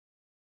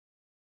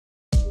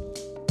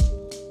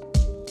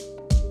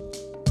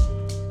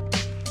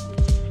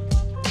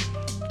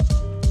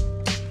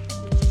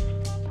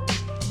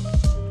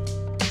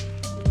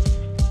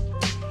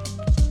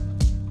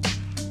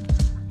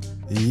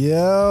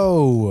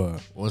Yo,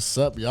 What's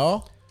up,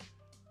 y'all?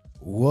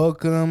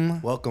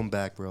 welcome Welcome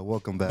back, bro.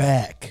 Welcome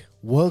back.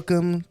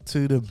 Welcome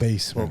to the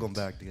basement. Welcome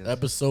back together.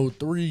 Episode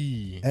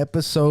 3.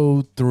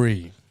 Episode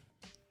 3.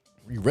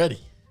 We ready?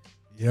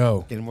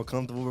 Yo, Getting more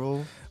comfortable,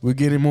 bro. we're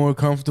getting more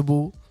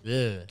comfortable.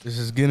 Yeah. This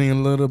is getting a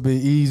little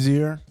bit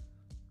easier.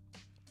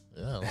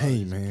 Yeah.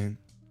 Hey, man,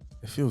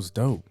 it feels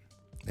dope.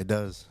 It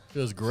does.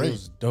 Feels great.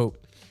 Feels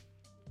dope.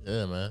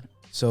 Yeah, man.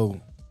 So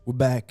we're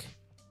back,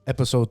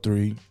 episode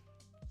 3.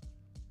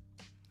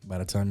 By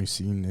the time you've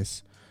seen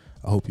this,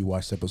 I hope you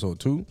watched episode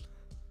 2.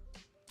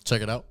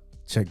 Check it out.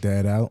 Check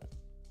that out.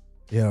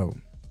 Yo,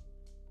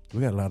 we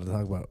got a lot to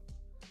talk about.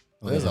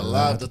 There's a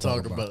lot to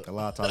talk about. A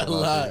lot to talk A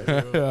about. lot,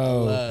 dude. bro.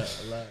 Yo.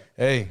 A lot.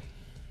 Hey,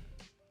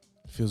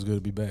 feels good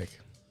to be back.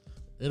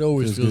 It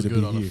always feels to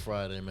good be on a here.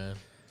 Friday, man.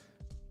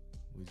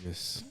 We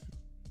just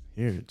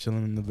here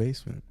chilling in the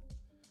basement.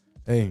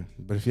 Hey,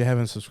 but if you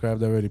haven't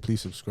subscribed already,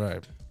 please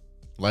subscribe.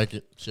 Like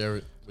it, share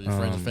it with your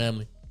friends and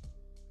family.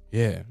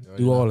 Yeah, You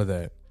already do know. all of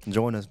that.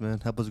 Join us, man.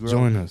 Help us grow.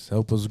 Join us,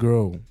 help us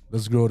grow.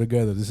 Let's grow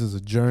together. This is a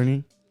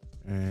journey,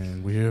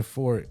 and we're here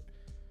for it.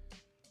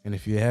 And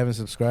if you haven't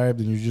subscribed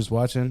and you're just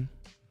watching,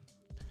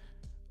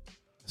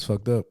 it's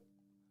fucked up.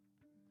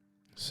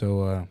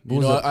 So, You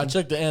know, I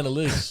checked the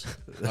analytics.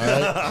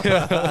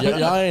 All right?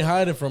 Y'all ain't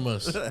hiding from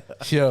us.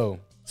 yo,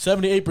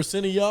 78%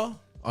 of y'all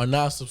are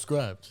not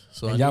subscribed.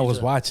 So and I y'all need was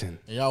y'all- watching.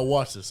 And y'all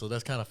watch this, so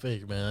that's kind of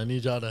fake, man. I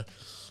need y'all to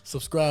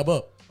subscribe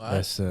up. All right?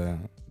 That's that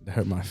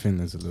hurt my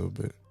feelings a little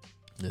bit.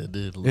 Yeah, it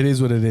did. It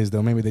is what it is,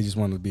 though. Maybe they just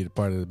want to be a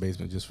part of the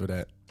basement just for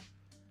that.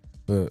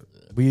 But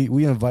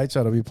we invite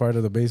y'all to be part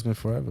of the basement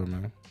forever,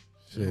 man.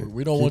 Shit,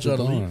 We don't keep want y'all it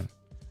to going. leave.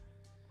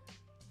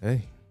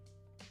 Hey,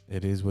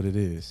 it is what it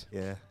is.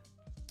 Yeah.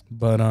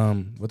 But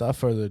without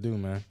further ado,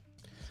 man,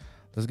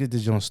 let's get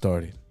this joint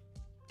started.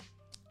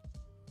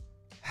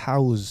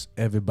 How was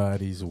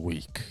everybody's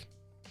week?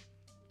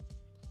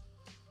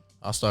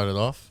 I'll start it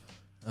off.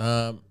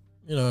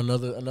 You know,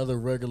 another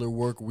regular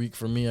work week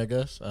for me, I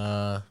guess.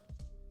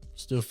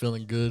 Still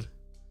feeling good.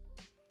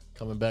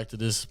 Coming back to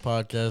this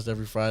podcast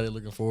every Friday,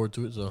 looking forward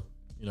to it. So,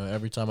 you know,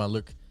 every time I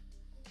look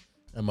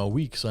at my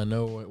weeks, I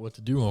know what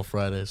to do on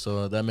Friday.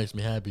 So that makes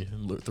me happy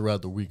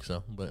throughout the week.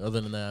 So, but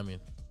other than that, I mean,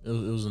 it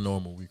was a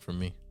normal week for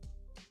me.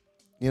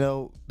 You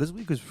know, this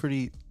week was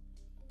pretty.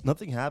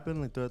 Nothing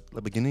happened like the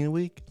beginning of the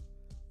week,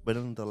 but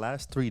in the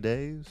last 3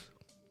 days,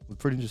 was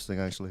pretty interesting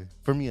actually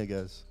for me, I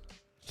guess.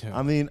 Yeah.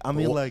 I mean,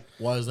 like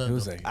Why is that? It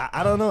was though? like,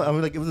 I don't know. I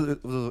mean, like it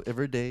was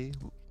every day,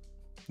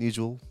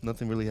 usual.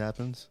 Nothing really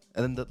happens,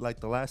 and then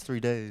the last 3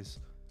 days,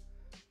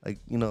 like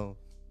you know,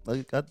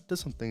 like I did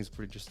some things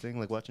pretty interesting,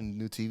 like watching a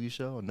new TV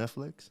show on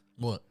Netflix.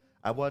 What?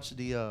 I watched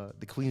the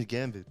Queen's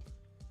Gambit.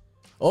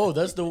 Oh,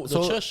 that's the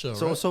chess show,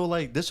 right? So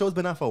like this show's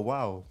been out for a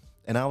while,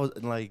 and I was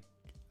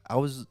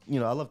you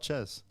know I love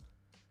chess,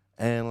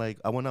 and like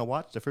when I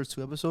watched the first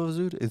 2 episodes,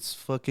 dude, it's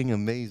fucking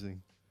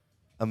amazing.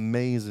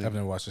 Amazing. I've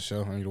never watched the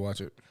show. I need to watch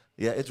it.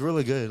 Yeah, it's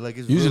really good. Like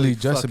it's Usually, really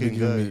Justin be fucking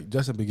giving good. me.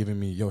 Justin be giving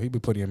me. Yo, he be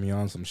putting me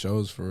on some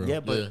shows for real. Yeah,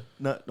 but Yeah.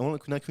 not only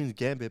not Queen's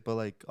Gambit, but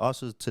like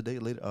also today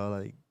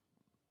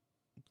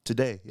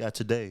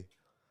today,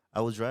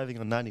 I was driving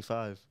on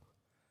 95,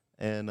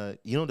 and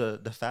you know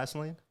the fast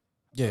lane.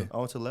 yeah. I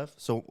went to the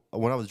left. So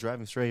when I was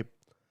driving straight,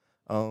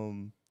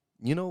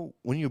 you know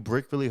when you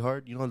brake really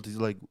hard, you know these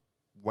like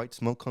white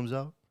smoke comes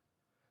out.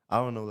 I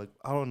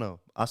don't know.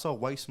 I saw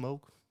white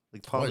smoke.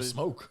 Like probably White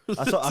smoke.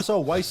 I saw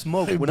white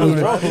smoke He when I was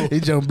blew, driving. he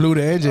just blew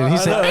the engine. He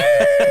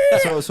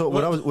said, So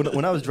when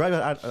I was driving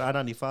I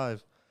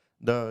 95,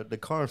 the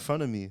car in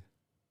front of me,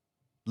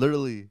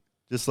 literally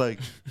just like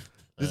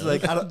I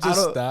don't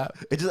stop.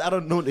 it just I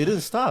don't know, it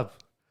didn't stop.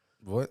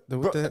 What? Bro,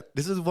 What the?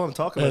 this is what I'm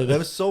talking about. Hey, That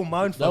was so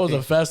mind That was fucking.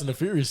 a Fast and the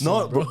Furious scene,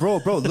 No, bro.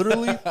 bro,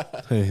 literally,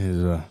 Hey, he's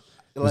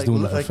like,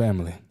 doing it for like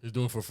family. He's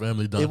doing for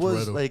family. Don it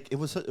was Toretto. like it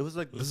was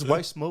like this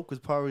white smoke was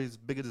probably as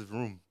big as this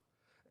room,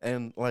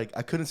 and like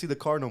I couldn't see the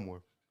car no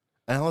more,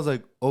 and I was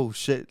like, oh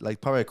shit, like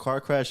probably a car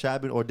crash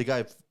happened or the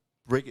guy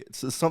break it,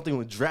 so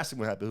something drastic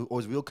would happen, or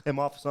his wheel came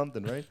off or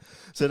something, right?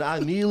 So then I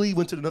immediately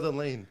went to another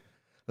lane,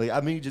 like I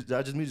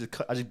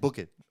just book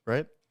it,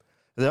 right?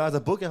 And then as I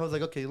book it, I was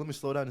like, okay, let me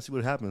slow down and see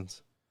what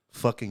happens.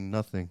 Fucking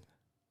nothing.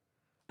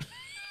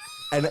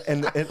 And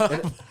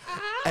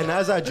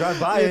as I drive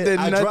by It it, did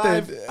I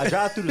nothing.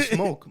 drive through the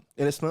smoke,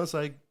 and it smells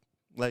like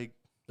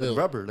Ew.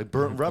 rubber, like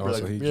burnt rubber. Oh,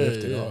 so Like he Yeah,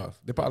 drifted yeah. off.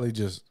 They probably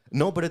just.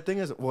 no, but the thing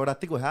is, what I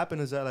think what happened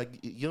is that like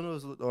you know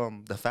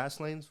those the fast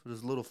lanes with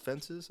those little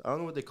fences. I don't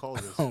know what they call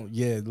this. Oh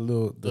yeah, the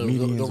The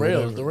medians, rails,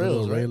 whatever, the rails,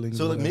 little right? railings,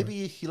 So like whatever.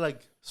 maybe he like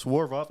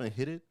swerved off and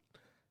hit it,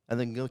 and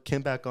then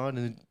came back on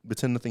and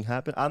pretend nothing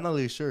happened. I'm not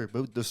really sure,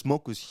 but the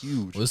smoke was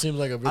huge. Well, it seems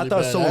like a really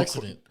thought bad someone-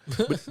 accident.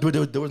 but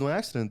there was no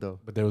accident though.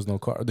 But there was no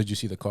car. Did you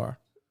see the car?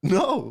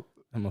 No,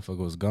 That motherfucker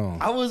was gone.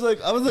 I was like,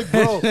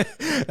 bro.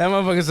 That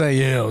motherfucker said,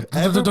 "Yo,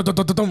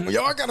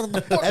 yo, I gotta get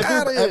the fuck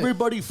out of here."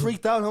 Everybody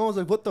freaked out. And I was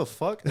like, "What the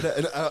fuck?"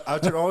 And I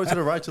turned all the way to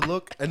the right to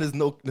look, and there's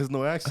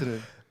no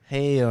accident.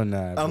 Hell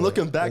nah. I'm bro.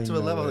 looking back Ain't to the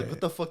no level. way. Like, what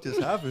the fuck just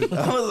happened?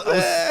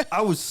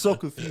 I was so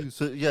confused.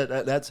 So yeah,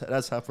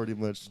 that's how pretty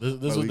much. This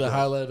my was week the was.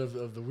 highlight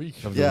of the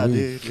week. Of the Yeah, week.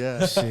 dude.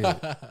 Yeah. Shit.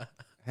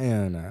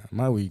 Hell nah.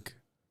 My week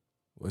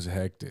was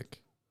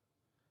hectic.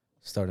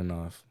 Starting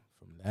off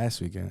from last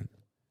weekend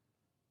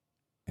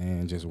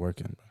and just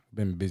working.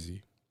 Been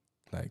busy.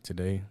 Like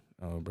today,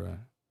 oh, bro.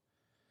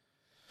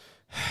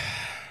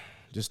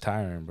 Just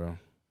tiring, bro.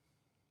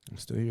 I'm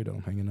still here, though.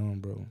 I'm hanging on,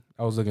 bro.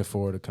 I was looking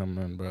forward to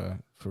coming, bro.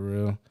 For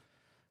real.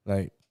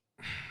 Like,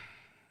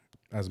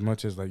 as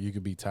much as, like, you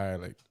could be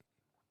tired, like,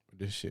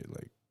 this shit,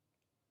 like,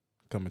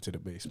 coming to the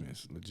basement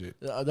is legit.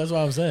 Yeah, that's what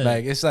I'm saying.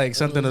 Like, it's like That's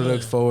something to what I'm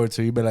look saying. forward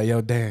to. You be like,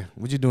 yo, damn,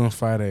 what you doing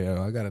Friday?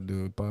 Yo, I got to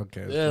do a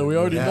podcast. Yeah, bro. we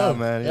already Yeah, know.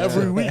 man, yeah.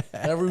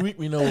 Every week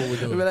we know what we're You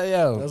doing. be like,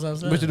 yo, That's what I'm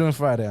saying. what you doing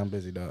Friday? I'm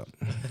busy, dog.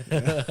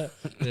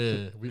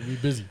 Yeah, we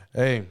busy.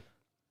 Hey,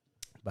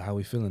 but how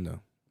we feeling, though?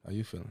 How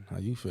you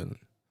feeling?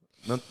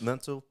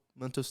 Mental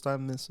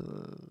stiffness.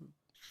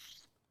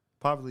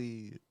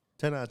 Probably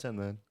 10 out of 10,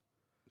 man.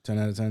 10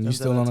 out of 10. You 10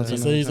 still out on of a 10 He 10.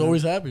 out said of he's 10?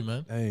 always happy,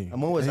 man. Hey,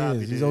 I'm always he happy,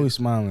 is. He's dude. always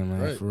smiling, man.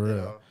 Right. For real.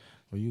 Yeah.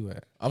 Where you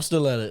at? I'm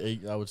still at an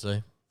 8, I would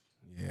say.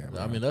 Yeah, I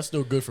bro. mean, that's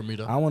still good for me,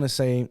 though. I want to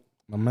say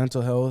my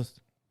mental health,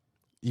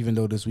 even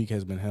though this week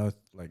has been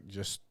like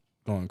just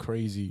going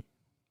crazy,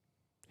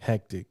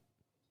 hectic,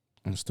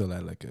 I'm still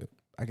at like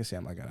I can say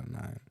I'm like at a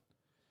 9.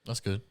 That's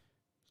good.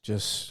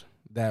 Just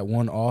that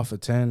 1 off of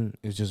 10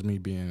 is just me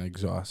being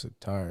exhausted,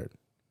 tired.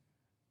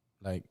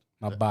 Like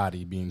my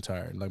body being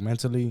tired. Like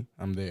mentally,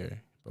 I'm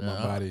there, but my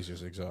Yeah, body's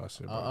just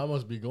exhausted. Bro. I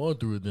must be going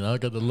through it then. I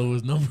got the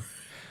lowest number.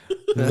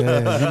 Yeah, you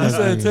You must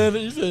said be. 10,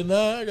 you said 9,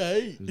 I got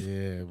 8.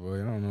 Yeah, boy,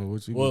 I don't know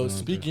what you. Well, be going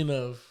speaking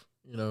of,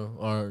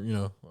 our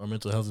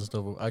mental health and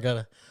stuff, I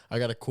got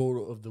a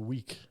quote of the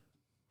week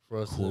for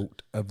us through.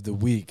 Quote of the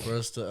week.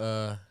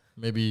 to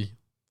maybe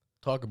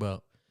talk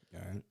about. All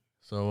right.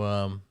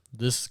 So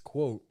this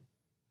quote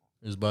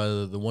is by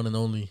the one and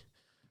only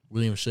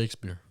William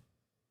Shakespeare.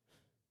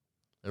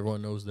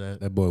 Everyone knows that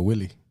Boy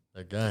Willie.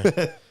 guy.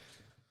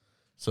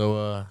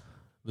 So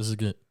this is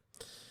good.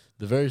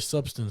 The very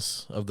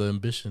substance of the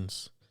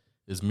ambitions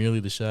is merely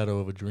the shadow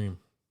of a dream.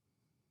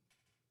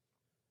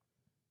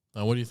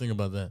 Now, what do you think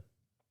about that?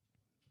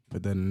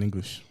 Put that in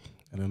English.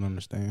 I don't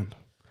understand.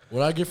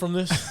 What I get from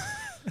this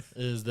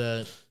is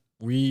that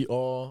we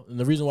all, and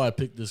the reason why I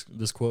picked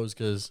this quote is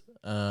because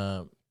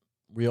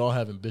we all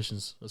have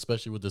ambitions,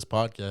 especially with this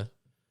podcast.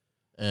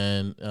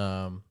 And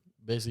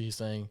basically, he's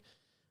saying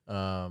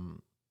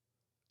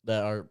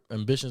that our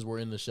ambitions were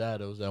in the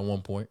shadows at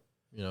one point.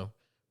 You know,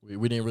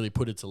 we didn't really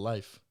put it to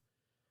life.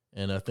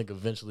 And I think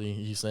eventually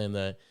he's saying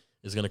that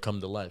it's going to come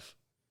to life.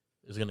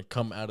 It's going to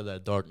come out of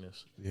that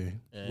darkness. Yeah.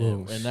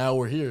 And now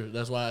we're here.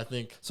 That's why I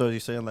think. So you're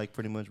saying like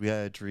pretty much we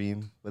had a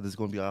dream, but there's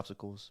going to be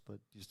obstacles, but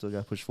you still got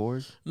to push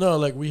forward? No,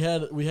 like we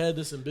had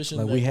this ambition.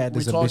 Like that we had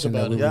this talked ambition that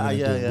about we it. were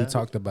gonna do. Yeah. We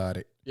talked about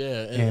it.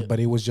 Yeah. But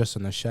it was just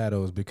in the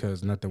shadows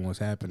because nothing was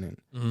happening.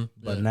 Mm-hmm,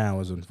 But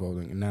now it's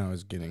unfolding, and now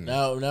it's getting.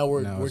 Now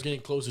we're it's-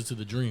 getting closer to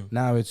the dream.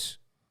 Now it's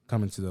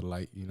coming to the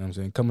light. You know what I'm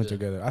saying? Coming Yeah.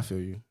 together. I feel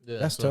you. Yeah,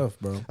 That's so- tough,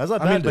 bro. That's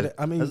not I bad. mean, dude.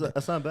 but I mean,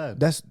 that's not bad.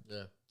 that's.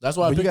 Yeah, that's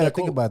why I But you picked gotta that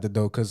think quote. about it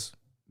though, because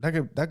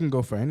that can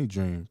go for any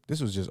dream. This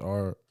was just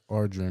our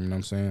dream. You know what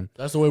I'm saying?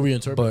 That's the way we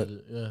interpreted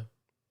it. Yeah.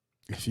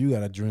 If you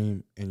got a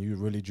dream and you're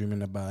really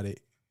dreaming about it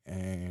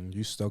and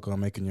you stuck on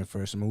making your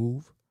first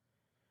move,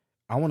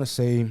 I want to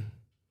say,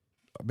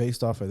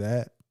 based off of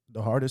that,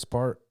 the hardest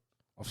part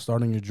of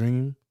starting your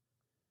dream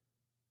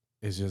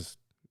is just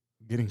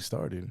getting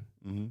started.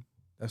 Mm-hmm.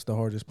 That's the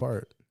hardest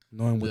part,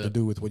 knowing what Yeah. to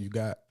do with what you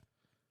got.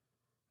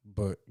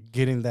 But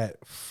getting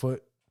that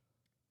foot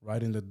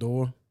right in the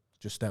door,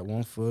 just that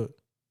one foot,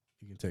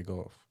 you can take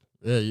off.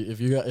 Yeah,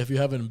 if you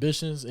have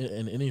ambitions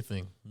in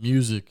anything,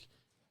 music,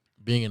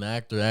 being an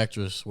actor,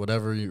 actress,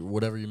 whatever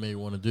you may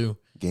want to do,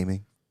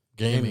 Gaming.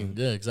 gaming,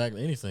 yeah,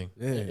 exactly, anything,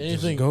 Yeah,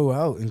 anything, just go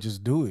out and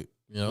just do it.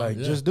 you know, Like,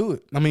 yeah. just do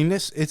it. I mean,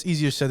 it's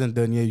easier said than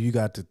done. Yeah, you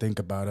got to think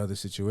about other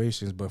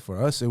situations. But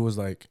for us, it was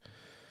like,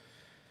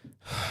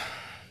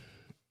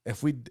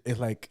 if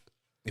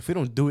we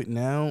don't do it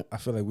now, I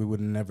feel like we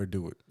would never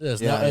do it. Yeah,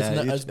 it's Yeah, not. It's yeah,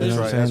 not. you- It's You know what I'm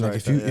right, saying? that's Like, right,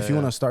 if you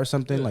yeah. want to start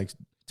something, Yeah. like,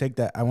 take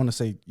that. I want to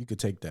say you could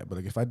take that. But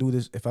like, if I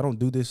don't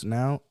do this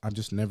now, I'm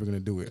just never going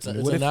to do it. It's a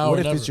what if, now what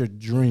or if it's never. your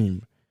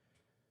dream?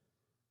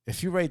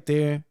 If you're right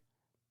there,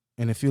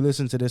 and if you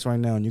listen to this right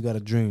now and you got a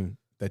dream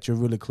that you're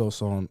really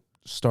close on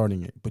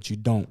starting it, but you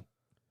don't,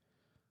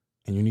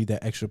 and you need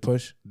that extra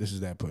push, this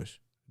is that push.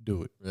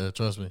 Do it. Yeah,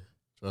 trust me.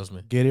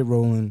 Get it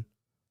rolling,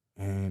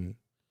 and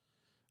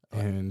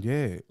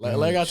yeah,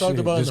 Like I talked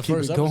about in the just keep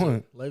first it episode.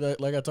 going.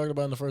 Like I talked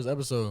about in the first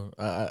episode.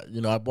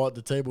 I bought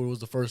the table. It was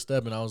the first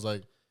step, and I was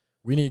like,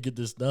 we need to get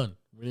this done.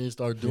 We need to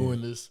start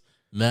doing this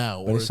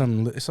now. But Or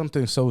it's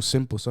something so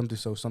simple,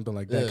 something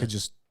like that Yeah. could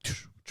just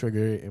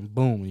trigger it, and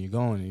boom, and you're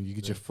going, and you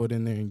get your foot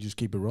in there, and you just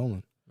keep it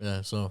rolling.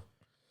 yeah. So was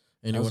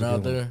anyone a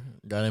out good one. there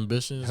got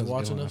ambitions That was a good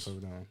watching one. us, I put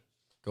it down.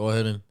 go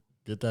ahead and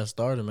get that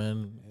started,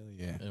 man, Hell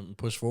yeah, and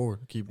push forward.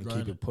 Keep and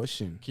grinding. keep it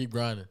pushing. Keep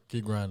grinding.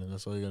 Keep grinding.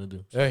 That's all you gotta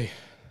do. Hey,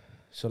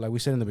 so like we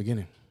said in the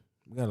beginning,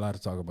 we got a lot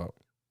to talk about.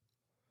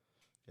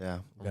 Yeah.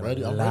 We got I'm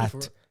ready for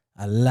it.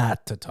 a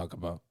lot to talk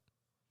about.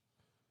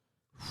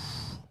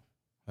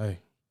 Hey,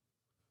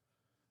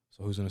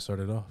 so who's gonna start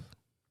it off?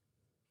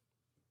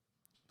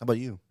 How about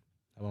you?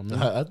 How about me?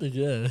 I think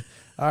yeah.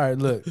 All right,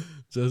 look.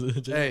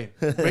 Just, Hey,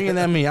 bring it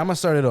at me. I'm gonna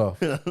start it off.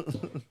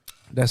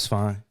 That's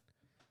fine.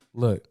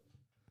 Look,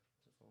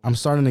 I'm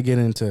starting to get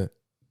into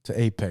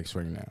Apex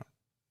right now.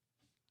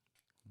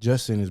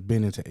 Justin has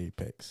been into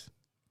Apex,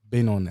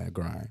 been on that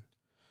grind.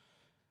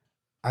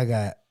 I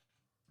got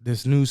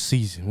this new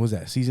season. What was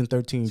that? Season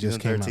 13 just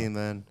came 13, out.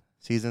 man.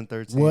 Season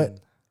 13. What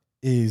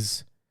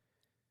is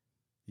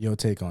your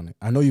take on it?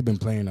 I know you've been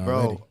playing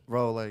already.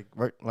 Bro,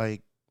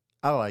 like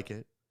I like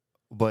it,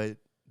 but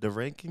the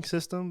ranking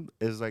system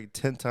is like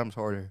 10 times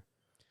harder.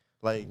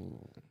 Like,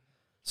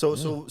 so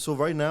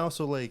right now,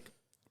 so like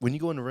when you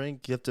go in the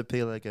rank, you have to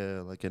pay like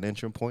an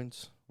entry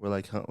points, where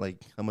like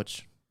how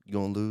much you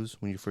gonna lose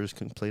when you first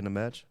can play in a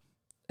match.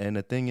 And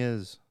the thing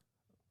is,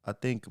 I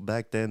think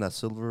back then that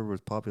silver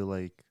was probably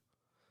like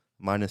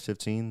minus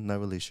 15. Not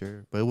really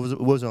sure, but it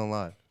wasn't a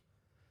lot.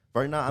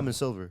 Right now, I'm in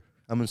silver.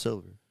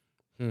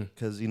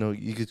 Because you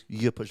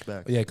get pushed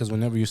back. Yeah, because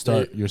whenever you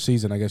start your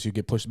season, I guess you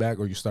get pushed back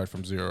or you start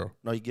from zero.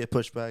 No, you get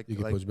pushed back. You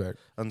get pushed back.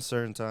 On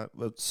certain time,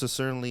 but so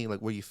certainly like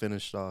where you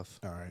finished off.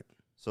 All right.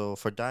 So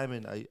for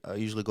diamond, I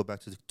usually go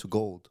back to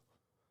gold,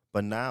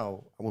 but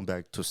now I went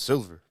back to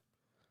silver.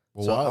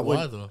 Well, So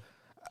why though?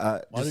 Why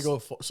did you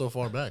just- go so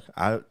far back?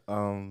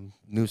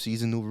 New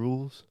season, new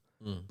rules.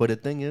 Mm. But the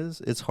thing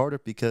is, it's harder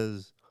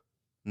because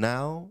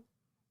now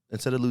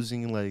instead of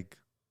losing like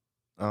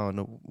I don't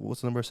know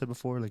what's the number I said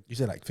before, like You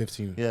said like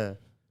 15. yeah,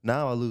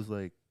 now I lose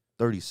like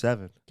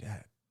 37.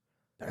 God.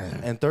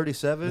 And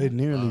 37. They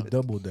nearly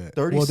doubled that.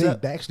 37 Well,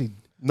 they actually,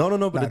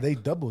 No, but they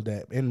doubled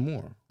that and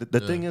more. the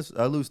Yeah. thing is,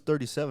 I lose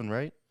 37,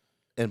 right?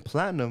 And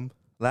platinum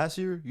last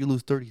year, you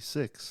lose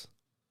 36.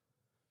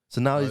 So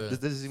now Oh, yeah.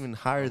 this is even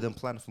higher than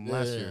platinum from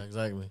last year.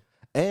 Exactly.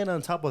 And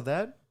on top of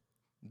that,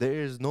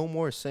 there is no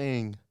more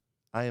saying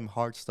I am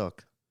hard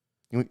stuck.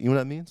 You know what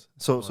that means?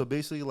 So What?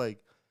 basically,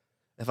 like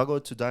if I go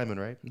to diamond,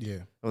 right? Yeah.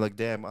 I'm like,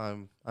 damn,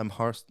 I'm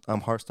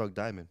hard stuck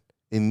diamond.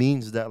 It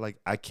means that like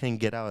I can't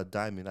get out of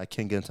diamond. I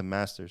can't get into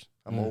masters.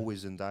 I'm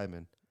always in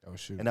diamond. Oh,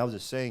 shoot. And I was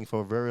just saying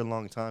for a very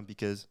long time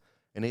because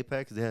in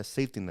Apex they have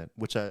safety net,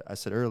 which I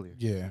said earlier.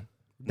 Yeah.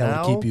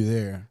 That would keep you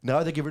there.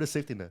 Now they get rid of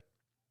safety net.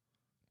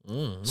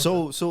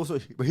 So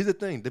but here's the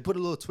thing. They put a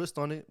little twist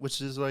on it, which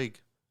is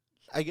like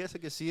I guess I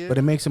can see it. But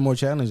it makes it more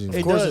challenging. Of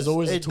It course, does. there's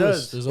always a It twist.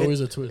 does. There's always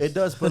a twist. It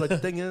does, but like the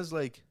thing is,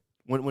 like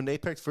when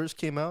Apex first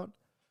came out,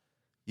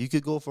 you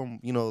could go from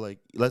like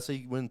let's say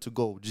you went to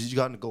gold, you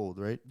got into gold,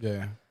 right?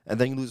 Yeah. And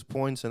then you lose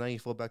points, and then you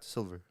fall back to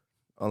silver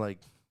on like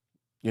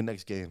your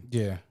next game.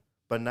 Yeah.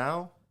 But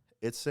now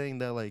it's saying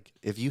that like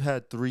if you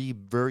had 3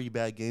 very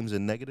bad games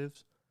and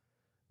negatives,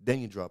 then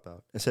you drop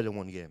out instead of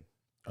 1 game.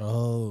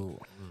 Oh.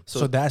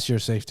 So that's your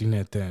safety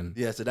net then.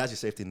 Yeah, so that's your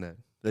safety net.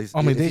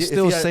 I mean, they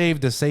still had,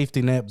 saved the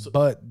safety net,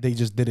 but they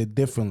just did it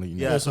differently.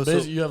 Yeah, Yeah, so- so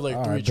basically you have like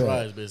All 3 right, bet.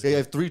 tries, basically. Yeah,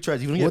 you have 3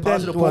 tries. You don't Well, get then,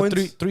 positive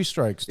points. three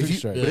strikes. If Three you-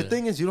 strikes. But Yeah. the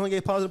thing is, you don't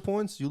get positive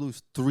points, you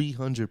lose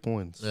 300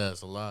 points. Yeah,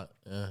 it's a lot.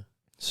 Yeah,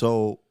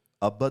 So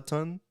a butt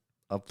ton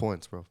of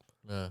points, bro.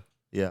 yeah.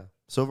 Yeah.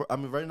 So I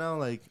mean, right now,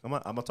 like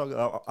I'm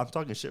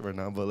talking shit right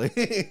now, but like,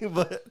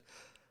 but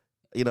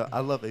I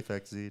love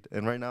Apex, dude.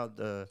 And right now,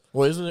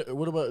 Well, isn't it?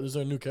 What about? Is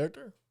there a new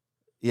character?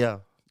 yeah.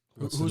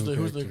 What's Who's new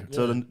the? character?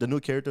 So yeah. the new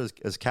character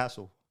is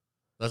Castle.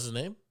 That's his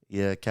name.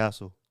 Yeah,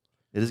 Castle.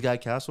 Yeah, this guy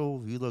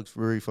Castle, he looks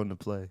very fun to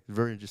play.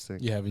 Very interesting.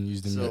 You haven't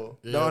used them So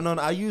Yeah. no,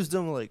 I used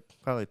them like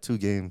probably 2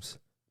 games,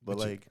 but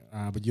like.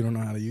 but you don't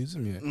know how to use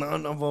them yet.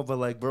 No, but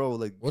like, bro,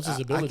 like, What's his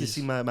I can abilities?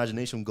 see my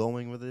imagination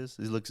going with this.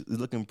 He's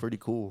looking pretty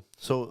cool.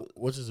 So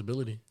What's his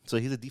ability?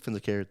 he's a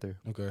defensive character.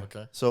 Okay.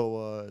 Okay.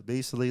 So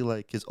basically,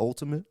 like his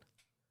ultimate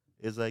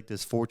is like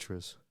this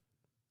fortress,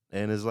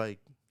 and it's like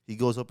he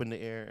goes up in the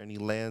air and he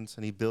lands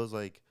and he builds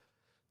like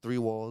 3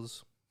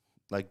 walls,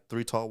 like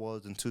 3 tall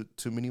walls and two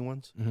mini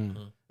ones,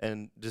 Mm-hmm.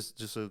 and just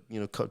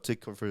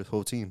take cover for his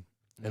whole team.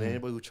 And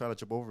anybody who try to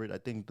jump over it, I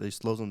think they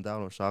slows them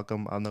down or shock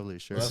them. I'm not really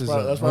sure. That's This is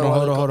probably- that's hold probably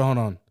why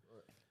on,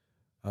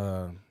 they hold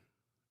on.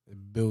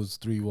 It builds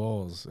 3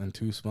 walls and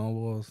 2 small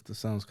walls. That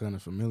sounds kind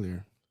of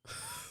familiar.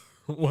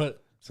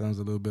 What? Sounds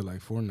a little bit like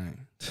Fortnite.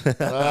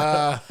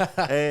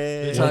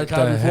 Hey, It's like- What the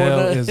copy hell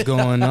Fortnite? is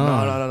going no,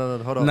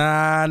 on? hold on.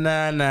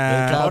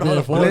 Nah. copy hold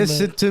on, Fortnite.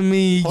 Listen to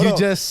me. Hold You on.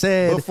 just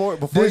said Before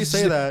you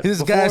say that,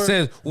 This guy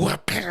says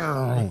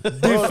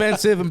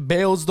defensive and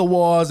bails the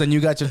walls, and you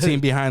got your team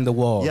behind the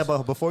walls. yeah,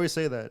 but before you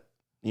say that,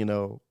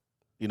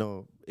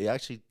 it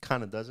actually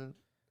kind of doesn't.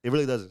 It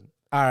really doesn't.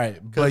 All right,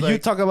 but you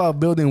like- talk about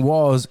building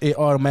walls, it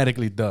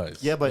automatically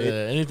does. Yeah, but yeah,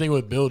 anything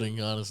with building,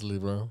 honestly,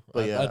 bro.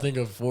 But yeah. I think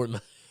of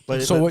Fortnite.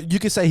 So what you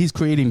could say he's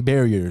creating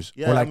barriers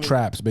Yeah, or like I mean-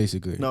 traps,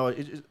 basically. no,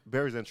 it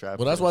berries and traps.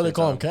 Well, that's at why the they same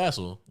call him time.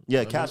 Castle.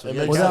 Yeah, It Castle. makes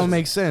Yeah, Well, that Castle. would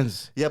make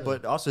sense. Yeah,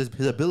 but also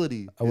his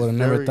ability. I would have is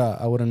never very- thought.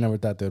 I would have never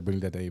thought they'd bring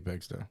that to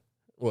Apex though.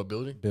 What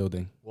building?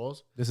 Building.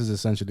 Walls? This is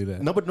essentially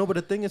that. No, but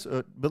the thing is,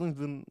 building's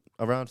been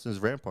around since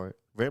Rampart.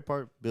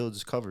 Rampart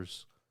builds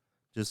covers.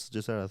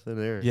 just out of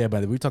thin air. Yeah,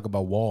 but we talk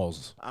about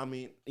walls. I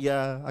mean,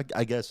 yeah,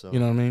 I guess so. You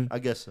know what I mean? I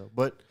guess so.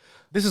 But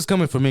This is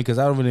coming from me because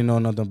I don't really know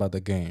nothing about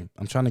the game.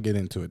 I'm trying to get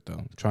into it though.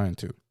 I'm trying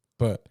to.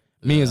 But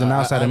me Yeah, as an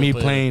outsider, haven't me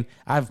played playing,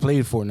 I've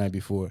played Fortnite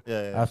before.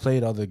 yeah. I've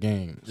played other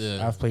games.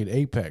 Yeah. I've played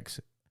Apex.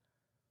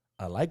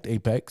 I liked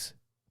Apex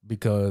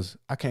because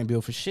I can't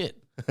build for shit.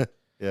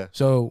 Yeah.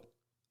 So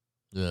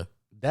Yeah.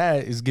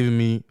 that is giving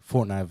me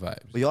Fortnite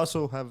vibes. But he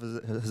also have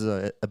his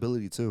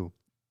ability too,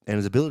 and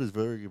his ability is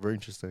very very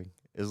interesting.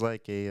 It's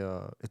like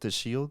it's a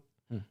shield,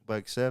 but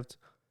except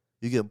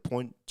you can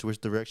point to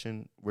which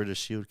direction where the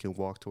shield can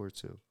walk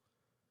towards to.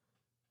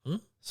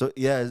 So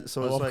yeah,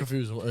 so it's I'm like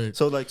confused. Wait.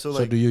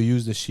 so Do you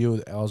use the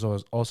shield also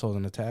as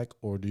an attack,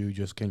 or do you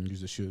just can use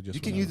the shield just?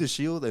 you can use the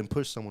shield and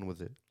push someone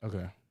with it.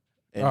 Okay.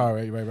 And,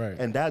 Right.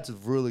 And that's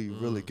really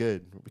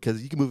good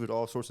because you can move it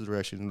all sorts of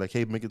directions. Like,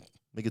 hey, make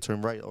it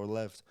turn right or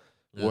left,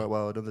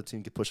 while another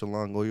team can push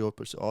along, or you'll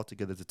push it all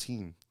together as a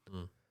team.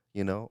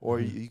 You know, or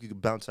you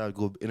could bounce out,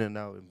 go in and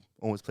out, and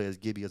almost play as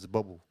Gibby as a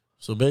bubble.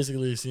 So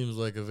basically, it seems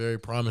like a very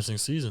promising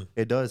season.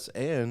 It does,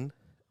 and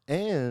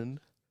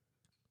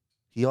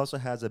he also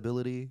has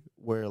ability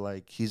where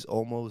like he's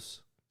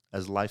almost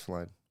as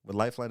Lifeline. But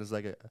Lifeline is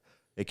like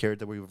a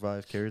character where you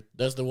revive character.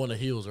 That's the one that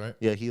heals, right?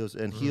 Yeah, heals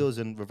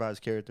and revives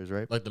characters,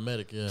 right? Like the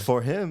medic, yeah.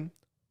 For him,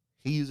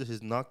 he uses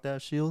his knockdown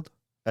shield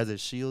as a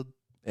shield,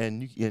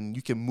 and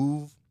you can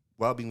move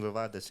while being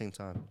revived at the same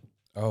time.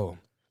 Oh.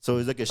 So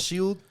it's like a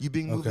shield, you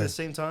being moved at the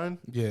same time.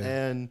 Yeah.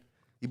 And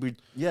you be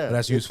But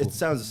that's useful. It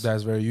sounds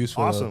that's very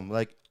useful. awesome,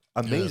 like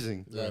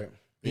amazing. Yeah. Right.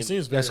 He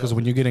seems That's because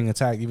when you're getting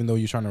attacked, even though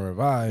you're trying to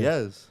revive.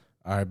 Yes.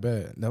 I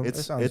bet. That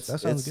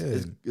sounds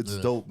good. It's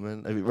dope,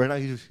 man. I mean, right now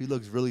he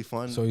looks really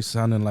fun. So he's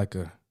sounding like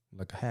a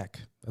hack.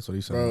 That's what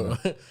he's sounding Bro,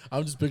 like.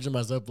 I'm just picturing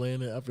myself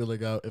playing it. I feel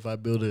like if I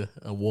build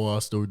a wall,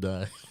 I'll still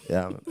die.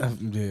 Yeah.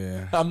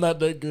 Yeah. I'm not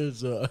that good,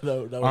 so I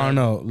don't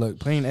know. Look,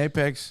 playing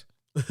Apex,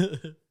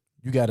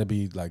 you got to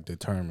be like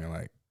determined.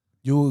 Like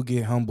you will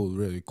get humbled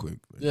really quick.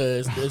 Yeah,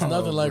 it's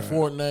nothing like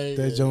Fortnite.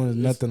 That joint is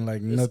nothing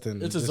like nothing.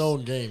 It's his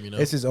own game, you know.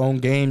 It's his own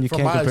game. You From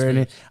can't my compare it.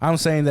 experience. I'm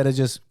saying that it's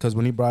just because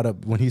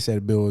when he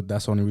said build,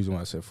 that's the only reason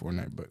why I said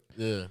Fortnite. But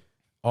Yeah.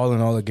 all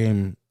in all, the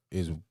game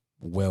is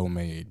well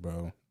made,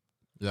 bro.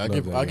 Yeah,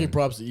 Love I that give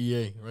props to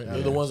EA, right?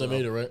 They're the Yeah. ones that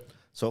made it, right?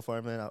 So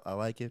far, man, I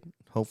like it.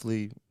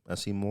 Hopefully, I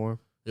see more.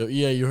 Yo,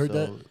 EA, you heard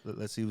that?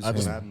 Let's see what's I going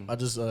just to happen. I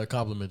just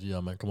complimented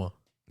y'all, man. Come on.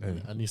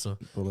 Hey, I need some.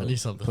 pull I up, need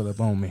something. pull up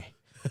on me.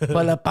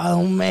 Pull up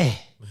on me.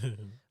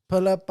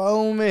 Pull up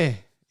on me.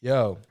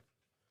 Yo.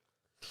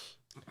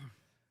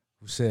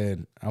 Who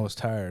said I was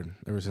tired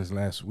ever since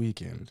last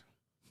weekend?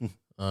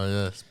 Oh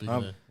yeah, speaking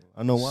of,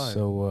 I know why.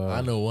 So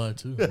I know why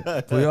too.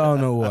 we all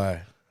know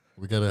why.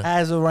 We gotta.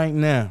 As of right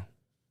now,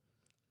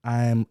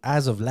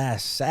 as of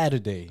last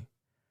Saturday,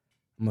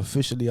 I'm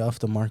officially off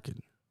the market.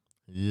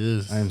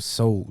 Yes. I am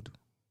sold.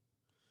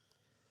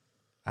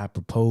 I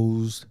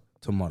proposed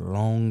to my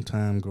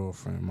longtime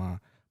girlfriend,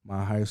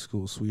 my high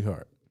school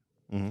sweetheart.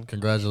 Mm-hmm.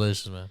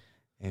 Congratulations, man.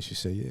 And she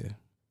said, yeah.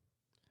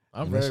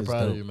 I'm And very this is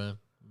proud of dope. you, man.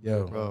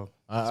 Yo, Bro.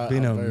 it's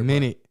been I'm a very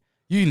minute.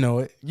 You know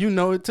it. You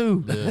know it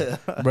too. proud. Yeah.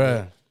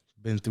 Bruh,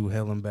 been through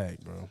hell and back,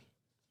 bro.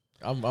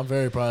 I'm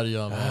very proud of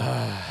y'all,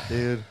 man.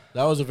 Dude,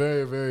 That was a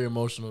very, very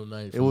emotional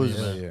night. For It was-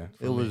 me, man. Yeah.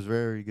 it was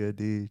very good,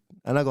 dude.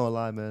 I'm not going to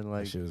lie, man. That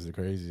Like, shit was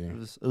crazy.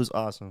 it was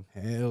awesome.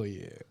 Hell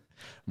yeah.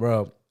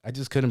 Bro, I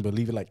just couldn't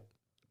believe it. Like,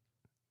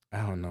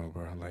 I don't know,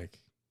 bro. Like,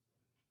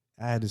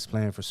 I had this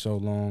plan for so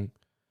long.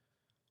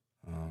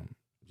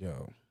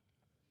 Yo.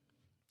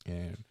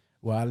 And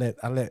well,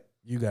 I let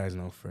you guys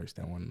know first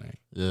that one night.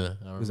 Yeah.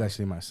 It was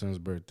actually my son's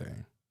birthday.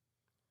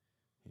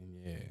 And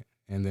yeah.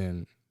 And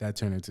then that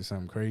turned into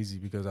something crazy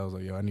because I was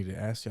like, yo, I need to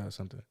ask y'all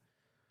something.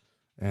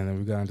 And then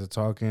we got into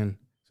talking.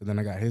 So then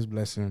I got his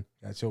blessing,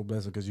 got your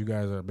blessing, because you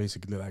guys are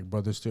basically like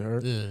brothers to her.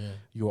 Yeah.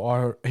 You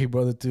are a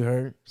brother to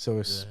her. So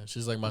it's Yeah.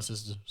 She's like my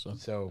sister.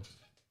 So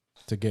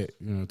to get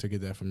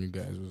that from you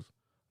guys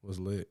was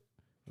lit.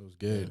 It was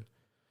good. Yeah.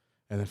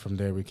 And then from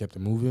there we kept it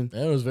moving.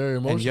 And it was very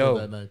emotional yo,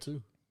 that night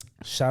too.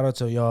 Shout out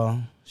to y'all.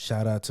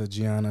 Shout out to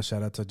Gianna.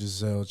 Shout out to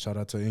Giselle. Shout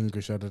out to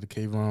Ingrid. Shout out to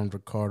Kayvon,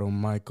 Ricardo,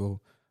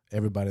 Michael,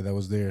 everybody that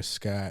was there.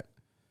 Scott,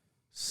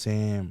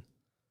 Sam,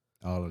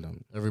 all of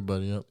them.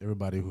 Everybody, yep.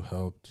 Everybody who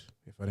helped.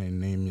 If I didn't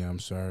name you, I'm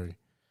sorry.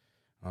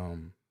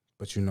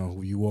 But you know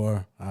who you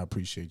are. I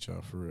appreciate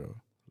y'all for real.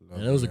 Love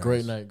And it was you a great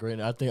guys. night. Great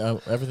night. I think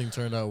everything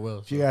turned out well.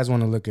 If you guys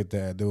want to look at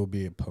that, there will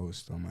be a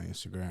post on my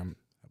Instagram.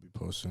 I'll be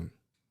posting.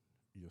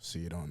 You'll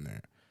see it on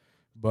there.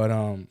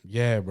 But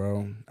yeah,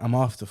 bro, I'm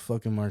off the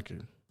fucking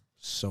market.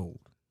 Sold.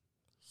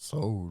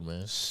 Sold,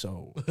 man.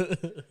 Sold.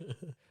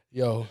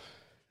 Yo,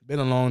 been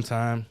a long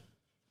time,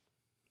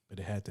 but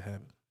it had to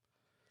happen.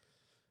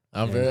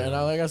 I'm Yeah, very, man.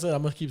 and like I said,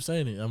 I'm gonna keep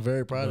saying it. I'm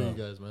very proud of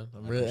Bro, you guys, man.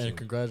 I'm I really, appreciate and it.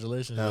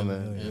 congratulations, Yeah, and,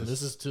 man. and Yes.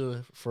 this is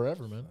to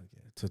forever, man.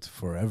 To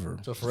forever.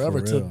 To forever,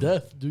 For to real.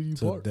 death, do you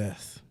To part?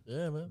 death.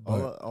 Yeah, man.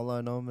 All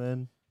I know,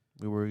 man,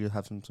 we were gonna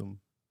have some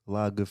a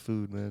lot of good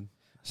food, man.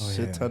 Oh,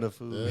 Shit yeah. ton of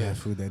food. We Yeah. had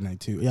food that night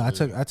too. Yeah, I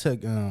took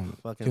it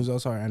Fucking was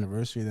also our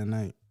anniversary that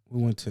night.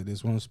 We went to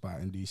this one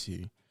spot in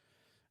DC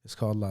It's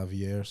called La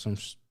Vière,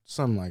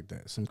 something like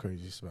that, some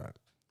crazy spot.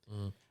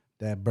 Mm.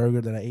 That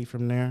burger that I ate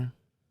from there,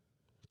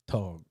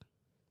 dog.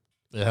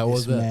 Yeah, how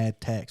was It's that?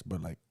 mad tax,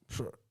 but like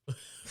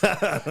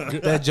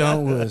that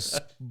junk was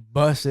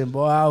busting,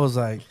 boy. I was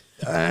like,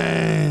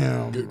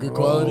 damn. Good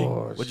quality?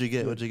 What'd you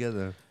get? What'd you get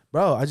there?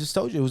 Bro, I just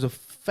told you it was a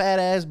fat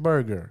ass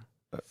burger.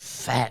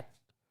 Fat.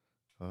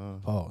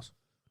 Pause.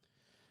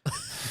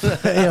 Yo,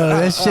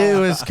 that shit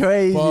was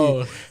crazy.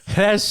 Pause.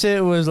 That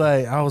shit was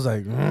like, I was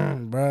like,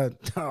 bro,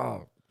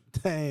 oh,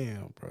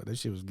 damn, bro, that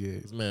shit was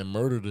good. This man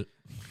murdered it.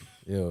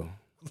 Yo,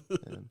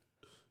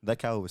 That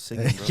cow was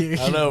singing,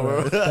 bro. I know,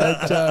 bro.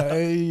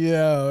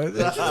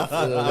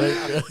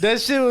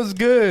 That shit was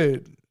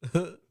good.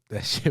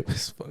 That shit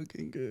was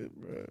fucking good,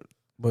 bro.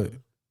 But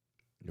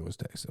it was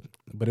taxed up.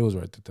 But it was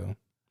worth it though.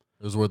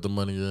 It was worth the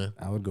money, yeah.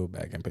 I would go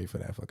back and pay for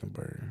that fucking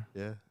burger.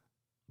 Yeah.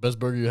 Best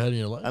burger you had in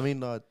your life? I mean,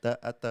 that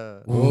at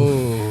the.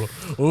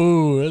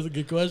 Ooh, that's a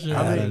good question.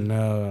 I don't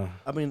know.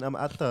 I mean, I'm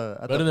at the.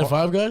 Better than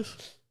Five Guys?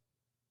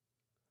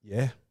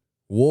 Yeah,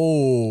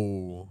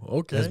 Whoa.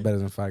 Okay. that's better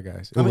than Five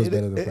Guys. It I mean, was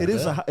better than Five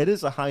Guys. it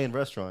is a high end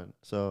restaurant.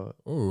 So.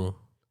 Ooh.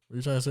 What are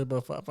you trying to say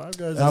about Five Guys?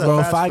 Nah, It's a bro,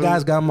 fast Five food.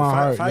 Guys got my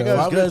heart. Five yo.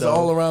 Guys Five good, Guys though.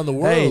 all around the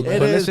world. Hey, It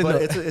but is, listen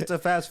but to- it's a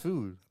fast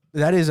food.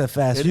 That is a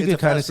fast. It- You it's can a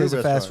kind of fast say it's food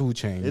a fast restaurant. food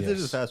chain. It yes.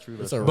 is a fast food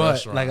It's a restaurant. But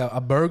restaurant. like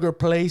a burger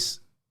place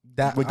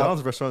that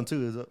McDonald's restaurant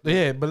too is.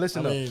 yeah, but I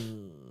listen, though,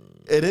 mean,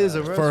 It is a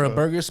restaurant. for a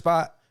burger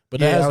spot. but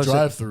yeah, that I has would say-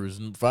 drive-throughs.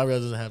 And Five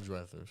Guys doesn't have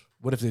drive-throughs.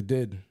 What if they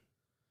did?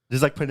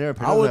 There's like Panera.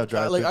 Panera I would have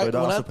drive like but when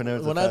also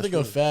Panera's when a I fast think food.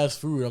 of fast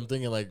food, I'm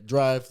thinking like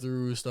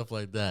drive-through stuff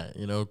like that.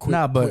 You know, quick.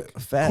 Nah, but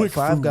quick- quick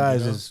Five food,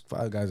 Guys you know?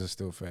 Five Guys is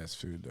still fast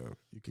food though.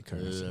 You could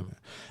kind of Yeah. say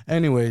that.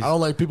 Anyways, I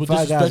don't like people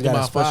Five Guys disrespecting got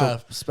my a special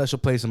five. special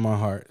place in my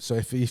heart. So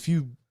if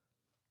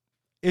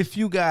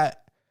you got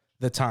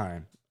the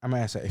time, I'm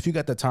gonna say if you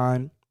got the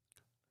time,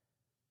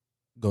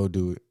 go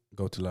do it.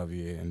 Go to La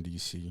Vie in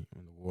DC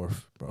on the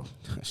wharf, bro.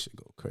 That shit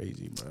go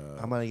crazy, bro.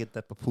 I'm gonna get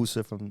that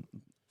papusa from.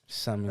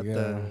 San At Miguel.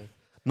 the,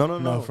 no.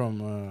 No,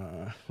 from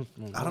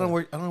I don't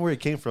know where it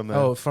came from, man.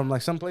 oh, from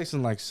like some place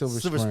in like Silver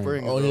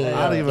Spring. Oh, yeah,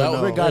 I don't even that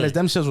know. was- Regardless,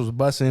 them shits was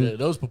busting. Yeah,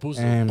 those pupusas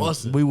And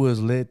busting. we was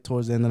lit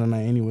towards the end of the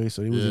night anyway,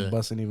 so it was Yeah. just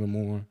busting even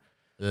more.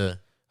 Yeah,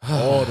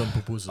 all them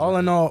pupusas. All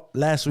in all,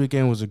 last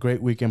weekend was a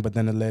great weekend, but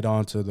then it led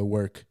on to the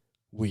work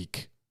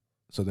week.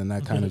 So then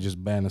that kind of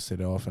just balanced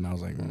it off, and I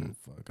was like,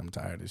 fuck, I'm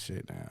tired of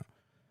shit now.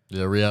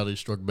 Yeah, reality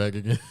struck back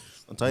again.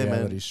 I'll tell you,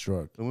 Reality man.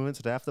 struck. When we went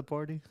to the after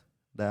party,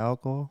 the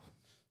alcohol,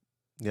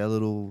 yeah, a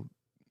little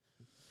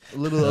I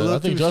too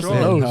think Justin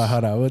strong. knows. No,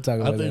 hold on. We'll talk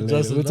I about that think later.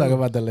 Justin We'll talk knows.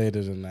 about that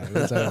later tonight.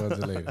 We'll talk about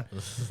that later.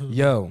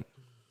 Yo,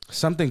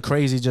 something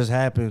crazy just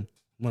happened.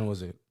 When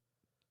was it?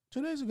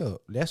 2 days ago.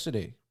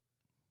 Yesterday.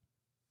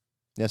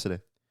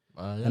 Yesterday.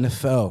 Yeah.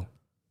 NFL.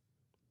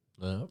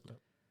 Yeah.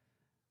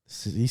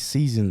 This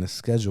season, the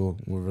schedule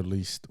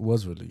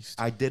was released.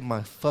 I did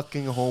my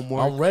fucking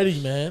homework. I'm ready,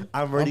 man.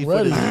 I'm ready I'm for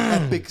ready. this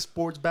epic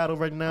sports battle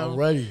right now. I'm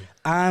ready.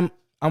 I'm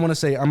gonna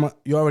say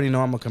you already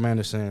know I'm a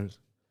Commander Sands.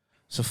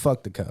 So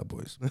fuck the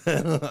Cowboys.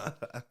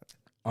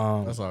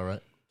 That's all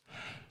right.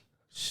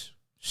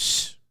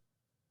 Shh.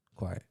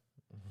 Quiet.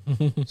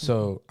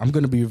 So I'm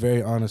gonna be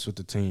very honest with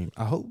the team.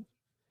 I hope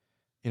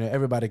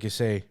everybody can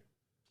say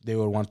they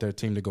would want their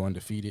team to go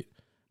undefeated,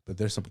 but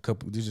there's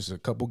just a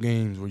couple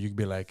games where you can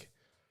be like,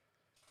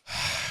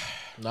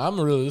 Nah, I'm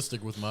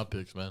realistic with my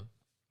picks, man.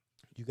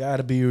 you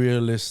gotta be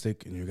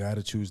realistic and you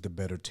gotta choose the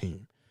better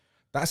team.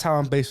 That's how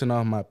I'm basing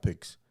off my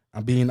picks.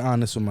 I'm being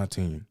honest with my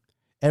team.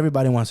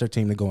 Everybody wants their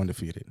team to go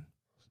undefeated,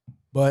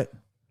 but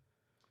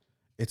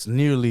it's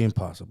nearly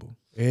impossible.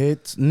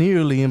 It's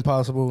nearly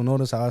impossible.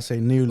 Notice how I say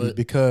nearly, But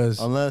because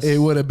unless- it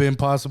would have been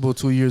possible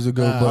 2 years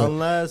ago, but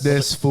Unless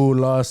this fool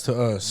lost to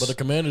us. But the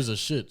Commanders are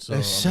shit.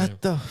 So Shut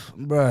the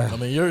bruh. I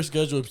mean, your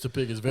schedule to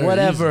pick is very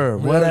Whatever,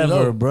 easy. We already know.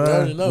 whatever, We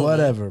already know, bruh. man.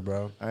 Whatever,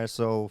 bro. all right,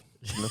 so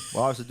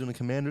we're obviously doing the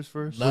Commanders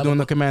first. Nah, We're doing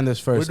the Commanders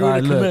first. doing All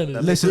right, the look,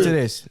 Commanders. listen to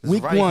That's this.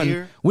 Week right one,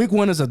 here. week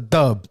one is a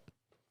dub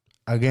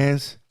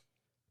against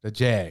the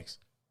Jags.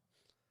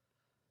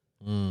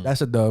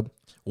 That's a dub.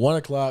 1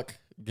 o'clock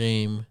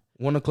game.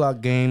 1 o'clock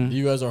game.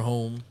 You guys are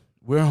home.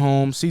 We're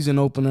home. Season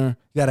opener.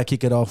 You gotta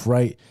kick it off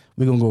right.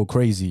 We're gonna go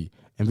crazy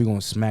and we're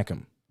gonna smack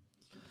them.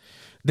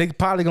 They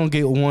probably gonna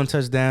get 1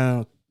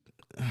 touchdown,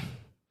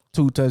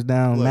 2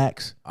 touchdown Look.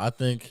 max. I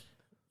think.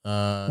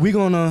 We're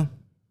gonna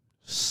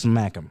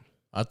smack them.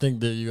 I think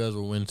that you guys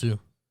will win too.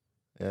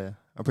 Yeah,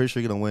 I'm pretty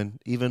sure you're gonna win,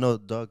 even though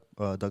Doug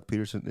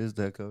Peterson is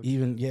the head coach.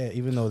 Even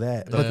though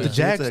that, Yeah. but the He's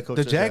Jags, the head coach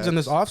the of the Jags in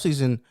this Jags.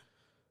 offseason,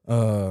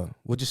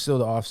 which is still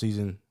the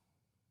offseason,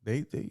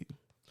 they.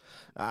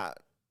 I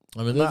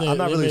I mean, I'm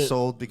not really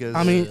sold because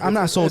I mean, I'm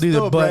not sold it's either,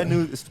 still a but-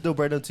 it's still a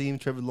brand new team.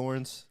 Trevor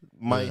Lawrence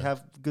might Yeah.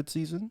 have a good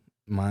season.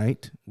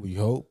 Might we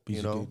hope he's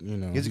You know, a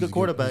good, he's a good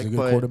quarterback, He's a good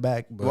but-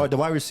 quarterback, but Well, the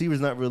wide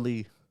receiver's not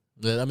really.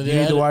 Yeah, I mean, you they need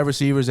the added, wide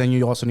receivers and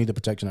you also need the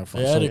protection up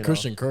front. they So, added know.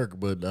 Christian Kirk,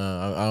 but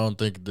I don't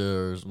think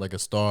there's like a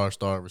star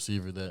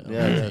receiver that. on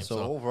Yeah, the yeah. team, So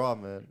overall,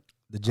 man,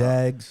 the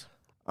Jags,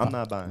 I'm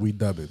not buying. we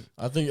dubbing.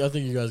 I think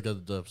you guys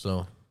got the dub. So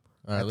all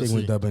right, I let's think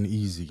we're see. dubbing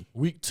easy.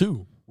 Week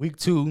 2. Week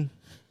 2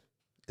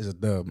 is a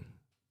dub.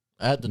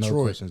 At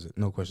Detroit.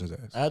 No questions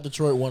asked. At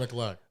Detroit, 1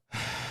 o'clock.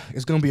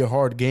 It's gonna be a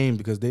hard game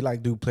because they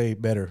do play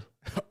better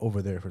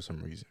over there for some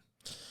reason.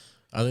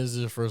 I think this is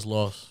their first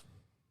loss.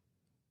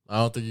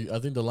 I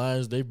think the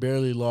Lions, they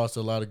barely lost to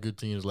a lot of good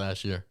teams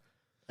last year,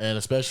 and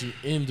especially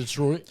in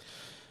Detroit.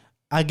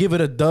 I give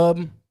it a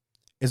dub.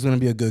 It's gonna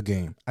be a good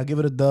game. I give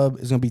it a dub.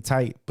 It's gonna be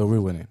tight, but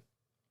we're winning.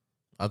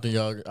 I think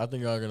y'all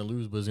are gonna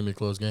lose, but it's gonna be a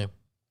close game.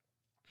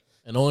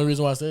 And the only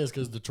reason why I say it is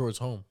because Detroit's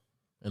home,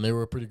 and they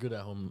were pretty good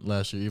at home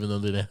last year, even though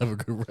they didn't have a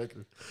good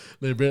record.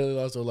 They barely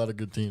lost to a lot of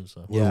good teams.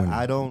 So Yeah,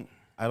 I don't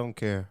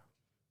care.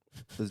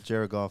 It's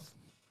Jared Goff.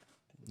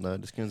 No,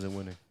 the Skins are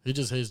winning. he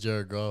just hates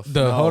Jared Goff.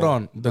 Hold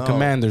on. The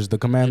Commanders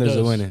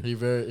are winning.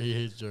 He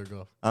hates Jared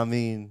Goff. I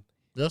mean,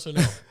 Yes or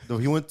no? no,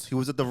 he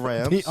was at the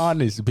Rams. Be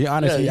honest.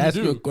 Yeah, he you asked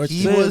do. you a question.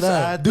 He was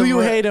at Do the you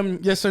Ra- hate him?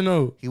 Yes or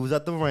no? He was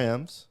at the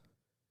Rams.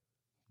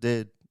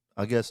 Did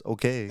I guess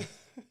okay?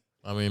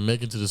 I mean,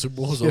 making to the Super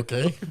Bowl is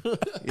okay.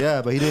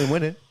 Yeah, but he didn't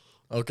win it.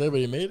 Okay, but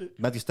he made it.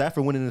 Matthew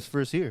Stafford won in his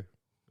first year.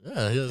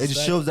 Yeah, It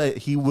just shows that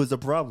he was a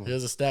problem. he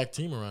has a stacked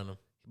team around him.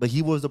 But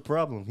he was the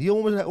problem. He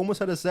almost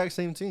had the exact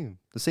same team,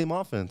 the same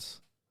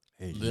offense.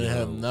 Hey, Didn't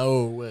have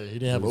no way. He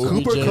didn't have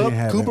Cooper OBJ.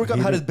 Cup, Cooper Cup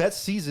He had did- his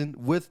best season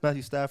with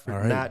Matthew Stafford, All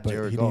right, not but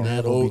Jared he Goff. didn't They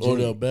had have OBJ.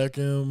 Odell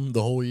Beckham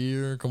the whole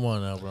year. Come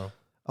on now, bro.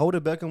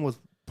 Odell Beckham was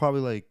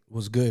probably like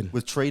was good.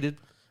 was traded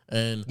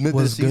And mid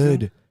Was this season.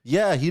 good.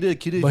 Yeah, he did.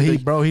 But he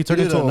turned did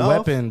into a enough.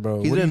 weapon,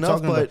 bro. He What did are you enough,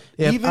 talking about?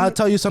 but If even- I'll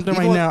tell you something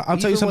right even- now. I'll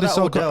tell you even something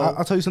without Odell-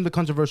 I'll tell you something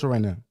controversial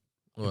right now.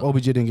 what? If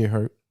OBJ didn't get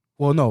hurt.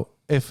 Well, no.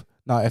 If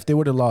they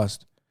would have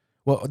lost,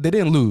 well, they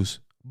didn't lose.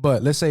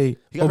 But let's say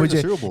He got hurt in the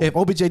OBJ. Super Bowl. If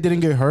OBJ didn't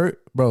get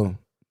hurt, bro,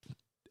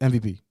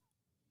 MVP.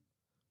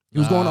 He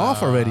was going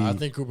off already. I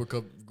think Cooper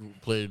Cup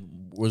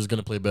was going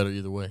to play better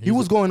either way. He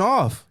was going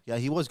off. Yeah,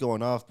 he was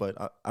going off,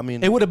 but I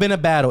mean, It would have been a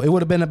battle. It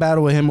would have been a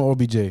battle with him or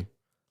OBJ.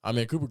 I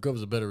mean, Cooper Cup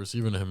is a better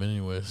receiver than him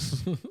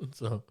anyways.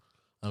 So,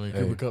 I mean, Hey.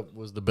 Cooper Cup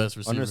was the best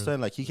receiver.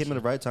 understand like he came at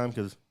the right time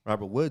because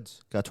Robert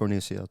Woods got torn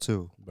ACL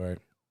too. Right.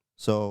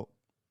 So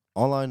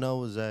all I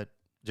know is that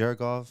Jared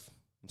Goff,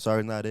 I'm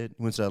sorry, not it.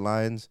 He went to the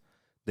Lions,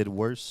 did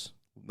worse.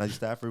 Matthew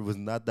Stafford was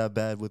not that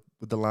bad with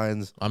the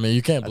Lions. I mean,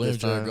 you can't At blame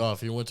this Jared time.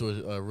 Goff. He went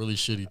to a really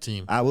shitty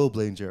team. I will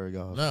blame Jared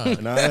Goff. Nah.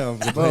 And I am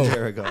gonna blame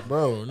Jared Goff.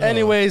 Bro, no.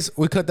 Anyways,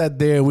 we cut that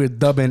there. We're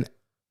dubbing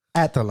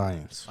at the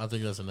Lions. I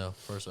think that's enough.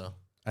 First off.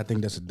 I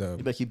think that's a You dub.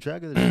 better keep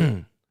track of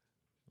this.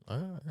 All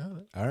right, I got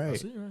it. All I right.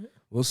 see right here.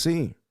 We'll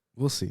see.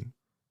 We'll see.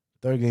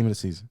 Third game of the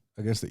season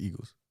against the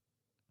Eagles.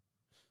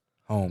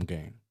 Home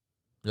game.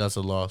 That's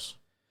a loss.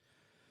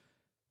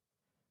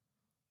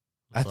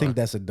 I think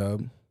that's a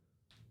dub,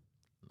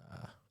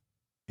 Nah.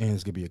 and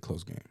it's gonna be a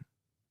close game.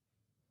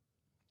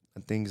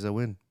 I think it's a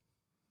win.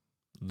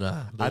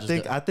 Nah. I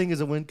think it's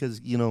a win because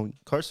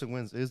Carson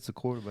Wentz is the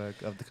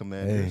quarterback of the Hey,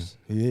 Commanders.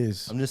 he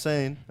is. I'm just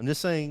saying.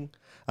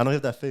 I don't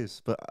have that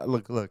face, but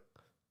look.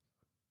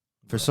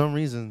 For some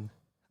reason,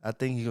 I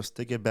think he'll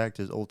stick it back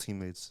to his old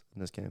teammates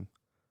in this game.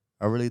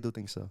 I really do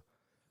think so.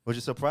 Which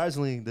is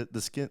surprisingly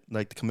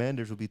the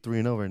Commanders will be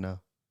 3-0 right now.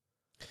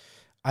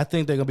 I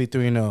think they're gonna be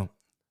 3-0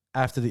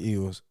 after the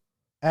Eagles.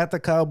 At the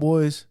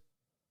Cowboys,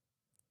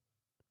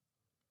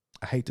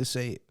 I hate to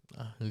say it.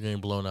 He's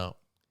getting blown out.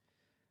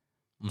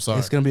 I'm sorry.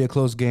 It's gonna be a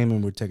close game,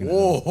 and we're taking an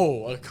L.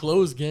 Whoa, a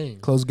close game.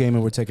 Close game,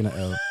 and we're taking an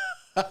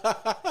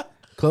L.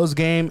 Close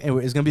game, and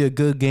it's gonna be a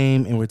good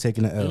game, and we're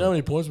taking an L. You know how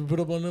many points we put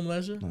up on them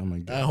last year? Oh my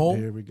god! At home?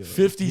 Here we go.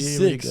 56.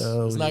 Here we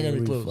go. It's not gonna be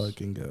Here close. We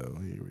fucking go.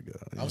 Here we go.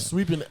 I'm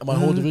sweeping my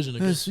whole division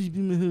again.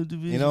 Sweeping my whole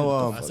division. You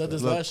know, I said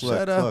this look, last look,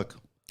 Shut up. look.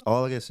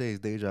 All I can say is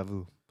deja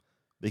vu,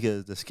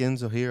 because the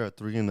Skins are here at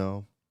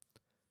 3-0,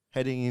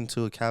 heading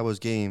into a Cowboys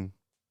game.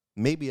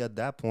 Maybe at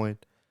that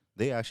point,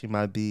 they actually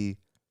might be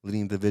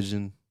leading the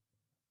division.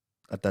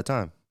 At that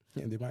time,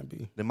 Yeah, they might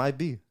be. they might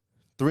be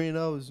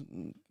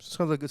 3-0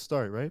 sounds like a good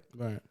start, right?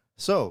 Right.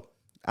 So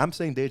I'm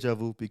saying deja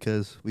vu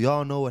because we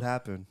all know what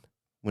happened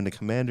when the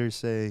Commanders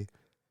say,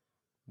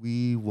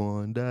 "We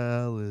won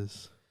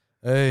Dallas,"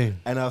 Hey,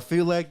 and I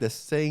feel like the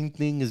same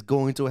thing is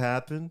going to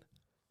happen,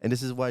 and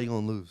this is why you're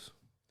gonna lose.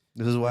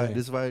 This is why. Hey.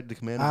 This is why the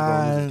Commanders are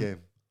gonna lose this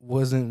game.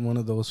 wasn't one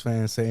of those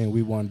fans saying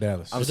we won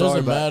Dallas. I'm It sorry,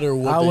 doesn't but matter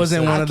what I they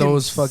wasn't say. one I of can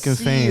those fucking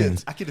see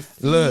fans. it. I can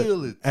Look,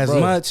 feel it. As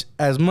Bro. much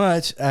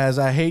as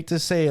I hate to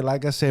say it,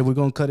 like I said, we're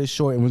gonna cut it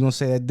short and we're gonna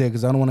say that there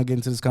because I don't want to get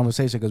into this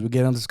conversation because we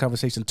get into this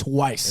conversation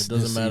twice. It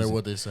doesn't this matter season.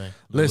 what they say.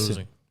 They're Listen,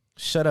 losing.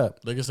 shut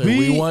up. They can say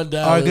we won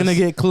Dallas. are gonna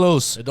get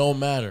close. It don't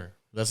matter.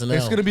 That's an L.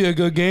 It's gonna be a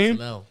good It's game.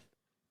 an L.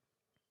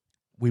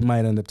 We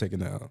might end up taking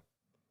that out.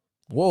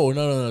 Whoa,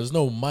 no. There's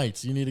no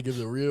mites. You need to give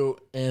the real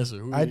answer.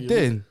 Who I you-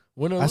 did.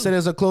 Win or I said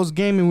lose? it's a close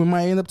game and we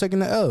might end up taking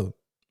the L.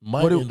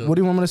 Might What do end up-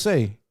 you want me to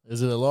say?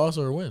 Is it a loss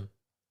or a win?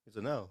 It's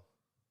a no.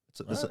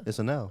 It's Alright.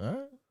 a no. All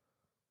right.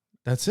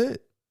 That's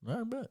it. All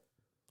right, bet. It's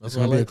That's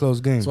what I gonna be a like.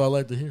 close game. That's what I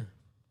like to hear.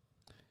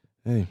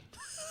 Hey,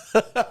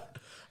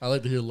 I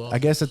like to hear loss. I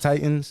guess the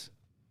Titans.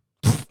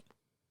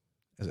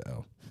 Is an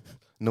L.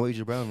 No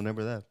AJ Brown.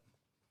 Remember that.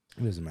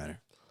 It doesn't matter.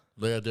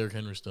 They got Derrick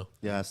Henry still.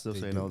 Yeah, I still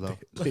say do. no though.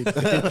 They got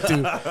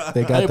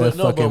Hey, that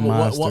fucking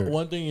monster.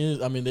 one thing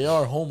is, I mean, they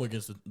are home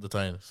against the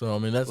Titans, so I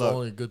mean that's Look,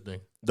 only a good thing.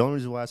 The only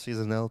reason why I say is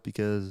an L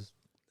because,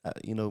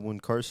 when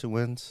Carson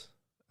wins,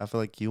 I feel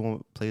like he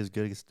won't play as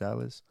good against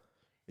Dallas.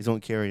 He's gonna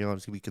carry on.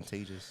 It's gonna be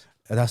contagious.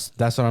 That's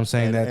what I'm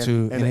saying.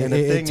 Too. And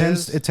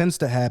It tends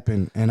to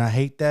happen, and I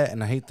hate that,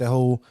 and I hate the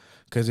whole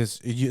because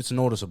it's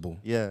noticeable.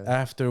 Yeah.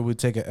 After we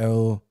take an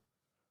L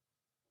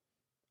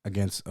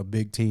against a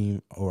big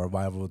team or a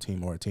rival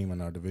team or a team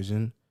in our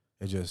division,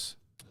 it just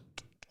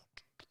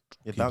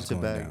It keeps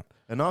bouncing going back. down.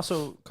 And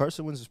also,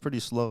 Carson Wentz is pretty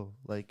slow.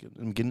 Like, in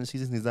the beginning of the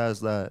season, he's not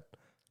as that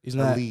He's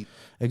not elite.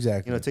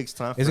 exactly. It takes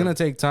time. It's gonna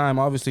take time.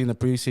 Obviously, in the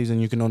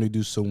preseason, you can only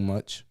do so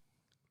much,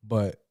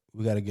 but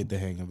we got to get the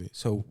hang of it.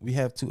 So we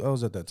have 2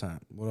 L's at that time.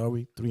 What are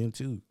we?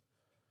 3-2.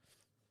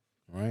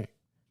 All right.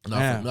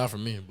 Not for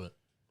me, but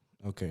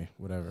Okay.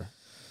 Whatever.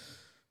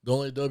 the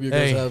only W you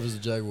guys have is the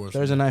Jaguars.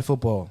 Thursday night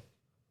football.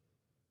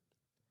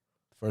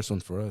 First one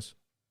for us.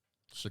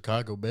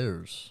 Chicago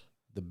Bears.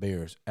 The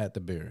Bears at the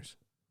Bears.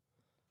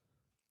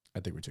 I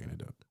think we're taking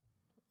it up.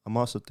 I'm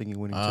also thinking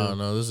winning I too. don't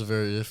know. This is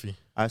very iffy.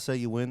 I say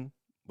you win,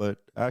 but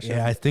actually,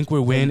 Yeah, I think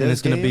we're winning, and this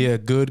it's going to be game- a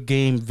good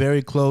game,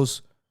 very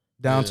close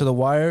down to the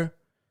wire.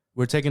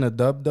 We're taking a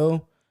dub,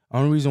 though.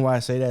 Only reason why I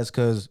say that is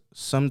because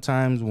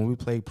sometimes when we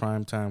play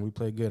prime time, we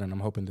play good, and I'm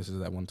hoping this is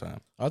that one time.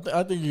 I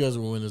think you guys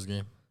will win this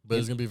game, but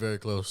it's gonna be very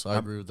close. I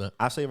agree with that.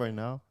 I say right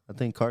now, I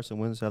think Carson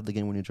Wentz have the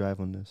game when you drive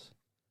on this.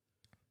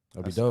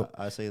 That'll be dope.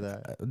 I say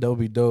that. That would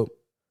be dope.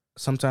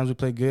 Sometimes we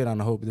play good,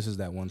 and I hope this is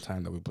that one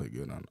time that we play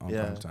good on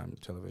Yeah. prime time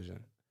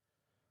television.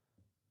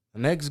 The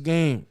next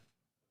game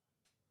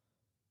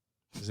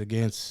is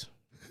against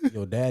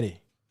your daddy.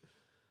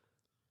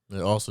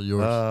 They're also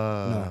yours,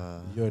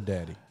 No, your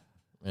daddy.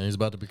 and he's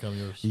about to become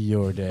yours.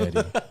 Your daddy.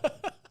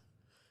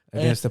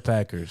 Against the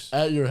Packers.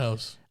 At your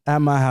house. At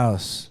my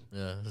house.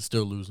 Yeah, it's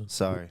still losing.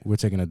 Sorry. We're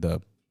taking a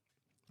dub.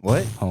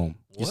 What? Home.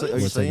 What? Are you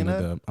We're saying taking a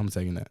that? dub. I'm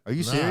taking that. Are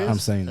you Nah. serious? I'm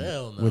saying that.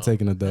 Hell no. We're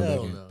taking a dub that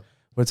Hell game. no.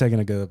 We're taking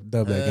a dub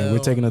that game. We're Hell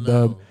taking a no.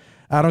 dub.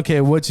 I don't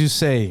care what you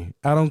say.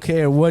 I don't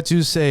care what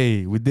you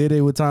say. We did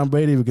it with Tom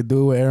Brady. We could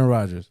do it with Aaron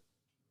Rodgers.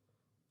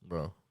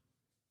 Bro.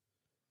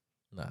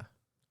 Nah.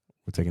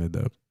 We're taking a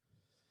dub.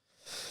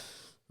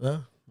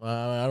 No,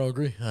 I don't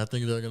agree. I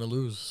think they're going to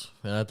lose.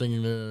 And I think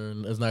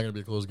it's not going to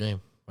be a close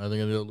game. I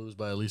think they'll lose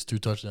by at least 2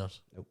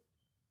 touchdowns. We're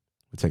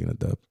taking a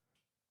dub.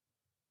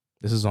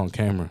 This is on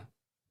camera.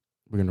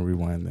 We're going to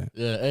rewind that.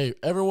 Yeah, hey,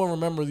 everyone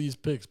remember these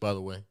picks, by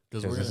the way.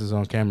 Because this is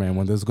on camera. And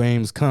when those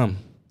games come,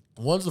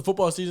 once the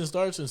football season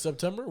starts in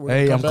September, we're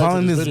hey, gonna I'm come back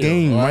calling to this video,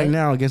 game all right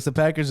now against the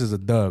Packers is a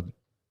dub.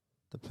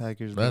 The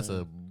Packers. That's man.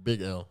 a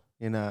big L.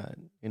 You're not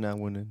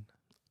winning.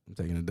 I'm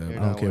taking a dub. You're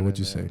I don't not care what winning,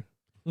 you say.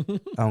 man.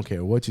 I don't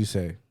care what you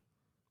say.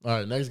 All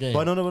right, next game.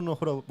 But no.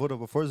 Hold up.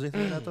 Before they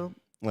say that though,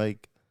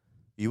 like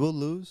you will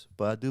lose,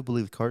 but I do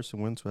believe Carson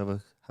Wentz will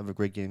have a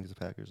great game against the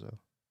Packers though.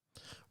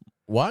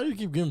 Why do you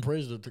keep giving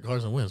praise to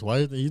Carson Wentz?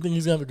 Why do you think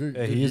he's gonna have a good?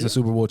 Hey, good he is year? a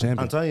Super Bowl I'm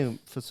champion. telling you,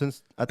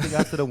 since I think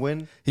after the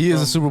win, He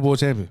is a Super Bowl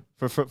champion.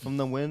 from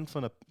the win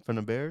from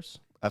the Bears,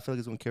 I feel like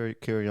he's gonna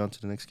carry on to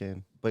the next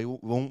game, but it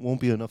won't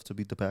be enough to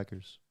beat the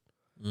Packers.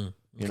 Okay.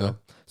 You know,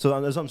 so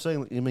that's what I'm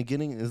saying. In the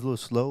beginning, it's a little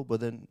slow, but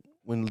then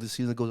when the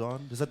season goes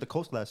on, it's like the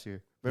Colts last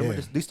year. Remember,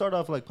 Yeah. they started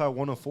off like probably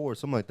 104 or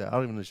something like that. I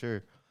don't even know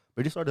sure,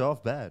 but they started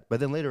off bad. But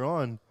then later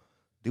on,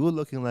 they were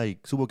looking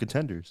like Super Bowl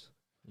contenders.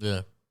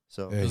 Yeah,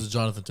 So Hey. this is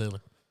Jonathan Taylor.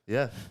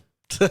 yeah,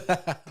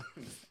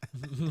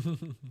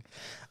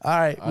 All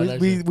right, All right,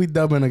 we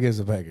dubbing against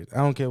the Packers. I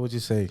don't care what you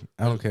say.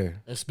 I don't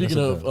care. And speaking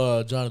That's a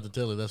of Jonathan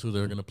Taylor, that's who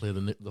they're gonna play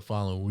the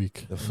following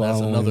week. The And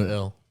following that's another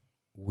L.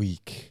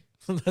 week,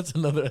 That's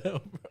another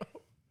L, bro.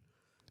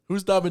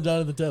 Who's stopping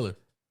Jonathan Taylor?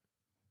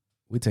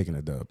 we taking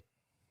a dub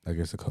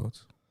against the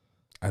Colts.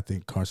 I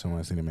think Carson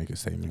Wentz need to make a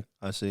statement.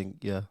 I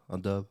think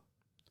on dub.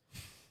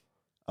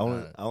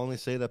 I only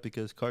say that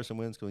because Carson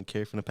Wentz going to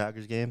carry from the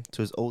Packers game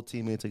to his old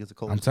teammates against the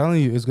Colts. I'm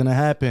telling you, it's gonna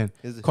happen.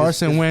 His-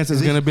 Carson his- Wentz is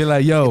his- gonna be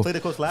like, He "Yo, played the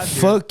Colts last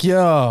year. fuck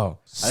y'all,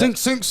 sink."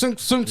 You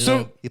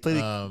know, He played.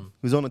 He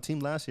was on the team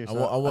last year. I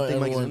So want think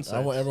Mike's everyone. I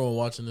insights. want everyone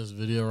watching this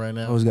video right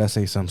now. Always gotta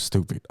say something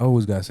stupid.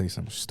 Always gotta say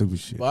some stupid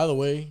shit. By the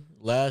way,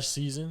 last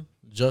season,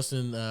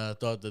 Justin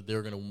thought that they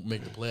were going to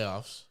make the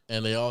playoffs,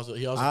 and he also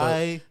thought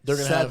I they're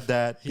gonna said have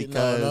that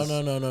because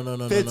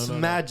no.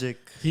 Fitzmagic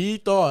He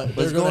thought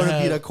was they're going to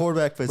have, be the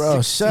quarterback for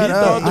Bro, 6 shut he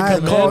up! thought the I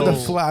called the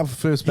Commanders- flop He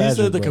Fitzpatrick.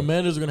 said the bro.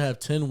 Commanders are going to have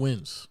 10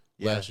 wins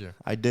last year.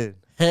 I did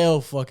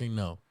Hell fucking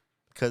no.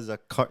 because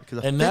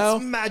And now,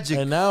 Fitzmagic.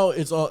 and now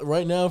it's all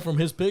right now from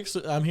his picks.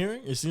 I'm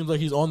hearing it seems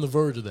like he's on the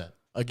verge of that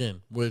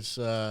again. Which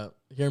hear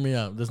me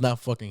out, that's not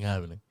fucking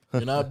happening.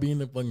 You're not beating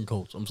the fucking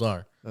Colts. I'm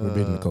sorry, We're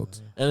beating the Colts.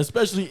 and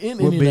especially in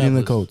We're beating the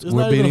Indianapolis. Colts. It's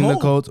We're not even beating the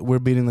home. Colts. We're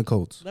beating the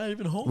Colts. Not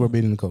even home. We're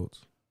beating the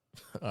Colts.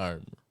 All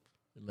right,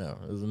 no,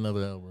 there's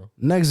another L, bro.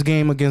 Next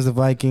game against the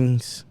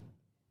Vikings.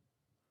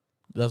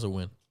 That's a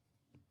win.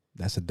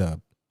 That's a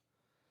dub.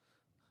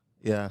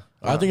 Yeah,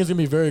 I think it's gonna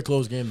be a very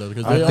close game though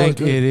because I they think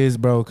are good. it is,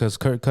 bro. Because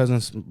Kirk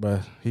Cousins, bro,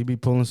 he be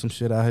pulling some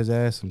shit out his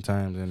ass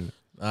sometimes, and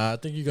I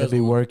think you it guys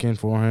be will, working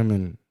for him.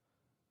 And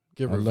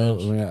Get I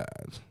revenge.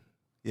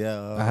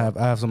 Yeah,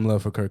 I have some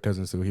love for Kirk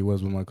Cousins too. He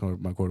was with my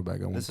quarterback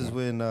at one This is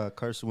point. when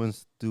Carson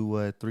Wentz do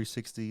a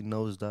 360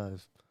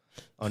 nosedive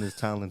on his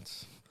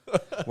talents,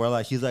 where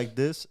like he's like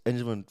this and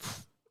just went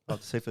off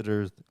the safe of the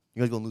earth.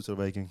 You guys gonna lose to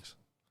the Vikings.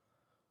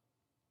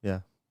 Yeah,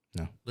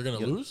 They're gonna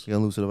lose. you're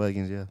gonna lose to the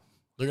Vikings. Yeah,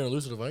 They're gonna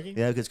lose to the Vikings.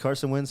 yeah, because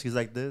Carson Wentz, he's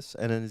like this,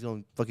 and then he's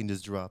gonna fucking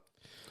just drop.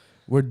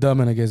 We're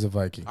dumbing against the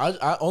Vikings.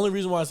 I only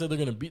reason why I said they're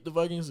gonna beat the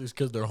Vikings is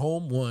because they're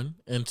home, one,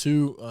 and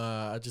two.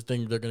 I just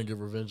think they're gonna get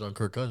revenge on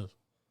Kirk Cousins.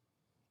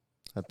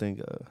 I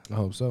think I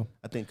hope so.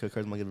 Kirk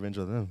Cousins might get revenge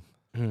on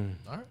them.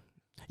 All right.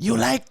 You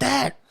like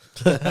that?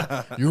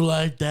 You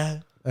like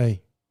that?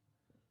 Hey,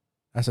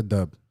 that's a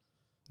dub.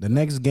 The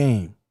next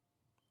game,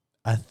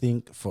 I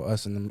think for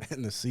us in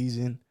the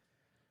season,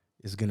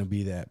 is gonna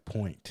be that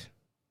point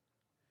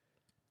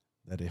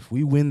that if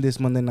we win this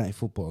Monday Night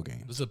Football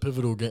game, This is a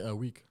pivotal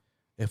week.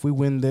 if we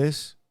win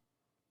this,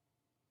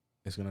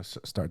 it's gonna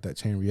start that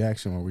chain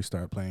reaction where we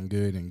start playing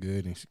good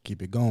and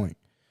keep it going.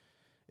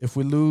 If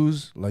we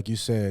lose, like you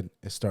said,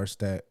 it starts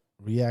that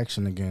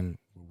reaction again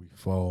where we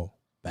fall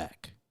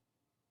back.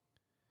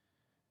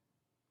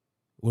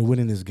 We're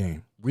winning this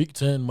game. Week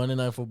 10, Monday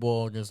Night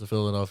Football against the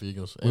Philadelphia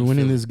Eagles. We're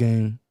winning this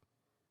game,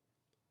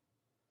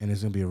 and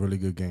it's going to be a really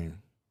good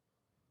game.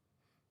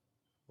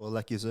 Well,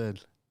 like you said,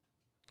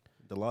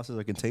 the losses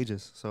are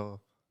contagious. So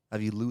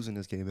have you losing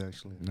this game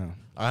actually? No.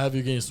 I have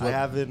you getting I swept.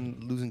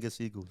 haven't losing against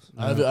the Eagles.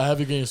 I have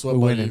you getting swept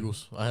We're by the winning.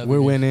 Eagles. I have We're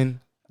you winning.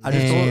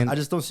 I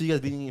just don't see you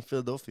guys beating in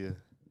Philadelphia.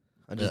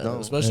 I just don't.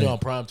 especially Hey. on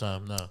prime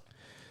time now.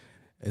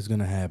 It's going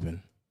to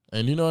happen.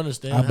 And you don't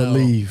understand. I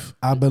believe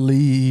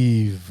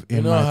in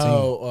You know my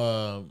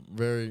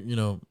team.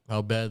 how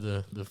how bad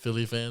the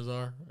Philly fans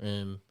are,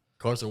 and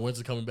Carson Wentz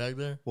is coming back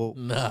there. Well,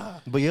 Nah,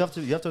 but you have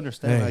to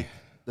understand Hey. like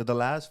the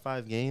last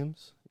 5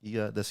 games,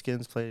 the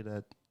Skins played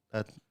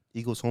at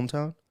Eagles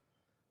hometown.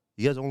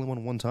 You guys only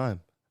won 1 time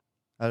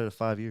out of the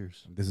 5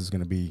 years. This is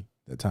going to be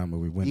the time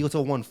where we win. Eagles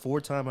have won 4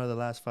 times out of the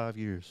last 5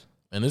 years.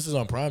 and this is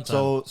on prime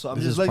time. So I'm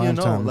This just is letting you prime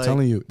know. time. I'm Like,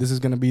 telling you, this is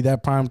going to be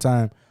that prime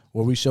time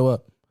where we show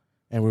up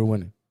and we're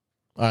winning.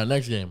 All right,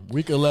 next game,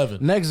 week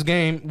 11. Next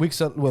game,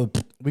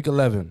 week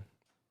 11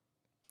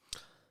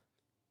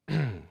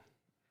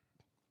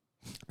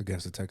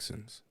 against the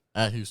Texans.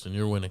 At Houston,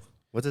 you're winning.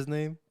 what's his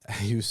name?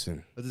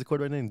 Houston. What's his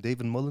quarterback name?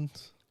 David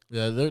Mullins.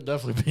 Yeah, they're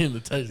definitely beating the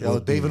Texans. Yo,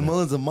 David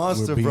Mullins a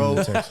monster, We're beating bro.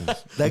 the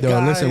Texans. That Yo,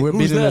 guy. listen, we're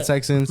who's beating that? the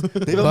Texans.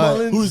 David but,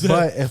 Mullins. Who's that?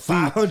 But if we,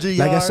 500 yards.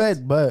 like I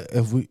said, but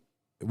if we're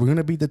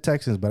gonna beat the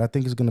Texans, but I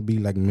think it's gonna be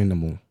like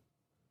minimal.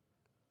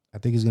 I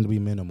think it's gonna be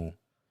minimal.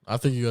 I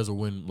think you guys will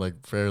win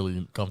like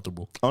fairly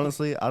comfortable.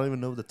 Honestly, I don't even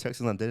know what the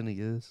Texans' identity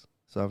is.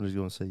 So I'm just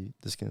gonna say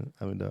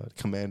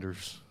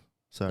Commanders.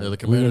 Sorry, Yeah, the We're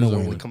Commanders gonna are win.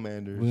 the winning.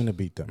 Commanders. We're gonna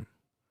beat them.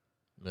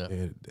 Yeah.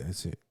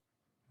 That's it.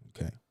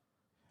 Okay.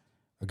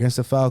 Against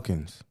the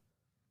Falcons,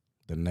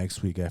 the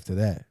next week after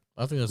that,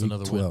 I think that's week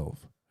another win.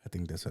 12. I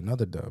think that's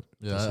another dub.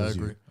 Yeah, Just I as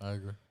you. agree. I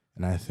agree.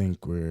 And I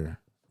think we're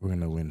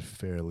gonna win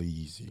fairly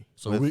easy.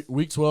 So With-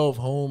 week 12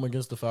 home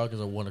against the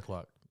Falcons at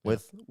 1:00.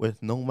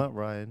 with no Matt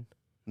Ryan,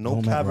 no No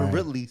Matt Calvin Ryan.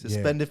 Ridley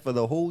suspended for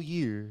the whole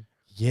year.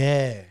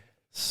 Yeah.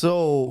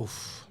 So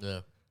Yeah.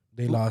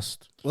 They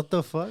lost. what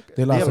the fuck?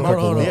 They lost have a couple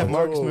Marcus, of they have them.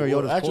 Marcus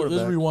Mariota as Actually,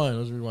 let's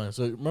quarterback. rewind.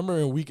 So remember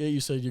in week 8 you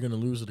said you're gonna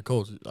lose to the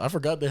Colts. I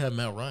forgot they have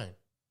Matt Ryan.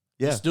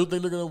 You Yeah, still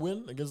think they're gonna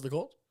win against the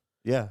Colts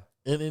yeah,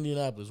 in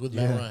Indianapolis with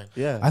Yeah. Matt Ryan?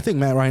 yeah. I think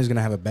Matt Ryan's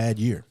gonna have a bad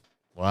year.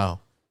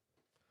 Wow.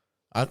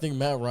 I think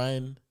Matt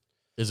Ryan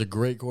is a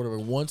great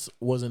quarterback. Once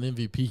was an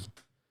MVP.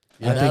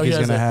 I now think he he's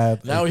has gonna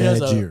have Now a he has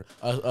bad year.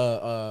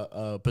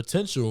 a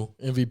potential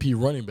MVP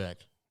running back,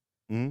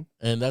 Mhm.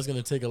 and that's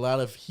gonna take a lot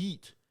of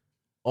heat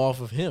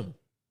off of him.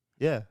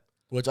 Yeah,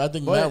 Which I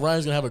think But- Matt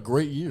Ryan's gonna have a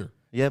great year.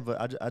 yeah,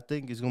 but I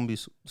think it's gonna be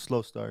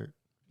slow start.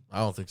 I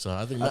don't think so.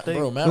 I think I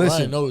think- Matt Listen.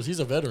 Ryan knows he's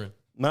a veteran.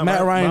 Matt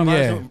Ryan,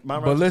 yeah.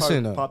 But Ryan's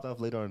listen, probably popped off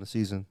later on in the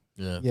season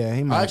Yeah. Yeah,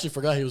 he I might. actually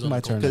forgot he was on the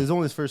might turn Colts. because it's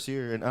only his first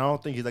year, and I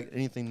don't think he's like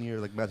anything near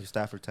like Matthew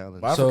Stafford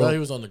talent. But I So, forgot he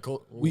was on the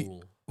Colts.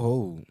 we-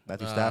 Oh,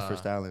 Matthew Ah.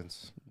 Stafford's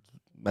talents.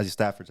 Matthew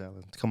Stafford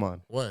talents. Come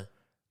on, What?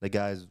 the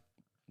guy's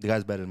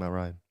better than Matt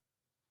Ryan.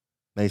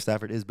 Matthew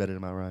Stafford is better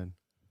than Matt Ryan.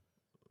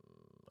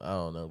 I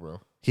don't know,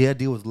 bro. He had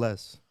to deal with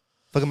less.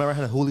 Fucking Matt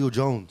Ryan had Julio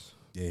Jones.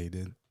 yeah, he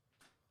did.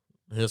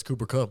 He has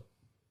Cooper Kupp.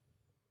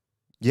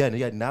 Yeah,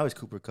 now he's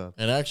Cooper Kupp.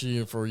 And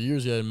actually, for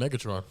years, he had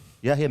Megatron.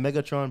 Yeah, he had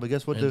Megatron, but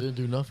guess what? And didn't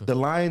do nothing. The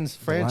Lions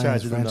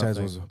franchise, franchise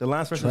was was the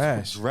Lions franchise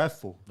trash. was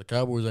dreadful. The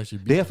Cowboys actually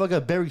beat They have fucking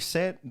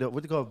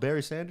what they call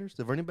Barry Sanders,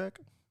 the running back,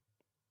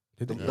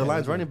 Did the, they? the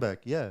Lions Yeah, running back.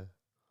 Yeah,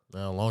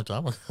 a long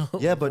time ago.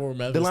 yeah, but Before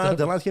Matthew the Lions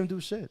Stafford. can't do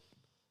shit.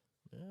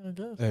 Yeah, I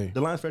guess. Hey,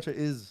 The Lions franchise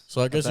is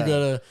So I guess you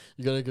bad.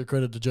 gotta give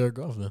credit to Jared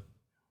Goff then,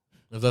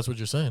 if that's what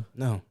you're saying.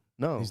 no,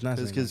 no, He's not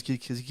because he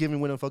can't even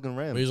win a fucking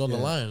Rams. But he's on the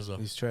Yeah. Lions though.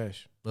 he's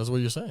trash. That's what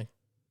you're saying.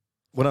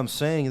 What I'm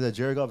saying is that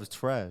Jared Goff is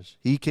trash.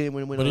 He can't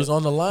even win. But he's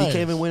on the Lions. He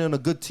can't even win on a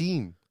good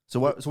team. So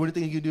what do you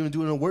think he can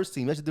do on a worse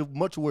team? He actually did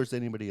much worse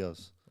than anybody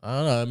else. I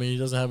don't know. I mean, he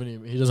doesn't have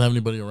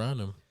anybody around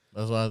him.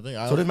 That's what I think.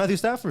 So did Matthew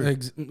Stafford.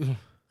 Ex-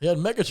 He had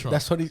Megatron.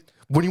 That's what he.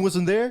 When he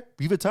wasn't there,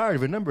 he retired.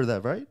 Remember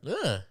that, right?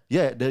 yeah.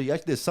 Yeah, they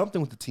actually did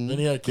something with the team. Then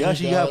he had They Kenny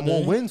actually got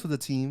more Galladay. wins with the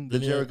team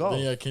than Jared Goff. Then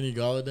he had Kenny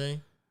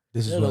Galladay.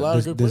 This Yeah, is a lot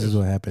of what good this is players.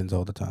 what happens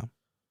all the time.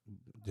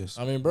 Just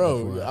I mean,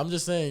 bro, FYI. I'm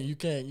just saying you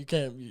can't.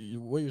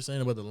 What you're saying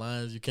about the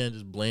Lions, you can't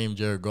just blame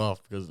Jared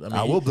Goff because I mean,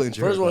 I will blame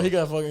Jared First of all, Goff. he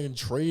got fucking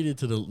traded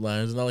to the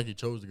Lions. It's not like he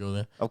chose to go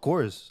there. Of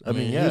course. I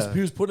mean, he yeah.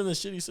 was put in a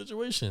shitty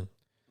situation.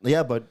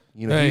 Yeah, but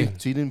you know, Hey.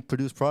 he didn't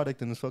produce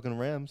product in his fucking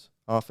Rams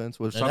offense.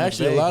 With And Sean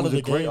actually, McVay, a lot who's of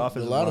the great game, a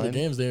offensive lot of the line.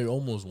 games they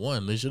almost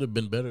won. They should have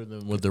been better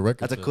than what the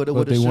record. That's a said. coulda, But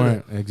woulda, they shoulda.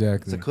 weren't It's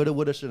exactly. a coulda,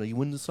 woulda, shoulda. You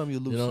win some, you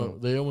lose You know, some.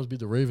 they almost beat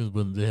the Ravens,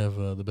 but they have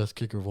the best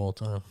kicker of all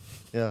time.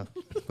 Yeah.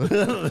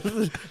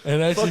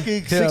 And actually,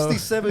 Fucking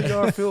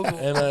 67-yard field goal.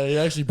 and he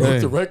actually broke Hey.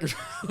 the record.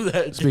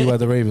 That Speak game. about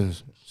the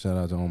Ravens. Shout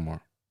out to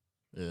Omar.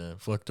 Yeah,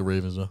 fuck the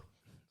Ravens though.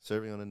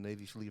 Serving on a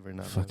Navy sleeve right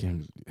now.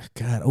 Fucking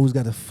God, always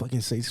got to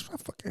fucking say. I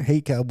fucking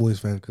hate Cowboys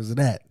fans because of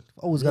that.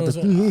 Always You know got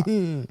what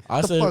to.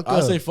 I The say fuck I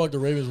up. say fuck the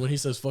Ravens when he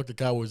says fuck the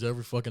Cowboys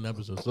every fucking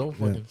episode. So don't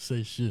fucking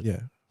say shit. Yeah,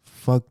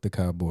 fuck the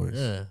Cowboys.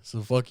 Yeah,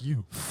 so fuck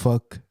you.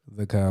 Fuck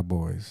the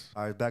Cowboys.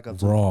 All right, back up.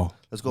 To, Raw.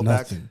 let's go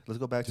Nothing. back. Let's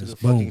go back to Just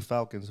the fucking boom.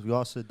 Falcons. We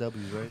all said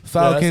W's, right?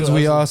 Falcons. what-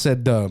 We that's all what-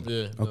 said dub.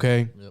 Yeah.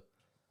 Okay. Yep.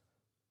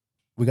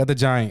 We got the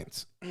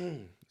Giants.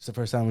 It's the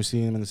first time we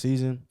see them in the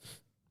season.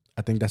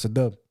 I think that's a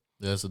dub.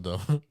 Yeah, it's a dumb.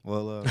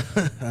 Well,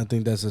 I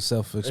think that's a It's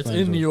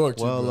self-explanatory. in New York.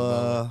 Too, bro,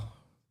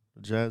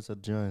 the Giants are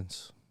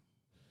Giants.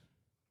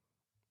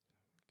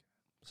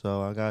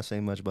 So I gotta say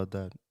much about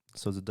that.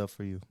 So it's a dub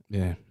for you.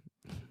 Yeah,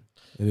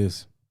 it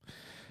is.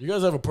 you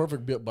guys have a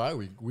perfect bye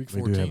week. Week We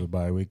 14. do have a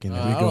bye week, and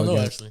I don't know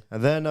actually.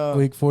 And then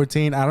week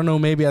 14. I don't know.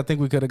 Maybe I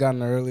think we could have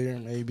gotten earlier.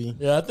 Maybe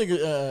Yeah, I think.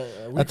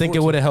 I think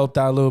it would have helped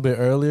out a little bit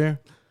earlier,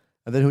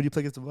 and then who do you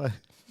play against the bye?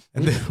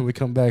 and then we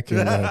come back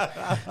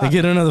and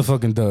get another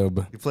fucking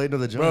dub. You played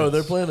another Giants. Bro,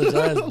 they're playing the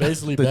Giants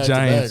basically The back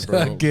Giants to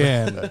back, bro.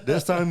 again.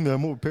 This time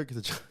I'm more prepared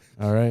because the Giants.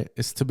 All right,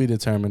 it's to be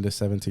determined the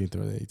 17th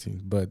or the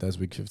 18th, but that's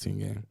week 15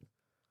 game,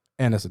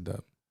 and that's a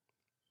dub.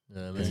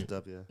 Yeah, and It's then, a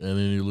dub, yeah. and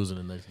then you're losing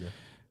the next game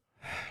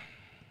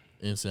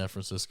in San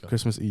Francisco.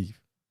 Christmas Eve.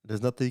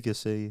 There's nothing you can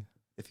say.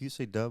 If you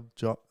say dub,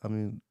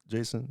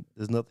 Jason,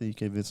 there's nothing you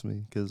can convince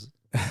me because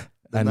the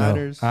I know.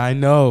 Niners. I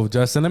know,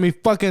 Justin. Let me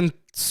fucking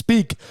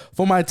speak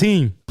for my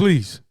team,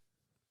 please.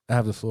 I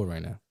have the floor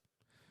right now.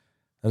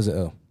 That was an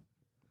L.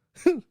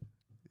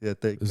 Yeah,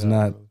 thank There's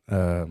God,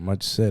 not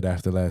much said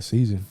after last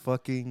season.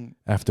 fucking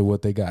After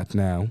what they got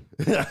now,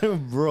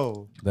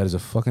 bro. that is a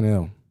fucking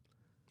L.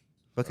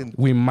 Fucking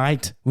We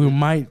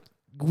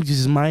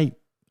just might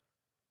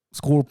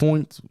score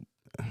points.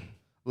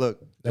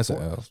 look. That's the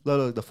an L,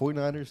 Look, the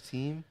 49ers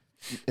team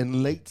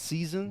in late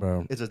season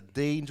bro. is a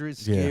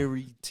dangerous, Yeah.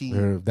 scary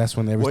team. That's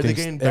when Where they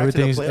getting back to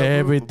the playoff group,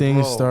 everything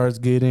bro. starts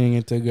getting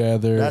it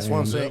together. That's what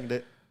I'm and- saying.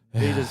 That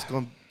they just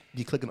gonna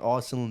be clicking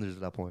all cylinders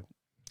at that point.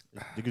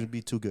 They're gonna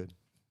be too good.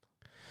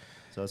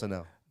 So it's a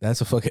no. That's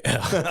a fucking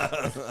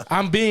L.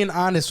 I'm being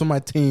honest with my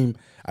team.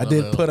 I Another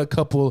did L. put a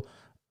couple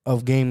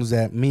of games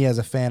that me as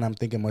a fan, I'm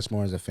thinking much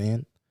more as a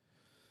fan,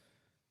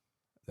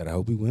 that I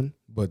hope we win.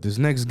 But this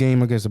next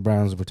game against the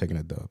Browns, we're taking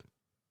a dub.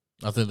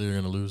 I think they're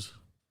gonna lose.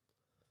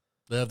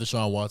 They have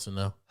Deshaun Watson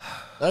now.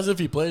 That's if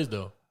he plays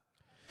though.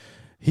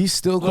 He's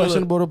still Look,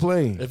 questionable to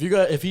play.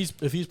 If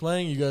he's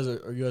playing, you guys are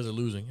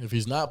losing. If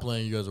he's not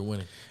playing, you guys are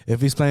winning. If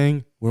he's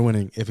playing, we're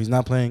winning. If he's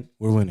not playing,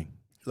 we're winning.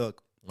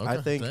 Look, Okay,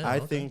 I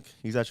damn, think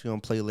he's actually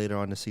gonna play later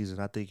on the season.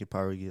 I think he'll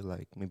probably get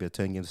like maybe a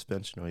 10-game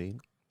suspension or 8.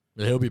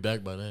 Yeah, he'll be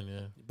back by then. Yeah.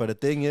 But the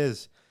thing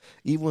is,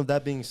 even with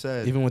that being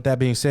said, Even with that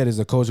being said, is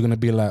the coach going to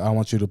be like, I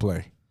want you to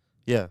play?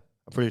 yeah,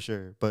 I'm pretty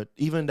sure. But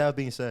even that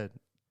being said,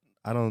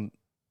 I don't.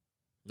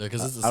 Yeah,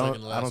 because it's the I second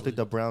don't. to I last don't think week.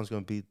 the Browns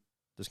gonna beat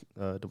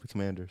the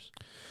Commanders.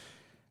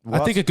 I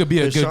think it could be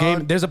a good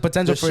game. There's a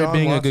potential for it Deshaun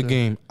being a good Watson.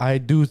 game. I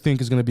do think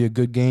it's going to be a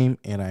good game,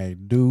 and I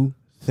do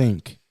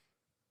think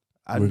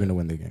we're going to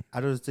win the game. I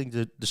just think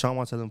that Deshaun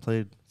Watson hasn't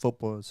played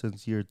football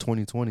since year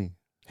 2020.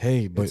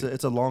 Hey, but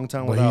It's a long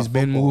time. but without he's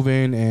been football.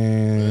 moving,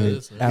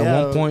 and Yeah,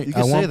 yeah, one point, you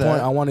can say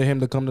that. I wanted him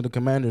to come to the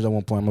Commanders. At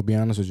one point, I'm gonna be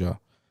honest with y'all.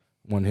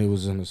 When he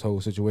was in this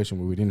whole situation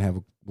where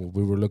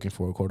we were looking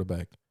for a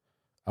quarterback,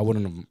 I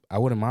wouldn't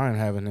mind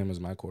having him as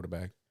my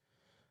quarterback.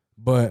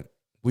 But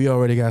we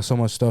already got so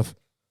much stuff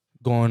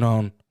going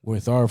on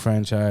with our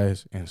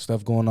franchise and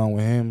stuff going on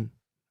with him.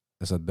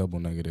 That's a double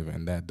negative,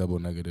 and that double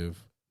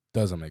negative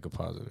doesn't make a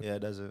positive Yeah, it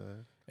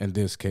doesn't. in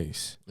this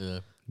case. Yeah.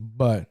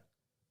 But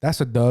that's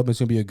a dub. It's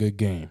gonna be a good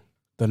game.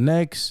 The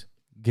next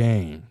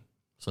game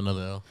It's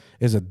another L.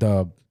 is a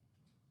dub.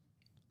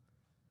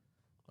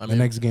 I The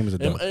next game is a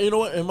dub. you know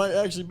what? It might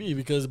actually be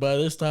because by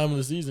this time of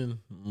the season,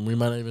 we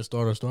might not even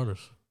start our starters.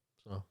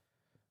 So,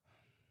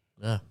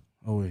 yeah.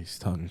 Always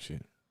talking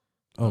shit.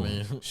 Oh,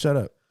 mean- shut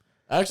up.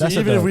 Actually, That's a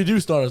even if dub. we do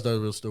start our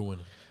starters, we'll still win.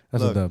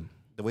 That's Look, a dub.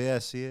 The way I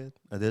see it,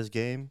 at this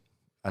game,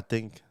 I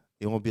think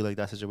it won't be like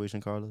that situation,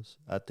 Carlos.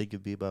 I think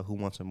it'd be about who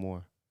wants it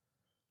more.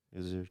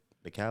 Is it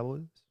the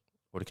Cowboys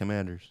or the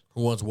Commanders?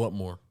 Who wants what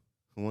more?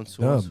 Who wants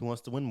Dub. who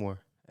wants to win more?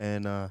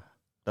 And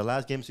the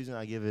last game of the season,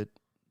 I give it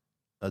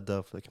a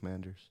dub for the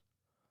Commanders.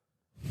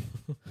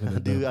 I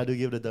do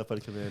give it a dub for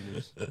the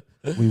Commanders.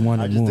 We I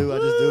wanted just more.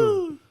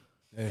 do.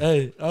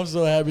 Hey, I'm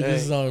so happy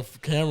this is on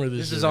camera. This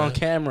This year, is on man.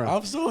 camera.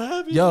 I'm so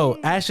happy. Yo,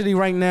 actually,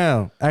 right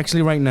now,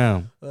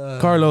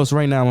 Carlos,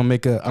 right now, I'm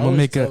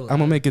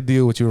gonna make a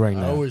deal with you right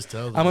I now. always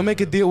tell them. I'm gonna make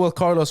a deal with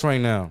Carlos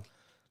right now.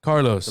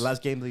 Carlos, The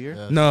last game of the year?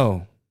 Yeah.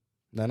 no.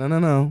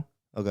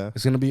 Okay.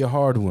 It's gonna be a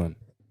hard one,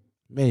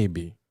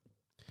 maybe.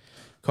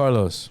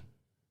 Carlos,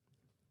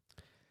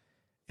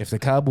 if the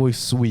Cowboys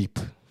sweep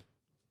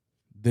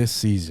this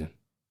season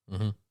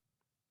Mm-hmm.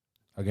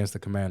 against the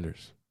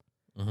Commanders,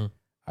 Mm-hmm.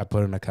 I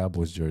put in a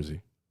Cowboys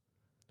jersey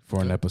for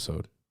an Okay.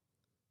 episode.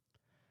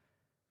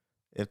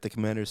 If the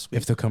Commanders sweep.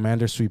 If the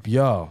Commanders sweep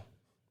y'all,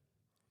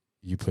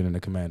 you put in a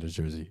Commanders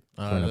jersey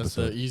for an That's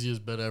the episode.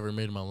 easiest bet I ever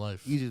made in my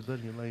life. Easiest bet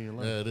in your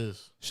life. Yeah, it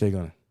is. Shake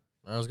on it.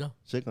 All right, let's go.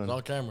 Shake on It's it.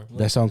 on camera. Look.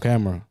 That's on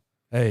camera.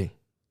 Hey,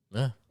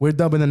 Yeah, we're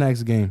dubbing the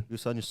next game. You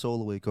sign your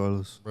soul away,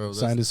 Carlos. bro.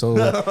 Sign this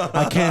over.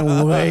 I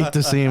can't wait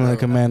to see him in a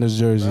Commanders That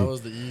jersey.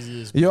 was the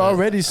easiest. You bet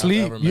already I've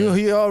sleep. ever made.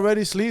 He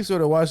already sleeps with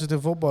the Washington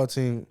football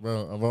team.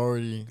 Bro, I've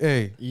already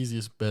Hey,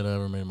 easiest bet I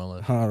ever made in my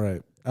life. all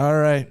right, all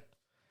right.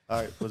 All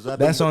right. Was that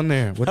That's being, on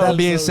there. With That that was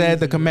being so said,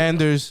 the easy, bro.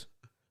 Commanders.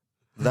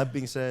 That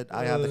being said,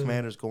 I have the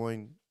Commanders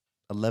going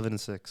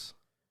 11-6.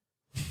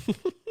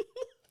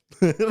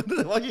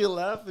 Why are you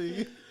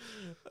laughing?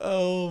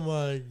 Oh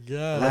my I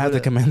god! have the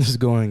Commanders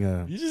going.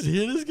 You just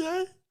hear this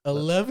guy?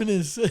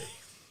 11-6,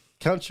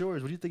 Count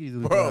yours. What do you think he's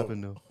going to bro.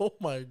 happen though? Oh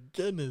my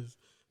goodness,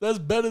 that's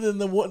better than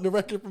the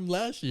record from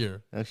last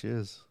year, Actually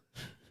is.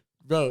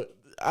 bro.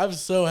 I'm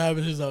so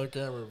happy this is on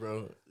camera,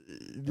 bro.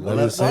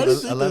 11-6. Why do you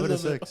think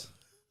 11-6.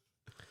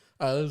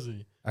 All right, let's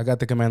see. I got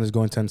the Commanders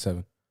going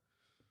 10-7.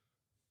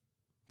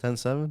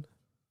 10-7.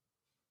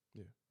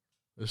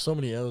 There's so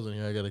many L's in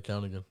here. I gotta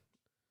count again.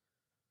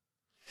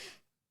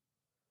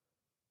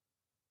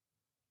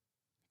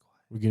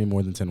 We're getting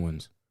more than 10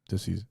 wins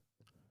this season.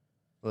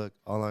 Look,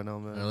 all I know, All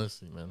right, man, let's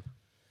see, man.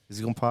 is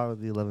going to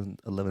probably be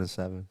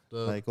 11-7. The-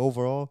 Like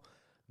overall,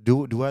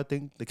 do I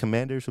think the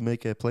Commanders will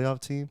make a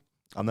playoff team?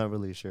 I'm not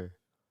really sure,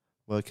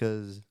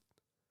 because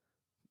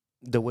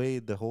the way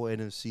the whole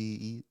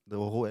NFC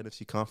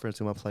conference is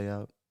gonna play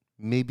out,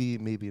 maybe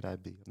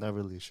not be. I'm not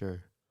really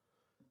sure,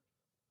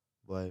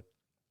 but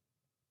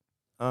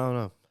I don't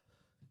know.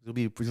 It'll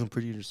be pretty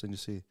interesting to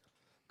see.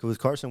 Because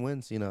Carson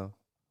Wentz, it's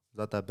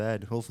not that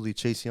bad. Hopefully,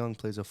 Chase Young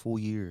plays a full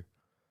year,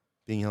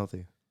 being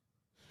healthy.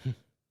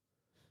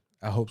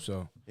 I hope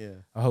so. Yeah,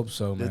 I hope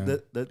so, man.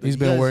 you He's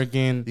been guys-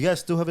 working, You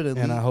guys still have an elite.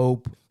 and I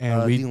hope,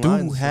 and we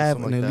D-line, do have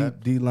an something like elite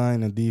that.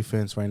 D-line and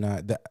defense right now.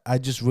 I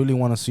just really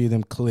want to see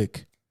them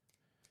click.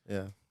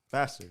 Yeah,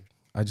 faster.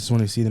 I just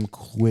want to see them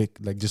click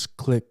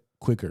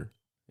quicker.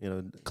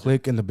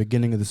 Click in the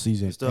beginning of the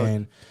season, Still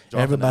and Jonathan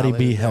everybody Allen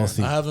be in there.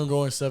 healthy. I have them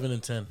going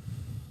 7-10.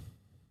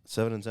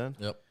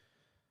 7-10.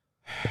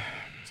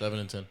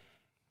 7-10.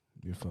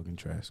 You're fucking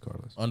trash,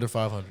 Carlos. Under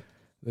 500.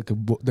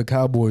 The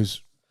Cowboys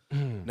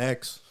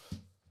Next.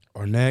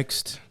 are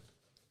next,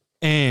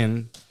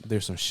 and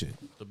there's some shit.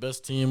 The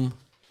best team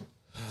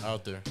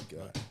out there.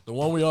 The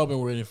one we all been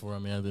waiting for. I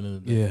mean, at the end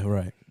of the day. Yeah,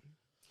 right.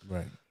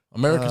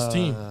 America's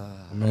team.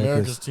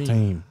 America's team.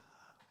 team.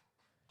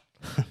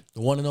 The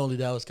one and only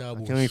Dallas I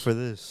Cowboys. can't wait for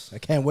this. I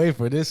can't wait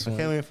for this I one.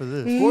 can't wait for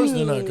this. Of course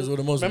they're not, because we're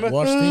the most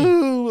watched team.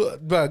 Ooh,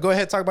 but go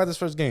ahead, talk about this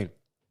first game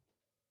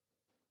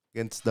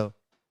Against the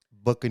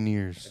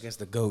Buccaneers. against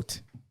the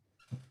GOAT.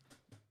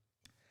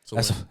 So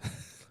That's win.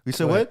 We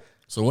said Go ahead. what?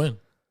 So win.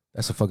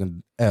 That's a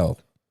fucking L.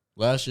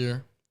 Last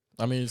year.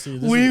 I mean, see,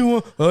 this We is,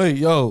 won. Hey,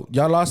 yo,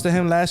 y'all lost to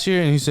him last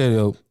year, and he said,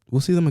 "Yo,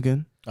 we'll see them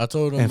again." I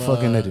told him. And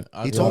fucking did it.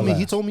 I He Yeah, told me. last.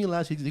 He told me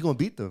last week he's gonna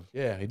beat them.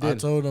 Yeah, he I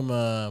told him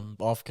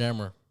off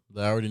camera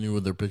that I already knew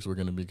what their picks were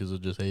going to be because they're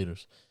just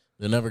haters.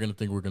 They're never going to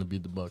think we're going to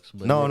beat the Bucks.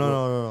 But No.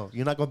 we're-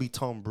 You're not gonna beat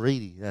Tom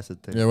Brady. That's the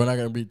thing. Yeah, we're not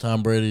going to beat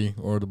Tom Brady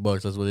or the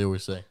Bucks. That's what they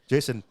always say.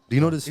 Jason, do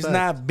you know this? He's fact?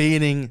 not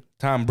beating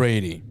Tom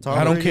Brady. Tom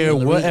I don't Brady- care the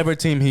reason- whatever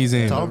team he's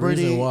in. Tom The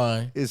reason Brady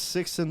why? is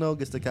 6-0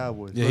 against the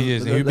Cowboys. Yeah, he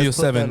is. Let's He'll be a put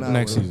that 7 out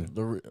next there.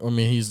 season. I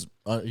mean,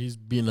 he's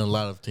beating a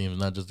lot of teams,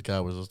 not just the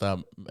Cowboys. So stop.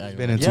 acting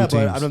been like- in Yeah, two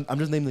but teams. I'm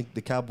just naming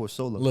the Cowboys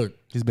solo. Look,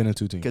 He's been in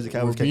 2 teams. because the we're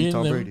Cowboys can't beat beating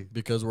Tom them Brady.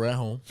 because we're at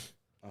home,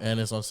 and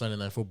it's on Sunday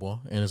Night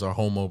Football, and it's our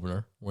home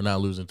opener. We're not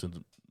losing to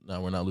the. No,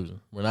 we're not losing.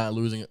 We're not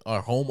losing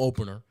our home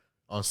opener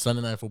on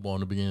Sunday Night Football in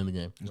the beginning of the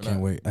game. I We're can't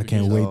not. wait. I We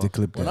can't can't- wait to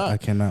clip We're that. not. I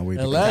cannot wait.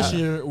 And to last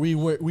clip year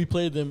we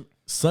played them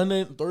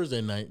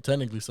Thursday night,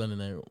 technically Sunday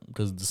night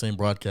because it's the same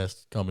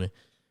broadcast company,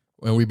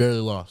 and we barely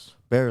lost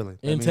Barely.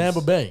 in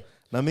Tampa Bay.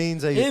 That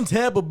means In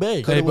Tampa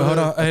Bay, that. Hey, but hold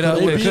on. Hey,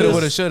 They beat coulda, us.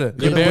 woulda, shoulda.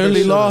 They You coulda, barely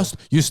shoulda. lost.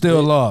 You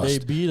still lost. They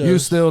beat You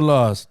us. still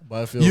lost.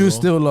 by a field You goal.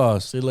 still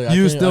lost. See, look, I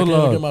You can't- still I can't even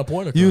lost. get my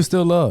point You across.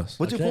 still lost.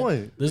 What's I your can't.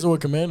 point? This is what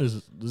Commanders.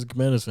 This is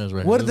Commanders fans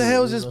right What here. the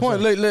hell is This his what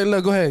I'm point? saying.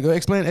 Look, go ahead. Go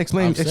explain I'm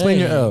your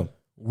saying L.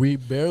 We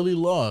barely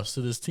lost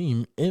to this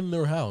team in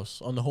their house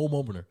on the home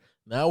opener.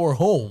 Now we're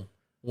home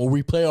where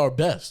we play our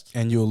best,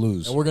 And you'll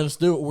lose. and we're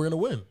gonna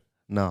win.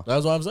 No.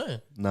 That's what I'm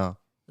saying. No.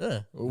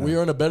 Yeah, we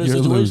are in a better You're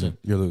situation. losing.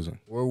 You're losing.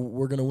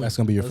 We're gonna win. That's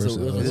gonna be your That's first a-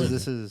 that's a L. win.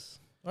 This is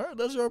All right,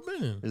 that's your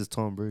opinion. This is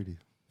Tom Brady.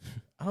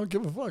 I don't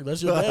give a fuck.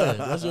 That's your dad.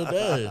 That's your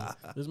dad.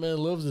 This man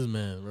loves this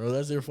man, bro.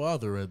 That's your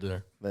father right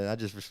there. Man, I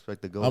just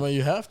respect the GOAT. I mean,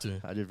 you have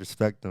to. I just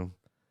respect him.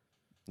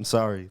 I'm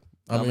sorry.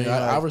 I mean,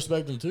 I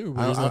respect him too,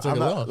 but he's not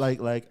taking a loss.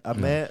 Like a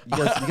man. You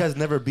guys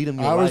never beat him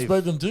in your I life.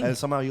 respect him too. And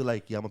somehow you're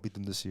like, yeah, I'm gonna beat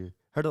them this year.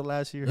 Heard it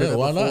last year. Yeah, Heard it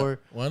why before. not?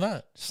 Why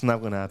not? It's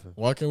not gonna happen.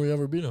 Why can't we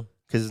ever beat him?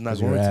 Because it's not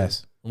Your going to.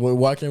 ass.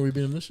 Why can't we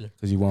beat him this year?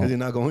 Because you Because won't. you're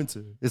not going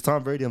to. It's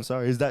Tom Brady. I'm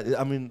sorry. Is that?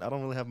 I mean, I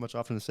don't really have much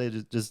often to say.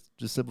 Just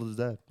simple as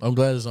that. I'm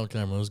glad it's on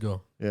camera. Let's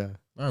go. Yeah.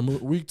 All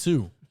right, week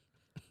 2.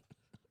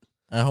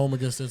 At home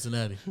against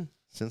Cincinnati.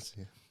 Since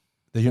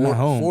You're not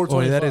home. Oh,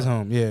 yeah, that 425. is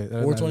home.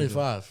 Yeah.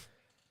 425.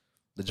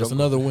 the That's jungle.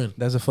 another win.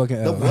 That's a fucking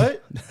The L.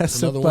 what?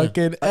 That's a Another win.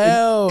 fucking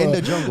L. In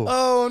the jungle.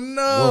 Oh, We're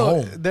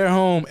no. home. They're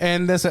home.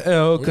 And that's an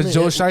L What do you because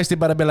Joe mean? Shiesty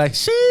about to be like,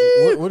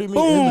 shit. What do you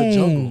mean in the Boom.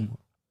 jungle?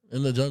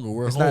 In the jungle.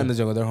 We're It's home. not in the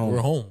jungle. They're home. We're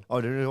home. Oh,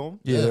 they're at home.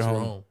 Yeah, Yes, they're we're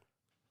home.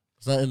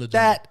 It's not in the jungle.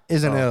 That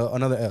is an Oh. L.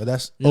 Another L.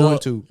 That's You know 0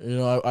 what? 2. You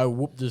know, I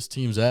whooped this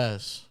team's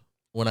ass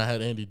when I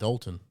had Andy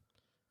Dalton.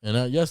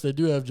 And yes, they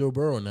do have Joe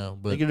Burrow now,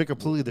 but They're a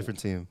completely different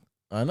team.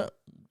 I know.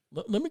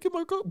 Let me get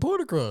my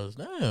point across.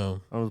 Damn. I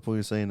don't know what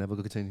you're saying that, but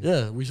continue.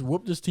 Yeah, we should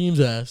whoop this team's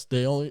ass.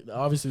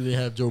 Obviously they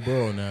have Joe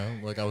Burrow now,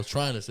 like I was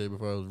trying to say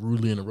before I was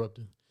rudely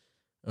interrupted.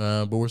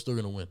 But we're still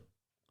gonna win.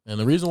 And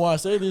the reason why I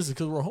say this is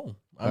because we're home.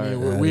 I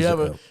mean, That we is have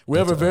a a L. we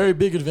have a That's a very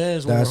big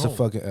advantage when That's we're a home.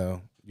 fucking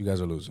L. You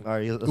guys are losing. All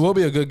right. It will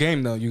be a good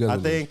game, though. You guys I are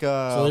losing. think.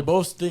 So they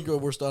both think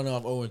we're starting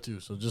off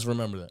 0-2. So just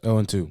remember that.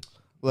 0 2.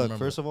 Look,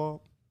 remember. first of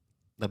all,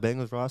 the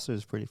Bengals roster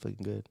is pretty fucking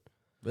good.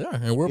 Yeah,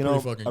 and we're You pretty know,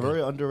 fucking a good.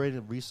 very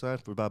underrated re-sign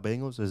for about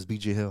Bengals is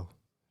B.J. Hill.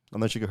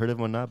 I'm not sure you heard of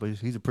him or not, but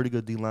he's a pretty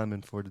good D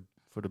lineman for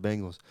the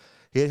Bengals.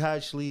 He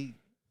actually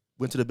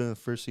went to the Bengals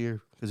first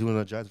year because he went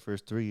on the Giants the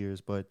first 3 years,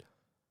 but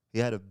he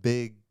had a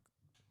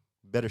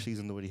better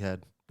season than what he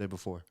had there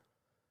before.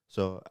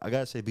 So I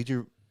gotta say,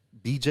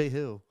 B.J.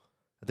 Hill,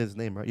 I think his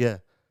name right, yeah,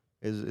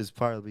 is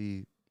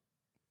probably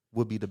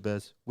would be the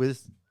best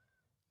with,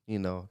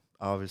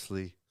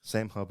 obviously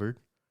Sam Hubbard,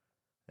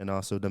 and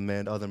also the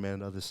other man on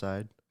the other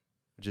side,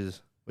 which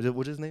is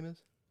what his name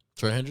is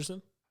Trey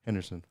Henderson?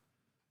 Henderson.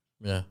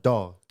 Yeah.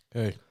 Dog.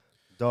 Hey.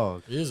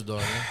 Dog. He is a dog,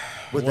 man.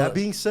 With that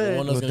being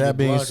said, With that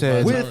being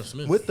said,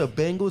 with the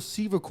Bengals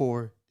receiver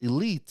core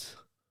elite,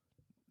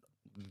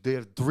 they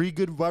have 3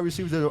 good wide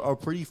receivers that are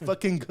pretty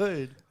fucking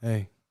good,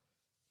 Hey.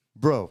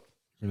 bro.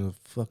 You're going to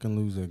fucking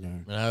lose that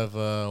game. And I have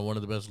one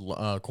of the best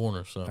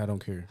corners, so I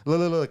don't care.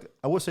 Look.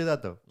 I would say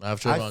that though. I have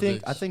Trayvon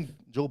Diggs. I think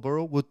Joe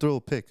Burrow would throw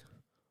a pick.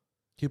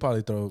 He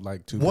probably throw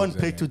like 2 One picks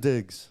that pick to game.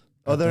 Diggs.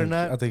 Other than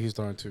I that, think he's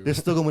throwing 2. they're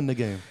still gonna win the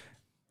game.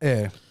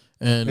 Yeah.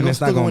 And And it's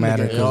not still going to gonna win the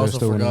matter game. they because they're also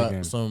still winning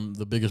the forgot game.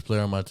 the biggest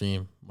player on my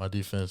team, my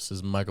defense,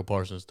 is Michael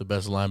Parsons, the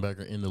best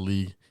linebacker in the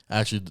league.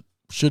 Actually,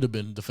 should have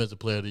been defensive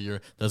player of the year.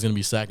 That's going to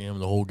be sacking him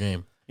the whole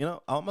game. I'm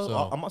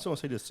also gonna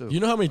say this too. You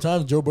know how many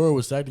times Joe Burrow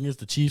was sacked against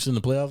the Chiefs in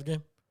the playoff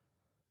game?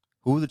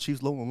 Who were the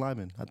Chiefs' lone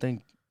linemen? I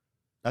think.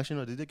 Actually,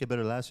 no, they did get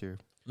better last year.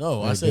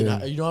 No, They I said,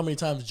 did. you know how many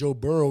times Joe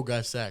Burrow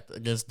got sacked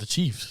against the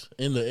Chiefs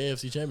in the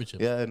AFC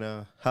Championship? Yeah,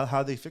 and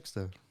how they fixed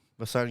that?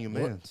 By signing your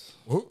What? mans.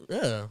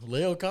 Yeah,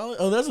 Leo Collins.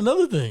 Oh, that's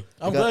another thing.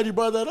 I'm glad you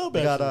brought that up,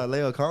 They got actually.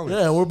 Leo Collins.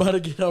 Yeah, we're about to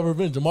get our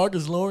revenge.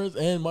 Demarcus Lawrence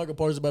and Michael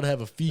Parsons about to have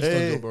a feast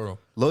Hey, on Joe Burrow.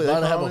 Leo about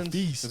to have a Collins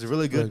feast. is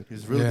really good.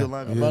 He's a really Yeah. good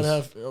lineman. He About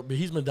is. to have, but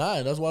he's been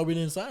dying. That's why we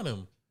didn't sign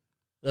him.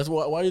 That's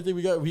why do you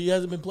think he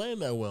hasn't been playing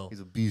that well?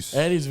 He's a beast.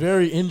 And he's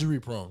very injury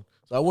prone.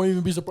 So I wouldn't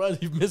even be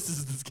surprised if he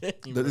misses this game.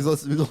 He's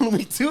only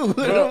week 2.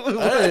 Bro,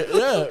 hey,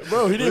 yeah,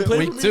 bro, he didn't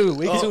play for me.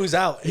 Week 2 is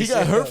out. He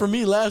got hurt for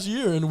me last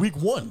year in week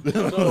 1.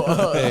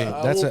 So, Hey,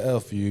 I that's will- an L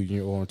for you.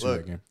 You're 0 2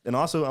 Look, that game. and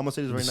also, I'm gonna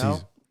say this right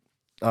The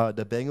now.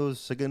 The Bengals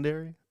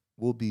secondary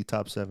will be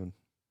top 7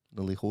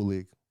 in the whole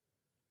league.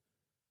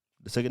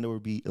 The secondary will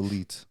be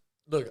elite.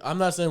 Look, I'm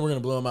not saying we're gonna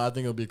blow him out. I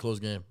think it'll be a close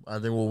game. I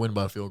think we'll win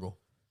by a field goal.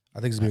 I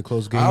think it's going to be a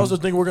close game. I also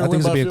think we're I gonna think win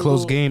it's by going a to be a field close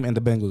goal. game, and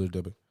the Bengals are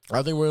double.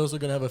 I think we're also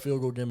gonna have a field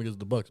goal game against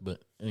the Bucks.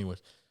 But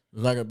anyways,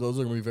 those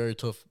are gonna be very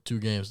tough 2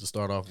 games to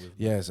start off with.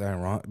 Yes,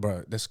 Aaron Ron.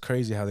 Bro, that's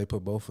crazy how they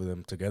put both of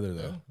them together,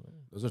 though.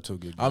 Those are 2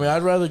 good games. I mean,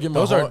 I'd rather get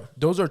my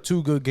those are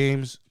 2 good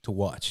games to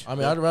watch. I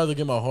mean, I'd rather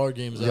get my hard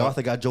games They out.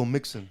 also got Joe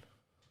Mixon.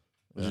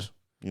 Which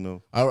Yeah.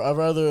 is, I'd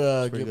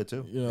rather pretty get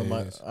good too. Yeah,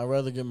 it is. I'd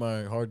rather get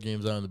my hard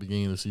games out in the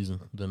beginning of the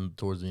season than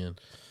towards the end.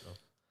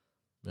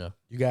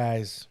 You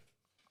guys,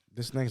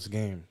 this next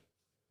game,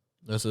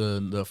 That's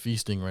the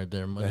feasting right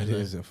there. that Monday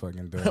is a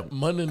fucking dub.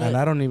 Monday night. And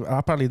I don't even.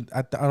 I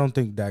don't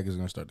think Dak is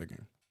gonna start the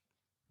game.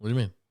 What do you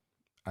mean?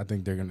 I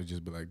think they're gonna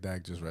just be like,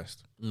 Dak, just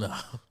rest. No,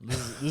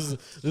 this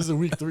is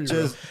week 3.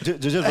 Bro.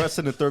 Just rest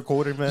in the third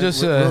quarter, man.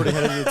 Just, we're already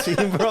ahead of your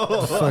team,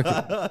 bro. Fuck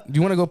it. Do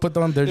you want to go put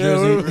on their Yeah,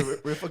 jersey?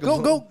 We're fucking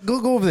Go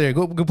over there.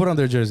 Go put on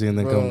their jersey and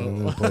then Bro. come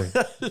and then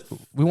play.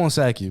 We won't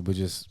sack you, but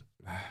just.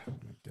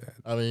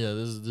 I mean, yeah,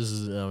 this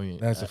is. I mean,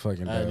 That's a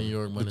fucking at dub. New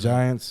York The Monday night.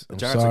 Giants. I'm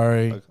Giants are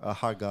sorry. a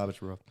hot garbage,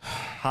 bro.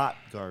 Hot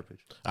garbage.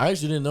 I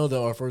actually didn't know that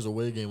our first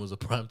away game was a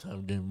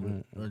primetime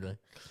game. But okay.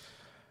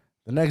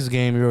 The next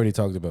game we already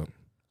talked about.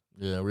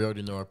 Yeah, we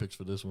already know our picks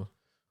for this one.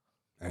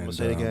 I'm gonna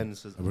say it again.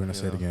 We're gonna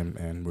say it again,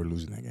 and we're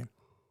losing that game.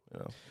 You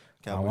know,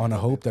 I Cowboys want to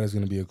gonna hope that it's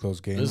gonna be a close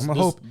game. This, I'm gonna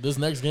this, hope. this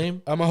next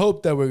game, I'm gonna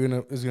hope that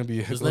it's gonna be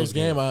a this close next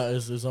game,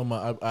 is on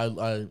my.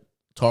 I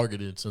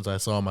targeted since I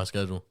saw my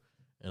schedule,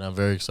 and I'm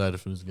very excited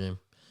for this game.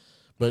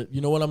 But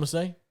you know what I'm gonna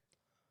say?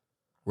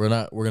 We're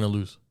gonna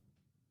lose.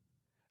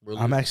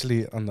 I'm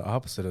actually on the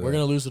opposite of We're that.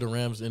 gonna lose to the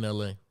Rams in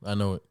LA. I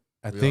know it.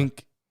 I We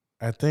think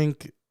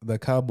the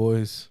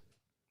Cowboys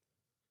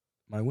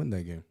might win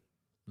that game.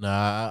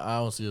 Nah, I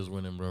don't see us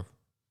winning, bro.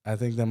 I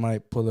think they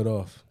might pull it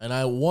off. And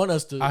I want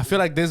us to. I feel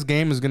like this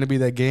game is gonna be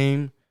that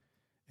game,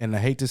 and I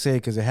hate to say it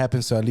because it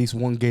happens to at least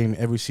one game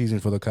every season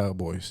for the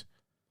Cowboys.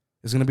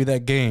 It's gonna be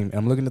that game. And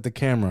I'm looking at the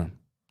camera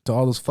to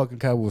all those fucking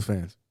Cowboys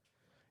fans.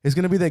 It's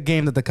gonna be that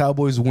game that the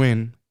Cowboys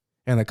win,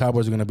 and the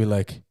Cowboys are gonna be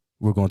like,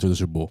 "We're going to the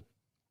Super Bowl."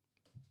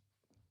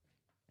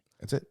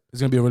 That's it.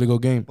 It's gonna be a really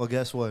good game. Well,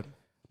 guess what?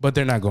 But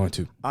they're not going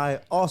to. I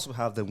also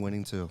have them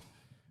winning too.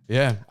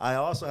 Yeah. I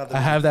also have them.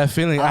 I have that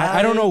feeling.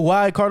 I don't know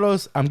why,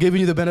 Carlos. I'm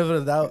giving you the benefit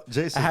of the doubt.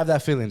 Jason, I have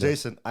that feeling.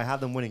 Jason, I have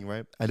them winning,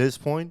 right? At this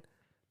point,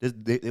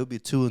 it'll be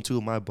 2-2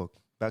 in my book.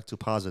 Back to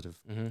positive.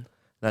 Mm-hmm.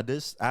 Now,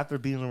 after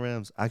beating the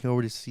Rams, I can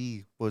already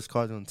see what his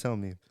car's going to tell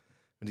me. And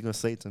he's going to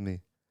say it to me.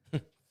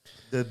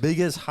 The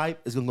biggest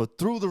hype is going to go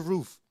through the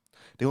roof.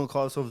 They're going to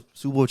call themselves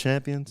Super Bowl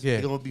champions. Yeah.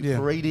 They're going to be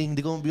parading.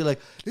 They're going to be like,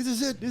 this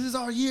is it. This is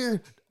our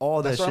year.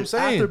 All that That's shit. what I'm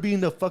saying. After beating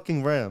the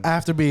fucking Rams.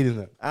 After beating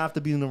them.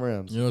 After beating the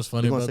Rams. You know what's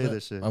funny They're gonna about say that?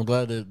 this shit. I'm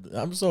glad that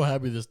I'm so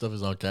happy this stuff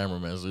is on camera,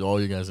 man. So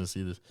all you guys can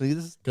see this Look at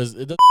this. because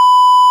it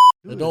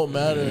don't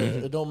matter.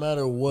 It don't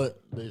matter what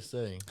they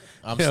say.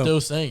 I'm still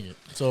saying it.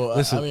 So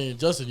Listen. I mean,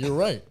 Justin, you're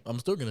right. I'm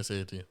still gonna say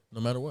it to you,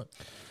 no matter what,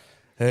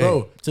 Hey,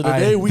 bro. To the I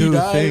day we do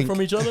die think- from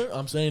each other,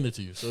 I'm saying it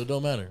to you. So it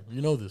don't matter.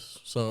 You know this.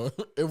 So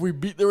if we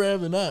beat the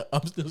Rams or not,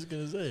 I'm still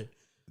gonna say it.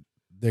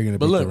 They're gonna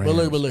But beat look, the but Rams.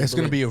 look, but look, It's but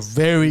gonna look. be a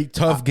very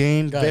tough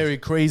game, guys. very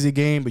crazy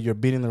game. But you're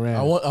beating the Rams.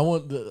 I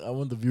want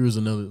the viewers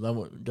to know this. I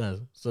want guys.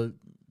 So do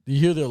you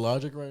hear their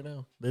logic right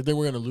now? They think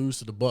we're gonna lose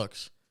to the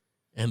Bucks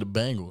and the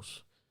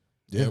Bengals,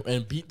 Yeah.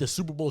 and beat the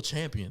Super Bowl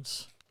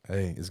champions.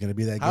 Hey, it's gonna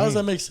be that game. How does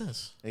that make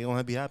sense? They're going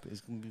to be happy.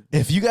 It's gonna be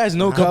If you guys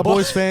know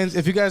Cowboys fans, this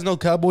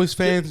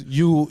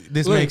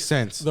Look, makes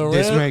sense. the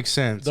This Ram- makes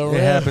sense. the It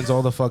Ram- happens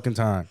all the fucking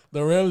time.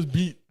 The Rams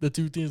beat the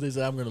two teams they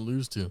said I'm gonna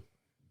lose to,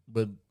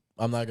 but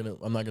I'm not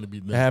gonna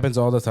beat It them. happens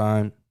all the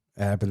time.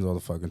 It happens all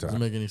the fucking Doesn't time.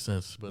 make any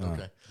sense, but No,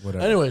 okay.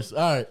 Whatever. Anyways,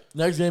 all right.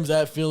 Next game's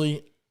at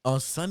Philly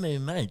on Sunday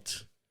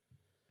night.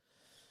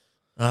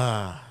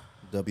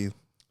 W.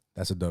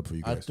 That's a dub for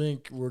you I guys.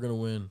 think we're gonna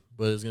win,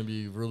 but it's gonna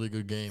be a really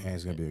good game. And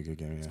it's gonna be a good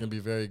game. It's Yeah. gonna be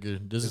very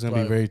good. This It's is gonna be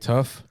probably- very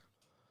tough.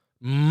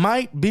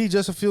 Might be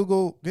just a field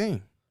goal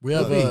game. We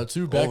have Could be.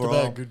 two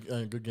Overall,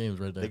 back-to-back good games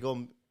right there. They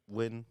go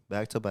win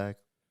back to back.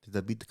 They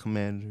beat the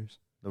Commanders,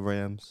 the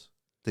Rams,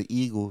 the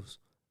Eagles.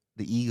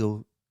 The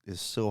Eagle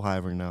is so high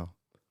right now.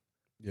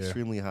 Yeah.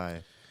 Extremely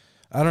high.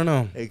 I don't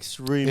know.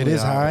 Extremely It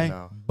is high high, right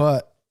now.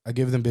 but I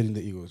give them beating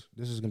the Eagles.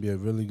 This is gonna be a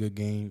really good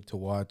game to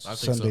watch I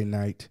think Sunday so.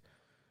 night.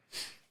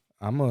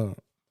 I'm gonna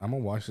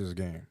watch this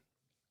game.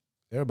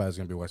 Everybody's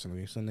gonna be watching the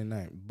game Sunday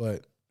night,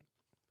 but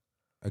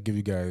I give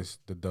you guys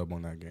the dub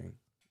on that game,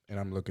 and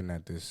I'm looking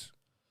at this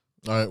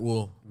All right.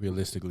 Well,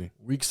 realistically.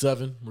 week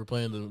 7, we're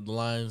playing the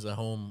Lions at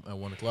home at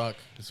 1:00.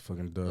 It's a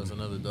fucking dub. That's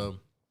another dub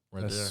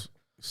right That's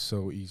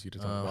so easy to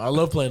talk there. about. I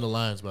love playing the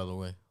Lions, by the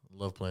way.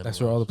 Love playing. That's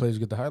the where all the Lions. players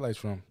get the highlights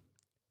from.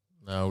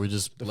 No, we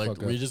just The fuck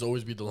up. just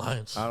always beat the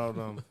Lions. I don't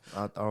know.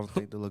 I don't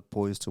think they look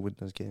poised to win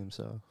this game.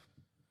 So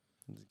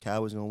the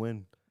Cowboys gonna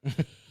win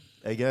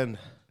again.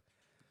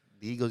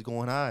 The Eagles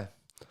going high.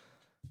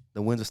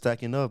 The wins are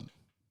stacking up.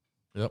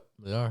 Yep,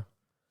 they are.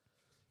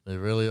 They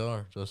really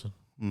are, Justin.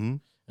 Mm-hmm.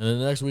 And then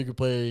next week we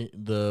play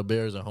the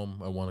Bears at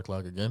home at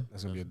 1:00 again.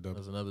 That's gonna be a dub.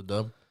 That's another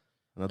dub.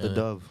 Another And-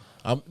 dub.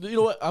 You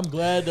know what? I'm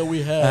glad that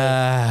we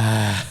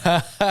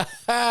have.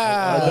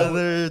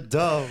 Another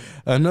dub.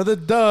 Another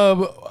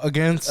dub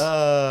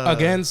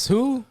against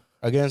who?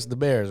 Against the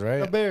Bears,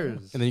 right? the Bears.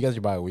 And then you got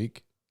your bye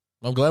week.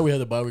 I'm glad we had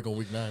the bye week on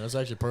week 9. That's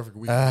actually a perfect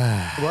week.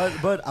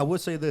 But I would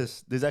say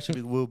this: there's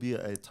actually will be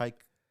a tight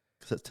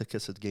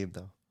game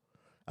though.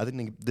 I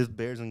think this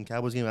Bears and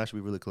Cowboys game will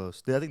actually be really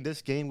close. I think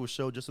this game will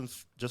show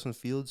Justin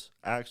Fields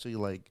actually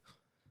like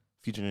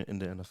featuring in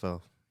the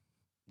NFL.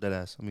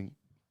 Deadass. I mean,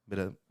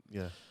 but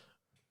yeah.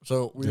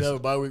 So we Just- have a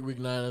bye week, week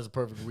 9. That's a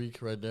perfect week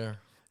right there.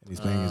 He's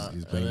playing his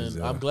And bangers,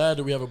 then I'm glad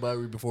that we have a bye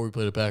week before we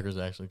play the Packers,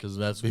 actually, because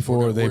that's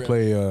before they we're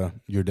gonna- play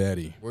your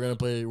daddy. We're gonna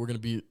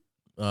beat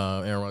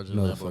Aaron Rodgers.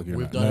 No, in the Lambeau. fuck you're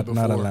We've not. done it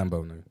before. Not a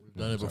Lambo. No. We've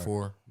done it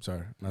before. I'm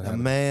sorry. Not The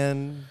happening.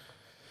 man.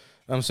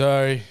 I'm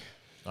sorry.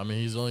 I mean,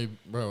 he's only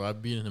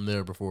I've beaten him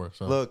there before.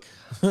 So Look,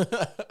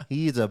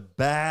 he's a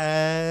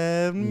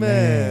bad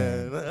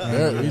man.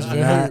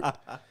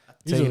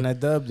 He's Taking that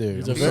dub there.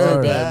 he's I'm a very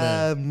sorry.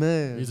 bad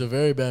man. He's a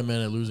very bad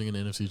man at losing an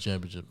NFC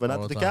championship. But not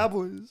all to the time.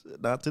 Cowboys.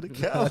 Not to the to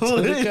Cowboys.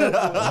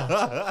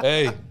 the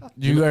Hey,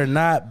 you are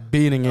not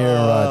beating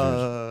Aaron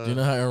Rodgers. Do you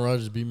know how Aaron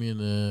Rodgers beat me in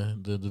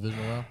the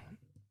divisional round?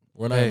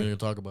 We're not Hey. even gonna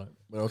talk about it.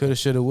 But okay. Coulda,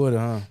 shoulda, woulda,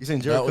 huh? You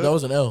saying Jared Cook? That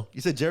was an L.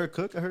 You said Jared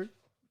Cook, I heard?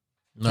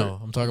 No,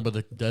 I'm talking about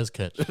the Des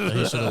catch that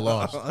he should have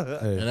lost.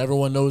 Hey, And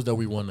everyone knows that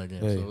we won that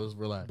game, Hey. so let's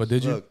relax. but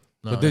did you? Look,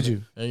 No, But did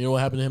you? And you know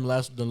what happened to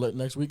him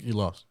next week? He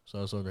lost.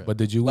 So it's okay. But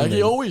did you win? Like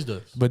he always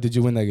does. But did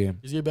you win that game?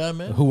 Is he a bad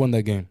man? Who won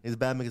that game? he's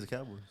bad against the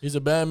Cowboys. He's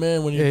a bad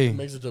man when he Hey,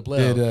 makes it to the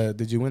playoffs.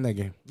 Did you win that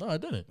game? No, I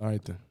didn't. All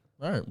right then.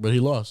 All right, but he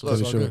lost. So Look,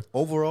 it's all sure. good.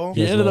 Overall,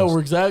 He He's ended up lost.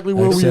 exactly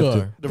where we Accept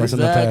are. it. That's in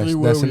the Exactly past.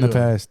 where That's in we the are.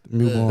 past.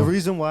 Move Yeah. the on.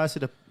 reason why I say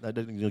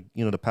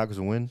the Packers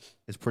will win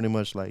is pretty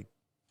much like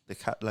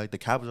the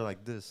Cowboys are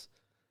like this.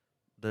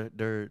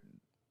 Their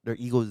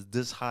ego is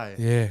this high,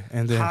 Yeah,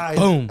 and then high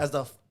boom. as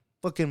the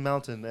fucking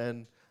mountain,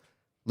 and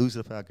lose to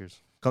the Packers.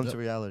 Come Yep. to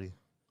reality.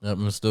 Yep,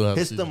 I'm still have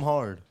Hits season. them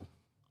hard,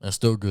 That's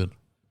still good.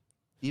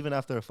 even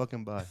after a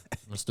fucking bye.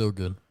 That's still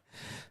good.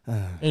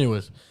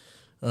 Anyways,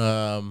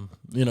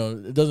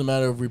 it doesn't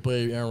matter if we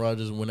play Aaron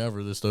Rodgers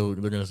whenever.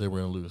 They're gonna say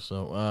we're gonna lose.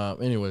 So,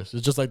 anyways,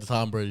 it's just like the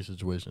Tom Brady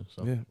situation.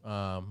 So,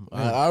 Yeah.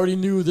 I already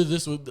knew that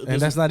this would.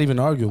 And that's not even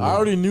arguable. I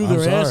already knew I'm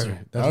their sorry.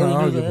 answer. That's I not already knew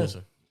arguable. their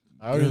answer.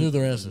 I already knew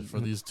their answer for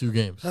these two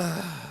games.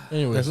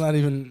 Anyways, That's not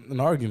even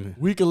an argument.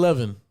 Week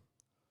 11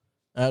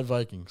 at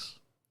Vikings,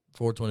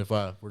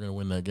 425. We're gonna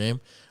win that game.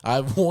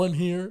 I've won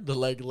here the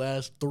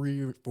last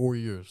 3 or 4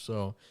 years.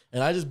 So,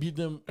 and I just beat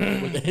them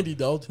with Andy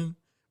Dalton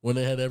when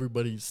they had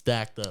everybody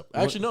stacked up.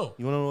 Actually, no.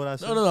 You want to know what I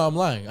said? No, I'm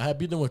lying. I had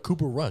beat them with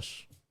Cooper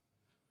Rush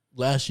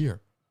last year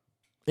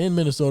in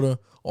Minnesota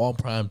on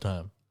prime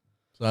time.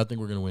 So I think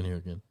we're gonna win here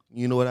again.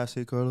 You know what I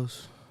say,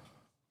 Carlos?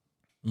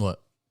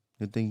 What?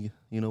 You think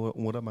you know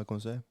what am I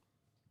gonna say?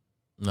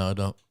 No, I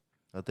don't.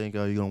 I think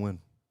you're gonna win.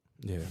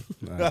 Yeah. I think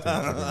they're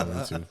gonna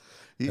win too.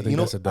 You think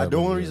know, that's a the dub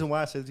only win, reason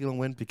why I said he's gonna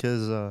win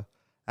because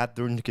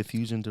after the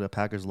confusion to the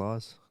Packers'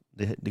 loss,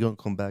 they're gonna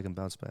come back and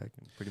bounce back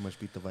and pretty much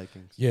beat the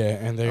Vikings. Yeah,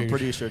 and I'm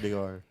pretty sure they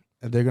are.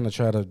 they're gonna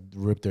try to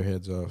rip their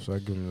heads off. So I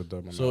give them a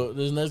dub on So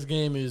this next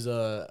game is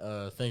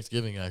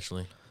Thanksgiving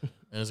actually,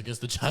 and it's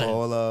against the Giants.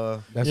 Well, that.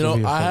 You That's gonna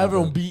be know, a I fun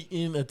haven't dub.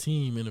 beaten a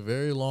team in a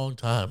very long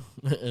time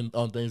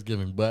on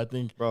Thanksgiving, but I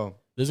think bro,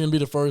 this is gonna be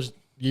the first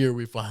year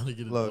we finally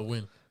get a Look.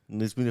 win.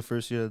 this be the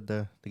first year that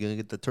they're gonna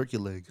get the turkey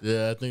leg.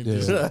 Yeah, I think Yeah.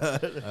 this.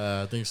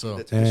 The I think so.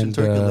 And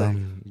turkey leg.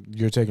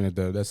 you're taking it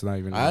though. That's not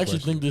even. I a actually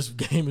question. think this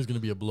game is gonna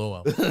be a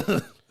blowout.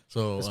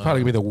 So It's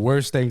probably gonna be the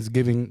worst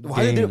Thanksgiving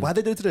Why game. they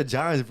did it to the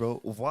Giants, bro?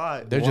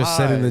 Why? They're just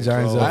setting the Why,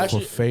 Giants bro? up.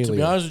 actually, for failure. to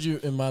be honest with you,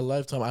 in my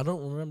lifetime, I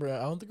don't remember.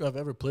 I don't think I've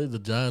ever played the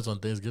Giants on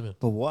Thanksgiving.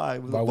 But why?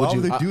 Why Why would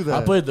would you- they do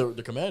that? I played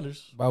the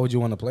Commanders. Why would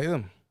you want to play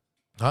them?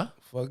 Huh?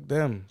 Fuck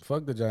them.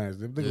 Fuck the Giants.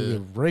 They're gonna Yeah.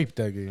 get raped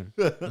that game.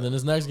 And then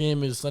this next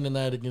game is Sunday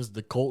night against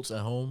the Colts at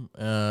home.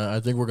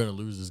 I think we're gonna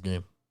lose this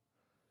game.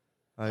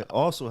 I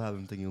also have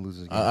him thinking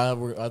losing. I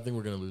think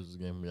we're gonna lose this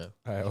game. Yeah,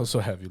 I also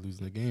have you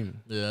losing the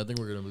game, yeah. I think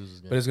we're gonna lose this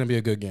game. but it's gonna be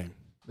a good game.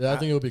 Yeah, I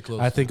think it'll be close.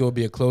 I think it will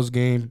be a close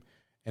game,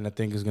 and I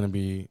think it's gonna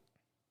be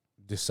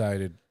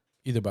decided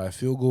either by a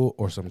field goal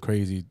or some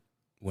crazy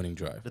winning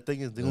drive. The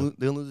thing is, they Yeah.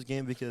 they'll lose this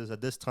game because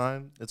at this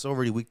time it's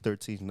already week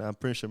 13. Now, I'm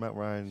pretty sure Matt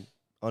Ryan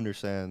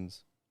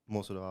understands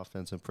most of the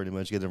offense and pretty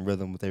much get in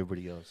rhythm with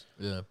everybody else.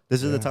 Yeah,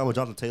 This is the Yeah. time when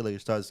Jonathan Taylor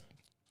starts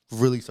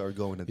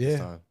going at this Yeah.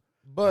 time.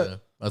 But yeah,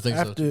 I think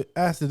so.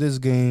 after this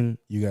game,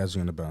 you guys are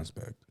gonna bounce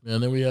back.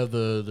 And then we have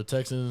the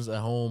Texans at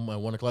home at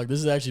 1:00. This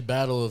is actually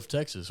Battle of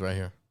Texas right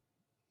here.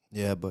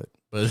 Yeah, but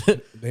But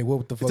They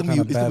what the fuck it's kind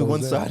gonna of be battle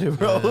one is that? sided,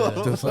 bro. Yeah.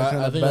 The So fuck I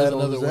kind of think that's battle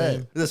another is that?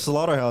 win. It's a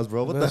slaughterhouse,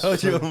 bro. What That's the hell?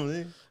 You know fuck- what I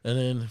mean? And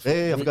then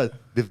Hey, I forgot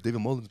David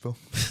Mullins, bro.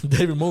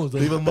 David Mullins.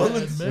 David Bad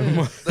Mullins. man.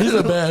 He's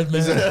a bad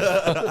man.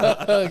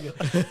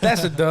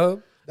 That's a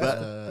dub.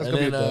 And gonna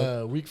be a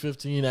then week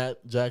 15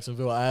 at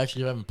Jacksonville. I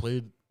actually haven't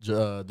played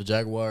the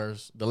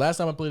Jaguars. The last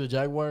time I played the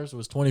Jaguars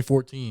was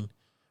 2014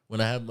 when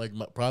I had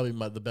probably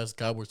the best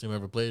Cowboys team I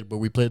ever played. But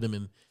we played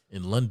them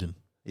in London,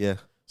 Yeah.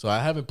 so I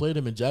haven't played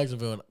them in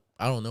Jacksonville in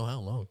I don't know how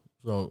long.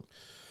 So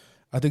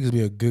I think it's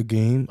gonna be a good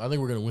game, I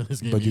think we're gonna win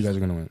this game. but you guys easily.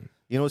 are gonna win.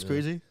 You know what's Yeah.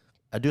 crazy?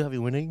 I do have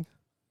you winning,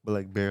 but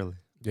like barely.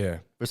 Yeah.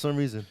 For some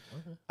reason.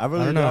 Okay. I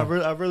really don't do.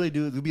 know. I really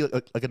do. It'll be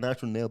like a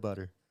natural nail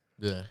biter.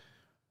 Yeah.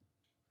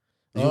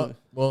 You-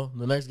 Well,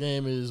 the next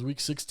game is week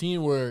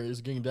 16 where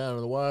it's getting down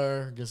to the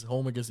wire against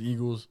the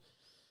Eagles.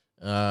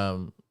 I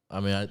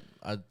mean,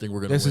 I think we're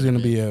gonna. This win is the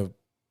gonna game. be a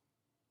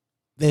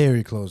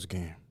very close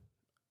game.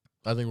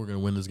 I think we're gonna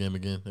win this game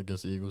again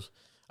against the Eagles.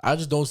 I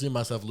just don't see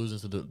myself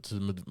losing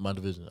to my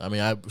division. I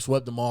mean, I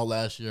swept them all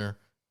last year.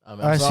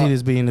 I see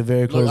this being a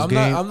very close I'm not-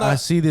 game. I'm not- I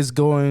see this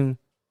going.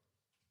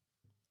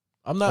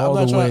 I'm not. all I'm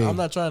not the trying. way. I'm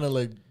not trying to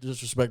like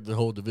disrespect the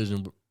whole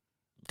division.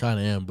 Kind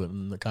of am,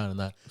 but kind of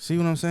not. See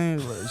what I'm saying?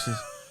 It's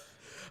just-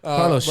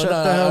 Carlos, but shut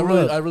the hell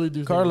up. I really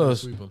do.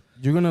 Carlos. think we're gonna sweep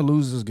 'em. you're gonna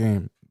lose this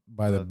game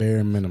by the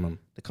bare minimum.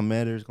 The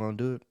Commanders gonna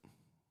do it.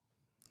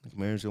 The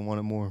Commanders gonna want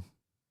it more.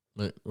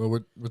 Like, well, we're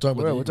talking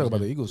about. We're talking about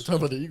the game. Eagles. We're talking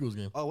about the Eagles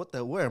game. Oh, what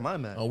the? Where am I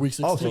at? On week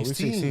 16. Oh, So week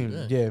 16,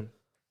 Yeah.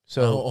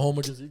 So So home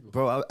against the Eagles.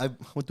 Bro, I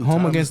went through home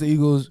time. against the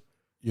Eagles,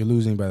 you're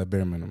losing by the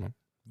bare minimum.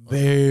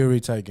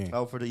 Very tight game.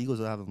 Oh, for the Eagles,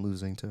 I have them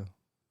losing too.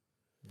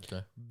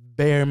 Okay.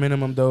 Bare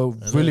minimum though.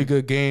 And Really then-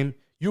 good game.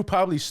 You'll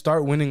probably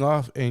start winning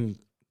off and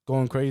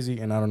going crazy.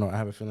 And I don't know. I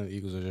have a feeling the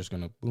Eagles are just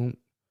gonna boom.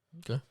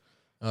 Okay.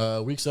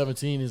 Week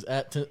 17 is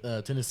at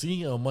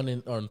Tennessee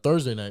on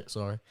Thursday night.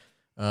 Sorry,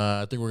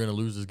 I think we're gonna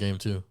lose this game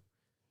too.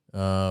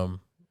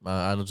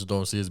 I just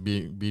don't see us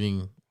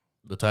beating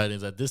the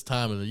Titans at this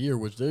time of the year,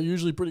 which they're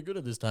usually pretty good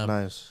at this time.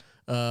 Nice.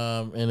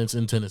 And it's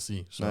in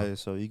Tennessee. So.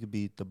 Nice. So you could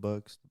beat the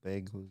Bucks, the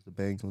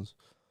Bengals.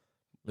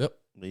 Yep.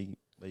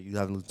 But you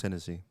have to lose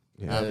Tennessee.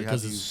 Yeah,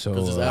 because it's at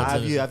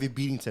have Tennessee. you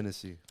beating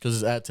Tennessee? Because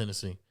it's at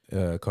Tennessee.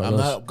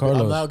 Carlos.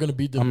 I'm not going to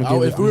beat them.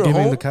 I'm If we were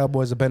giving home, the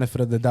Cowboys the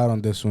benefit of the doubt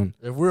on this one.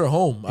 if we're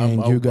home,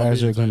 And you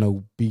guys are going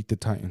to beat the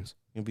Titans.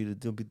 You'll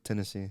beat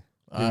Tennessee.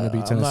 You're gonna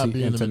beat I'm not Tennessee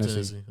beating and them in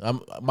Tennessee.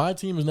 Tennessee. My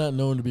team is not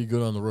known to be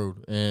good on the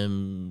road,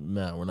 and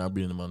we're not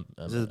beating them on.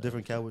 This is a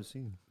different Cowboys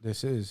team.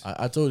 This is.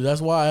 I told you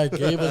that's why I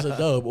gave us a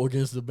dub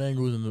against the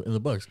Bengals and the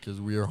Bucks because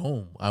we are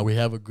home. We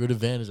have a good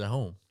advantage at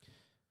home.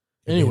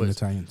 Anyways, the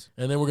Titans.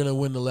 And then we're gonna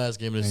win the last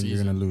game of the And season.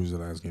 you're gonna lose the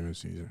last game of the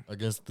season.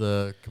 Against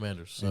the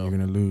Commanders. So And you're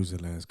gonna lose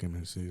the last game of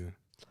the season.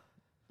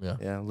 yeah,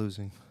 I'm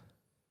losing.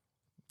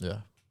 yeah.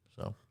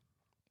 So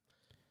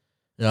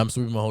yeah, I'm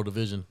sweeping my whole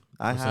division.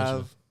 I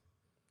have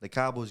the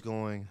Cowboys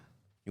going.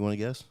 You want to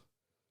guess?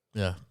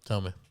 Yeah,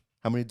 tell me.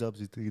 How many dubs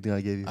do you think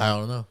I gave you? I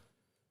don't know.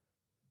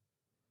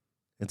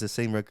 It's the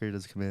same record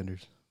as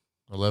Commanders.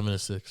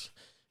 11-6.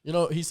 You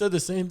know, he said the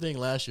same thing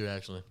last year.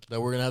 Actually, that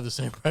we're gonna have the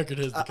same record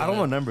as. I don't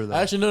remember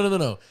that. Actually,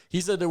 no. He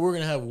said that we're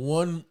gonna have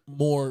one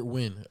more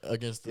win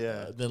against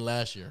than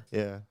last year.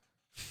 Yeah.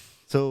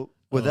 So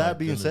with that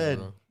being goodness, said,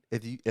 bro.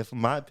 if in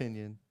my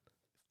opinion,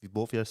 if you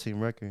both have the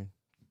same record,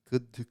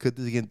 could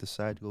this again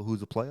decide to go who's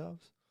the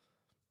playoffs?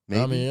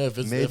 Maybe. I mean, yeah, if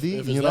it's maybe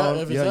if you know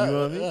what I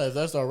mean? Yeah, if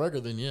that's our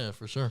record, then yeah,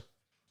 for sure.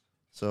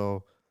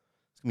 So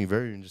it's gonna be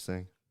very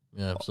interesting.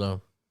 Yeah.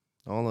 So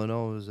All I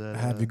know is that I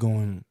have you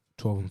going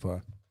 12-5.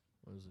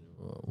 what is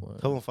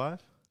it? 12-5.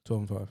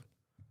 12-5.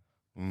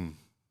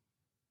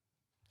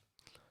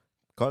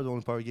 Cards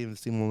only probably gave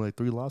this team only like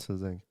 3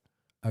 losses. I think.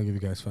 I'll give you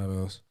guys 5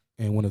 L's,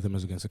 and one of them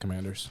is against the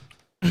Commanders.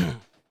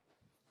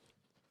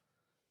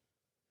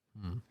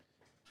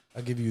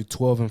 I'll give you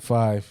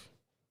 12-5.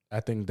 I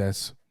think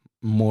that's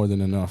more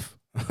than enough.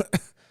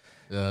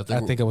 Yeah, I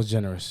think I was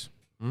generous.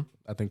 Hmm?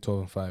 I think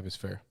 12-5 is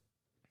fair.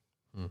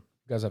 Hmm. You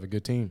guys have a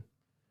good team.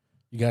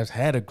 You guys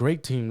had a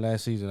great team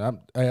last season.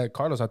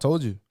 Carlos, I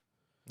told you.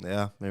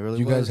 Yeah, they really.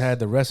 You guys had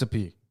the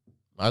recipe.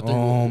 I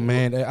think.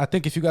 Man, I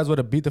think if you guys would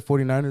have beat the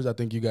 49ers, I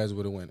think you guys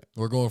would have won it.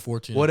 We're going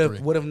 14.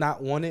 Would have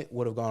not won it.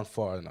 Would have gone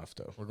far enough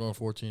though. We're going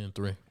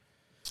 14-3.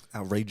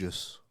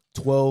 outrageous.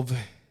 12-5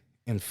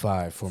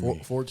 for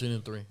me.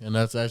 14-3, and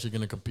that's actually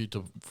going to compete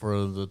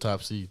for the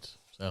top seeds.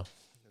 So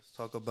Let's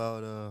talk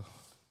about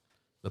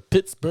the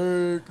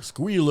Pittsburgh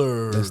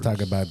Squealers. Let's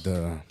talk about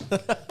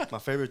my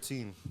favorite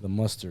team. the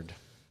mustard.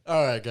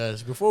 All right,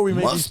 guys. Before we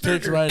make these Mustard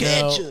picks or right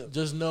now, ketchup?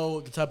 just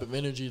know the type of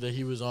energy that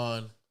he was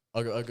on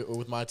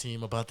with my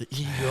team about the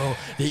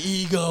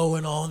ego,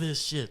 and all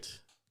this shit.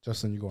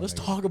 Justin, you going? Let's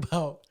talk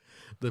about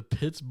the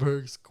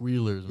Pittsburgh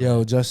Squealers. Man.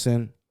 Yo,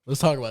 Justin. Let's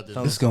talk about this.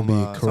 This is gonna be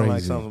Sound like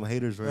crazy. some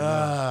haters right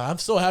now. I'm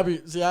so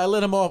happy. See, I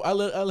let him off. I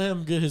let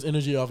him get his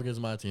energy off against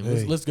my team.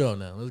 Hey. Let's go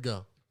now. Let's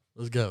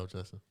go,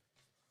 Justin.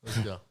 Let's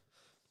go.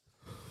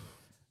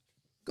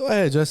 Go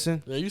ahead,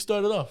 Justin. Yeah, you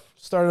started off.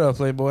 Start it up,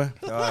 Playboy.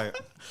 All right,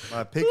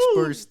 my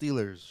Pittsburgh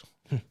Steelers.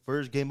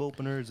 First game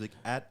opener is like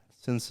at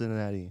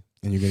Cincinnati.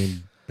 And you're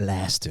getting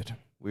blasted.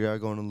 We are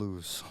going to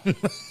lose.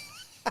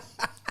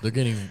 They're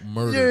getting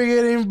murdered. You're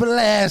getting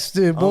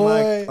blasted,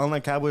 boy.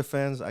 Unlike Cowboy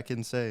fans, I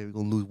can say we're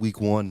going to lose week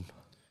 1.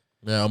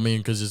 Yeah, I mean,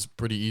 because it's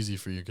pretty easy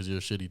for you because you're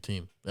a shitty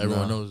team.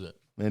 Everyone knows it.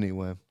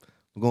 Anyway,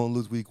 we're going to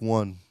lose week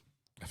 1.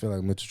 I feel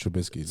like Mitchell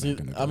Trubisky is See, not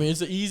gonna. I mean,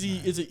 it's an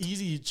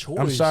easy choice.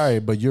 I'm sorry,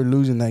 but you're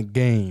losing that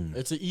game.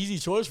 It's an easy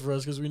choice for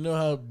us because we know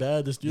how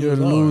bad the Steelers You're are.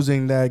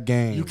 losing that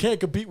game. You can't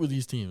compete with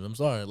these teams. I'm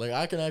sorry. Like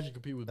I can actually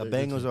compete with The bigger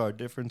Bengals teams. are a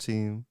different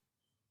team.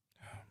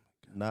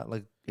 Not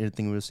like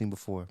anything we've seen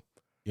before.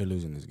 You're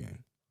losing this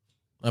game.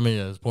 I mean,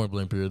 yeah, it's point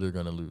blank period. They're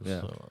gonna lose.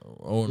 Yeah.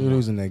 So, You're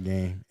losing that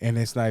game, and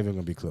it's not even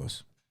gonna be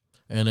close.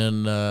 And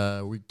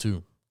then week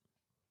 2,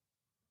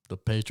 the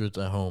Patriots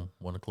at home,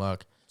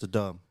 1:00. It's a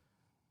dub.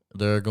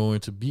 They're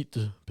going to beat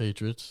the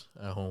Patriots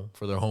at home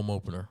for their home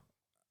opener.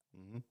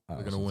 I They're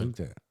also gonna win.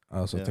 think that. I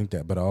also Yeah. think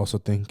that, but I also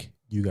think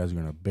you guys are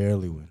gonna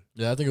barely win.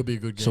 Yeah, I think it'll be a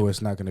good game. So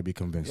it's not gonna be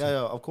convincing.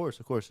 Yeah, of course.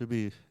 It'd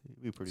be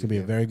pretty. It's gonna be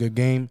a very good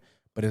game,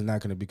 but it's not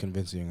gonna be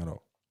convincing at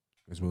all.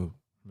 Because we'll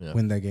yeah.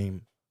 win that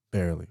game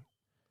barely.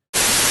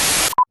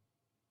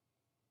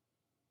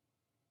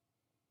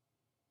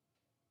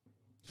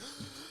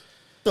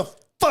 The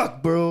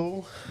fuck,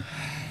 bro.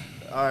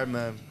 All right,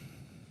 man.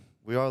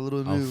 We are a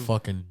little I'm new.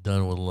 fucking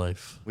done with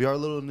life. We are a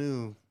little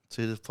new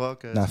to this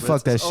podcast. Nah, but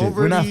fuck that it's shit.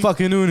 We're not already-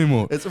 fucking new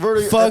anymore. It's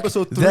already Fuck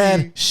episode 3.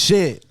 that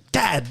shit.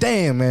 God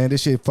damn, man.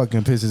 This shit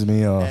fucking pisses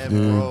me off, And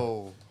dude.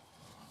 bro,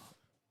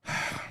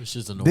 This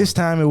shit's annoying. This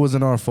time it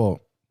wasn't our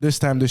fault. This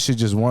time this shit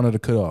just wanted to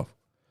cut off.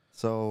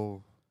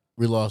 so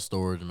we lost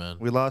storage, man.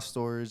 we lost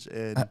storage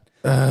and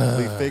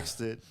we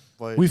fixed it.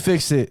 But We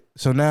fixed it.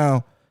 So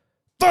now,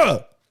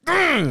 fuck.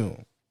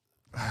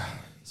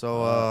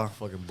 so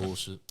fucking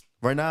bullshit.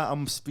 right now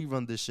I'm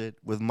speedrun this shit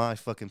with my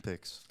fucking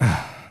picks.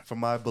 for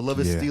my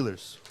beloved Yeah.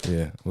 Steelers.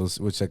 Yeah,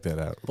 we'll check that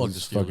out. Fuck We'll the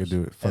just fucking Steelers.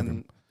 do it. Fuck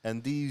 'em.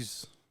 And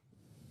these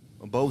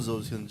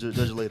bozos can judge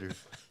later.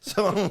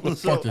 So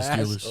Fuck the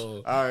Steelers.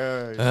 all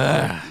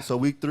right. So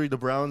week 3, the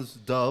Browns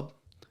dub,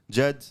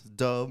 Jets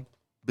dub,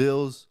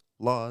 Bills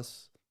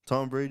loss,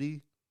 Tom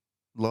Brady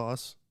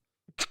loss.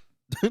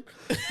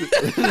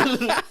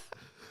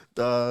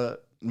 The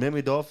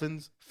Miami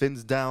Dolphins,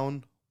 Fins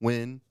down,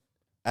 win.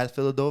 At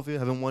Philadelphia,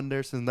 haven't won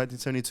there since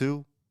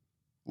 1972.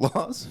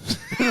 Loss.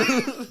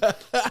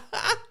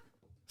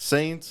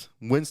 Saints,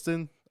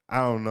 Winston, I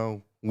don't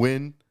know.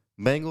 Win.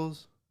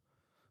 Bengals,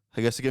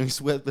 I guess they're getting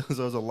swept because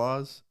there was a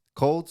loss.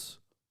 Colts,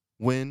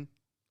 win.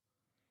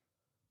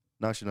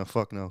 No, actually, no,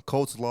 fuck no.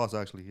 Colts lost,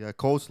 actually. Yeah,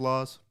 Colts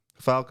lost.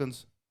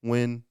 Falcons,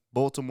 win.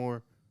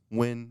 Baltimore,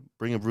 win.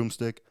 Bring a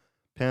broomstick.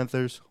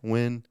 Panthers,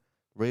 win.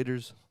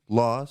 Raiders,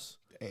 loss.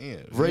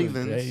 Damn,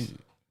 Ravens. crazy.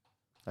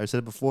 I said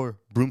it before.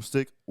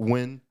 Broomstick,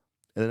 win.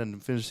 And then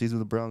finish the season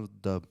with the Browns with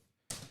a dub.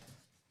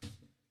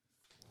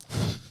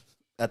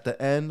 At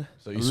the end,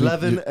 So you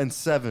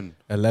 11-7.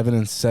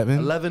 11-7.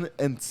 11-7.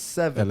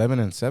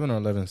 11-7 or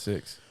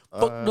 11-6.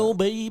 Fuck no,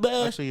 baby.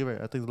 Actually, you're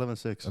right. I think it's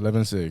 11-6.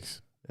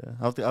 11-6. Yeah,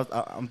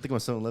 I'm thinking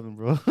about 7-11,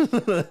 bro.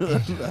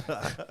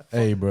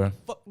 Hey, bro.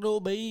 Fuck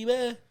no, baby.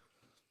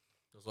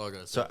 That's all I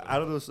gotta say. So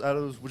out of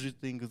those, what do you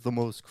think is the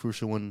most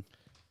crucial one?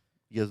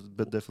 Yes,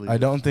 but definitely. I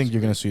don't think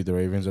you're gonna sweep the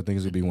Ravens. I think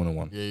it's gonna be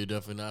 1-1. Yeah, you're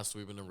definitely not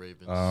sweeping the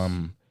Ravens.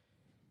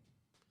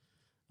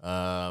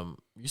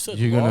 You said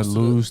You're gonna lost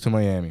lose to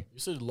Miami. You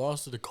said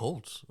lost to the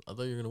Colts. I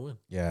thought you were gonna win.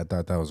 Yeah, I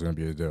thought that was gonna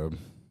be a dub.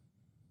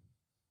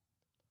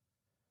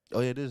 Oh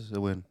yeah, it is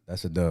a win.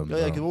 That's a dub. Oh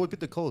yeah, bro. because we beat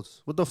the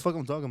Colts. What the fuck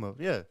I'm talking about?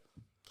 Yeah,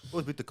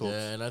 we beat the Colts.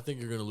 Yeah, and I think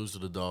you're gonna lose to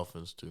the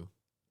Dolphins too.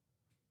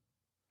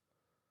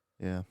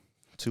 Yeah,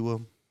 Tua.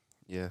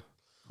 Yeah,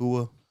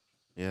 Hua.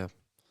 Yeah.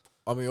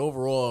 I mean,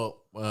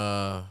 overall,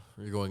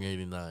 you're going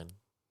 89,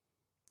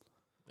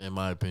 in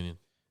my opinion,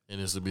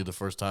 and this will be the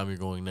first time you're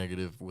going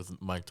negative with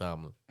Mike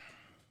Tomlin.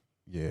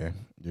 Yeah,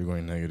 you're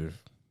going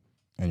negative,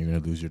 and you're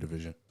gonna lose your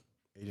division.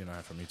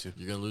 89 for me too.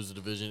 You're gonna lose the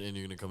division, and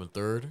you're gonna come in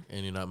third,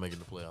 and you're not making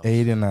the playoffs.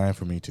 89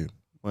 for me too.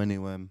 Well,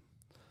 anyway,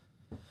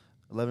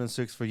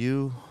 11-6 for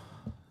you.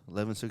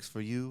 11-6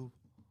 for you.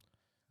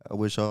 I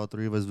wish all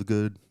three of us a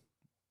good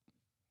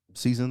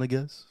season, I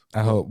guess.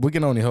 I hope we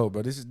can only hope,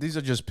 but these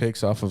are just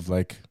picks off of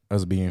like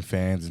us being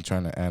fans and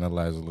trying to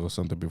analyze a little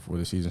something before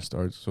the season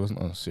starts. So it's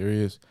not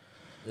serious.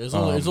 It's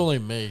only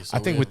May. So I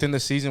think within the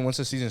season, once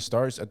the season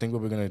starts, I think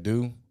what we're gonna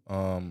do,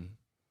 I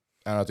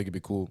think it'd be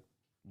cool.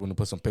 We're gonna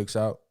put some picks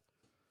out,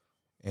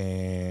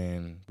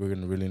 and we're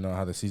gonna really know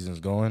how the season's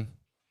going.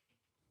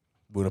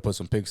 We're gonna put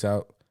some picks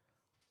out,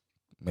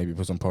 maybe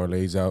put some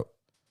parlays out.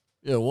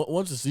 Yeah,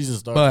 once the season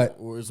starts, But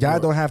it's y'all more-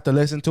 don't have to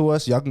listen to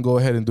us. Y'all can go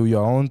ahead and do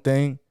your own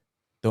thing.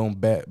 Don't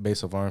bet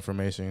based off our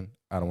information.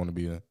 I don't want to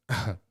be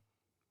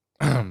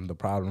the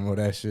problem with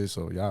that shit.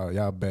 So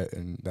y'all bet,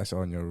 and that's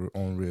on your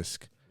own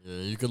risk.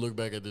 Yeah, you can look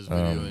back at this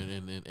video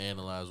and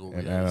analyze what we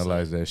And had to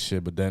analyze say. that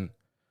shit. But then,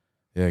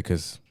 yeah,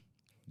 because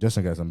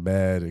Justin got some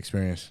bad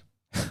experience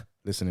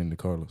listening to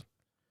Carlos.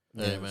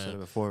 Hey, I man. said it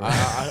before.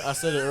 I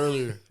said it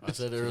earlier. He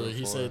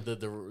before. said that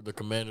the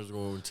Commanders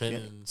were 10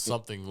 and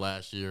something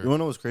last year, You wanna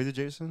know what's crazy,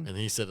 Jason? and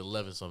he said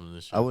 11 something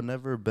this year. I would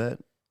never bet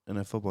in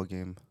a football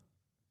game.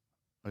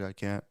 Like I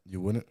can't.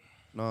 You wouldn't?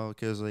 No,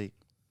 because like,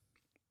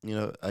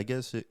 I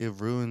guess it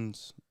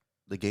ruins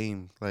the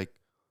game. Like,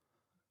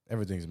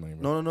 Everything's money,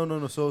 bro.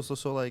 no.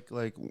 So like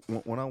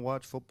when I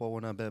watch football,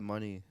 when I bet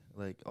money,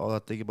 like all I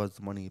think about is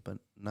the money. But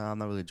now I'm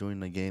not really joining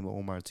the game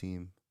or my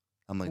team.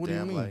 I'm like, What do you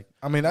damn, mean? like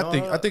I mean, I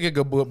think it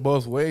could go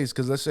both ways.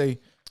 Because let's say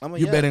I'm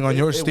like, you're yeah, betting on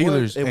your it would-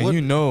 Steelers, it and would- you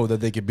know that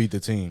they could beat the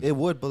team. It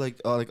would, but like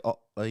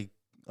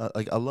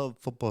I love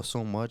football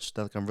so much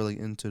that like I'm really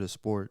into the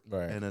sport.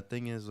 Right. And the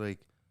thing is like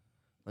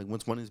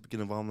once money's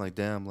getting involved, I'm like,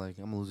 damn, like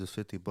I'm gonna lose this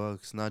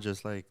 $50. Not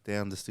just like,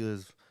 damn, the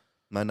Steelers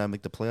might not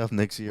make the playoff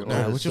next year.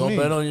 Nah, or what you Don't mean?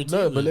 bet on your team,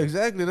 No, but then.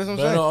 exactly, that's what I'm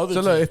Bet on saying. other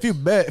So look, teams. if you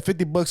bet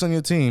 $50 on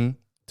your team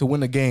to win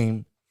the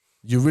game,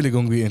 you're really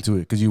gonna be into it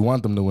because you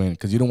want them to win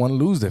because you don't want to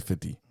lose that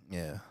 50.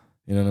 yeah.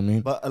 You know what I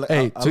mean? But like,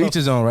 Hey, I to love, each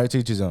his own, right? To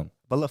each his own.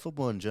 but I love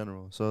football in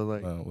general. So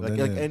like, Well, like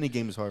then- any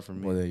game is hard for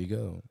me. Well, there you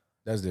go.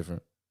 That's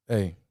different.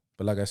 Hey,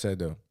 but like I said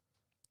though,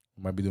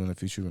 we might be doing it in the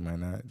future. We might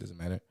not. It doesn't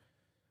matter.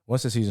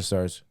 Once the season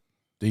starts,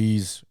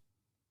 these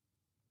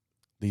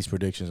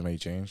predictions may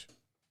change.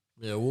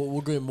 Yeah,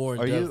 we'll get more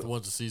in Are depth you-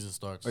 once the season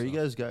starts. Are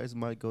you so. guys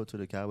might go to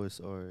the Cowboys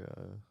or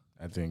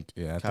I think.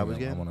 Yeah, I Cowboys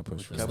think I game? want to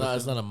push for It's it.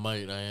 Cowboys? not a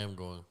might. I am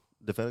going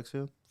the FedEx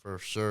Field? for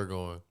sure.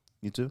 Going.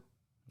 You too?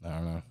 I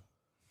don't know.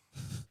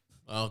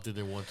 I don't think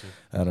they want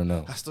to. I don't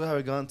know. I still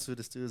haven't gone to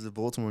the Steelers of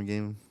Baltimore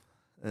game,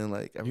 and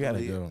like You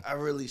gotta go. I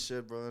really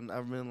should, bro. And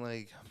I've been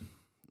like,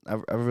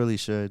 I really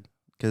should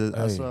because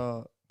I Hey.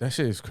 saw, That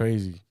shit is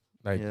crazy.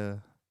 Like, yeah.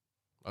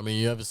 I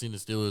mean, you haven't seen the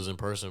Steelers in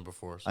person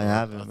before. So I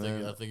haven't, I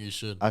man. think you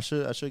should. I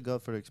should go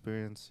for the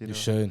experience. You you know,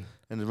 should.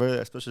 and the very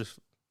especially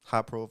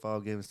high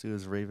profile game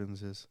Steelers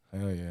Ravens is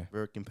Hell yeah.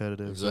 very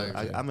competitive.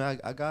 Exactly. So I mean,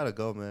 I gotta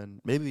go,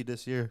 man. Maybe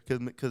this year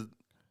because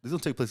This will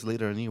take place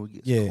later in the year. It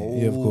gets Yeah,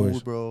 cold, yeah, of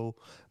course. bro.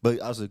 But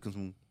also,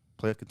 some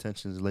playoff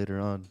contentions later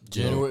on.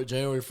 January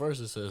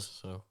 1st, it says.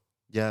 So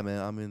Yeah,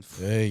 man. I mean,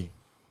 Hey,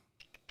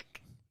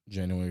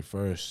 January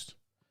 1st.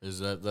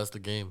 that's the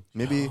game.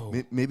 maybe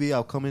Yo. maybe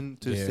I'll come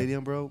into the Yeah.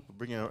 stadium, bro.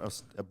 Bring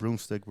a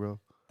broomstick, bro.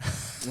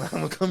 I'm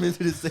gonna come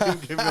into the stadium,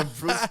 give me a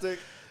broomstick,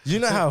 You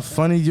know how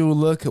funny you would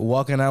look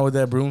walking out with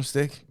that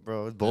broomstick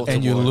bro. It's Baltimore.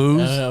 and you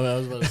lose? I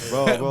was about to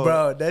say,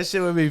 bro. That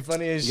shit would be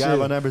funny as Yeah,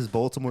 my shit. number is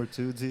Baltimore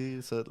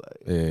 2T. So like,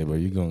 Yeah, bro,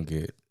 you gonna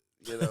get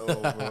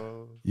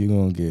bro.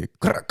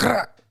 crack,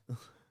 crack.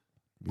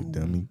 You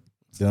dummy.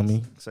 So,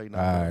 All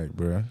right,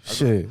 bro. go-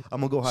 Shit.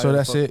 I'm gonna go higher. So than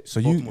that's fuck it.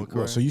 So Baltimore, you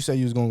correct? so you said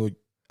you was gonna go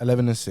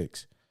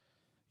 11-6.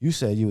 You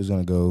said you was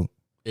gonna go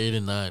 8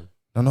 and 9.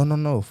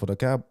 no for the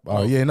Cow. Oh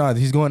Oh. yeah, no,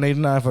 he's going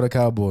 8-9 for the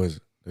Cowboys.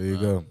 There you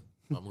go.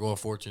 I'm going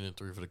 14 and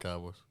 3 for the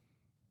Cowboys.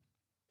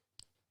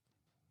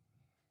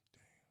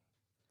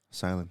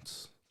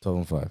 Silence.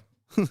 12-5.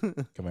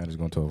 Commanders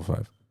going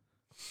 12-5.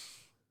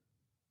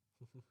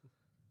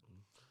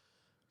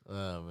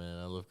 Oh man,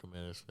 I love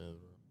Commanders fans,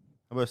 bro.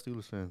 How about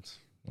Steelers fans?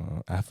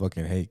 I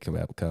fucking hate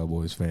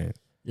Cowboys fans.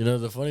 You know,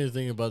 the funny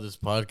thing about this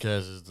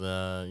podcast is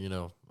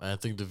I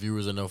think the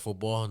viewers that know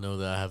football know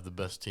that I have the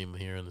best team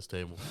here in this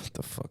table. Get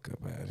the fuck up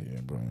out of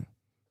here, bro.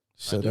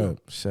 Shut do.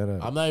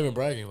 up. I'm not even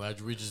bragging.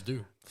 We just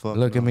do. Fuck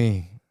Look no. at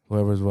me,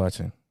 whoever's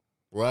watching.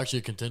 We're actually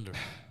a contender.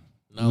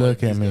 Not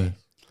Look like at these me. guys.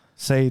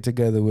 Say it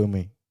together with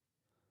me.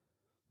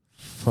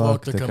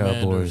 Fuck the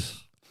Cowboys.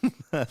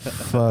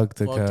 Fuck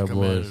the Fuck Cowboys.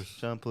 Commanders.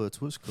 Trying to put a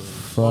twist code.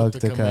 Fuck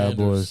the Commanders.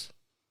 Cowboys.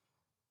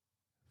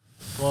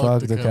 Fuck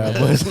Fuck the the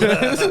Cowboys.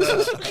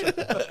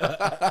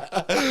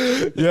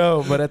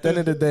 Yo, but at the end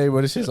of the day,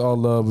 bro, this is all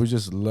love. We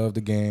just love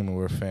the game and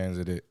we're fans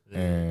of it.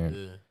 And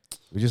Yeah.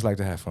 we just like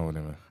to have fun with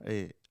it, man.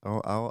 Hey, I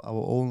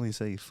will only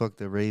say fuck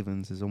the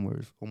Ravens is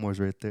almost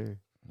right there.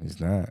 He's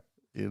not.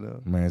 You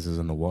know. Man's is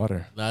in the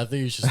water. Nah, I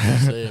think you should still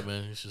say it,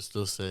 man. You should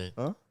still say it.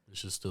 Huh? You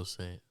should still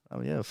say it. I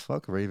mean, yeah,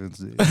 fuck Ravens,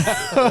 dude.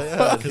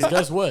 Because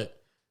guess what?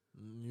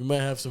 You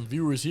might have some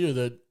viewers here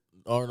that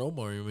aren't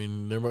Omar. I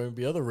mean, there might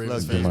be other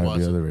Ravens Look, There fans might be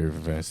watching. other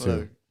Raven fans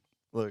too.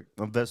 Look,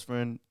 my best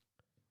friend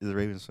is a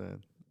Ravens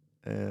fan,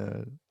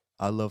 and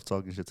I love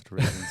talking shit to the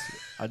Ravens.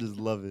 I just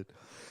love it,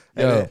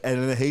 Yo.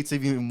 and it hates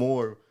even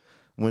more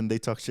when they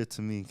talk shit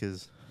to me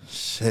because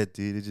shit,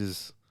 dude, it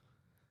just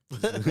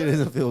it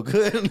doesn't feel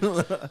good.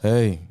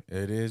 Hey,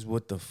 it is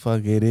what the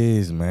fuck it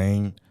is,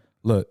 man.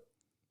 Look,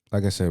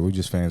 like I said, we're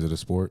just fans of the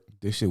sport.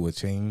 This shit will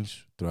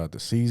change throughout the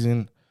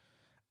season.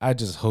 I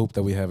just hope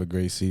that we have a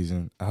great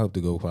season. I hope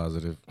to go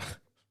positive. I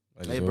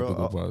just Hey, hope bro, to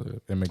go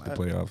positive and make the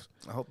playoffs.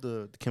 I hope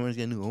the Commanders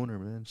get a new owner,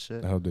 man.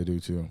 Shit. I hope they do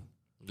too.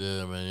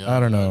 Yeah, man. I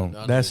don't know. I need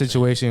That to change.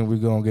 situation, we're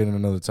going to get in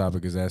another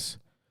topic because that's.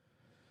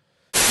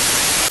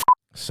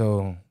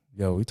 So,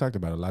 yo, we talked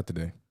about a lot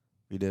today.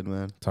 We did,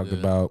 man. Talked Yeah.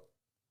 about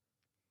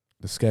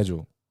the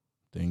schedule,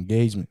 the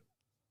engagement,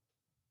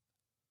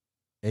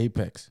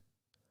 Apex.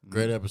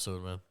 Great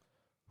episode, man.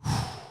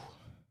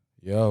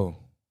 Yo,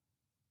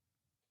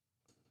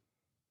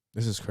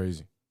 this is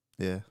crazy.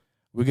 Yeah.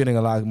 We're getting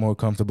a lot more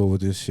comfortable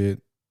with this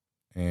shit.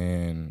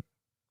 And,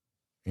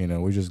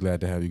 we're just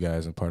glad to have you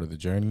guys a part of the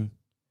journey.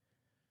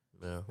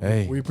 Yeah.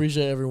 Hey. We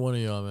appreciate every one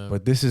of y'all, man.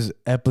 But this is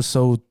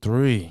episode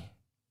 3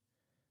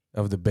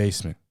 of The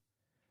Basement.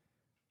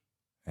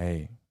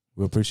 Hey,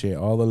 we appreciate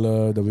all the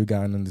love that we've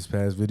gotten in these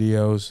past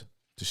videos.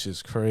 This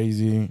shit's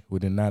crazy. We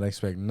did not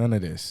expect none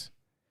of this.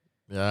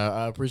 yeah,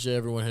 I appreciate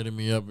everyone hitting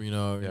me up. You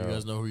know, you Yo.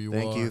 guys know who you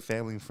Thank are. you,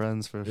 family and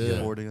friends, for Yeah.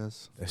 supporting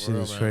us. That For shit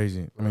real, is man.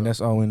 crazy. For I mean, real.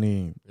 that's all we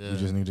need. Yeah. We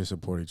just need to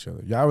support each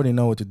other. Y'all already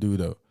know what to do,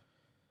 though.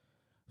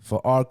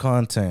 For our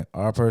content,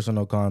 our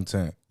personal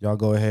content, y'all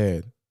go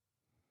ahead.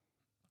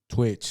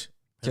 Twitch,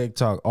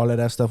 TikTok, all of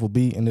that stuff will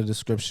be in the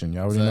description.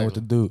 Y'all already know what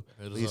to do.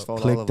 Hit us Please up. follow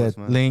all Click of that us,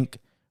 man. link,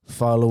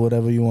 follow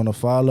whatever you want to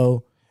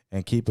follow,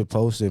 and keep it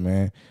posted,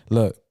 man.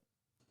 Look,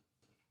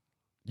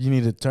 you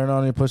need to turn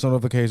on your push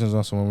notifications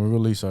on so when we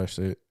release our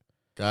shit.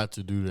 Got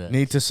to do that.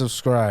 Need to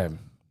subscribe.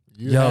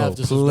 You Yo, have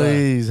to subscribe.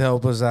 please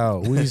help us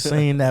out. We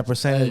seen that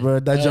percentage, Hey, bro.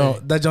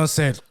 That John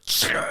said.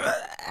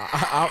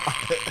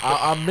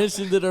 I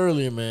mentioned it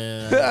earlier,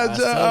 man. I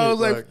said I was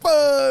it, like,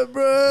 fuck,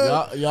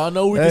 bro. y'all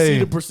know we can Hey, see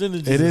the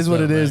percentages. it and is what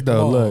stuff, it is, man. though.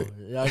 Come on. Look.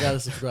 Y'all gotta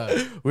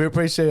subscribe. We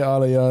appreciate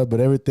all of y'all, but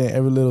every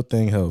little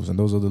thing helps, and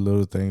those are the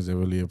little things that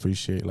really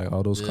appreciate. Like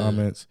all those Yeah.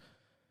 comments.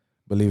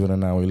 Believe it or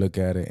not, we look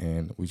at it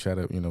and we try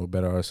to,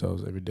 better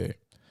ourselves every day.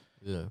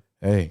 Yeah,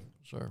 Hey,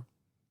 sure.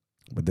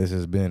 but this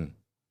has been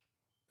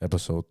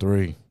episode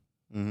 3,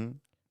 Mm-hmm.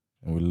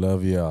 and we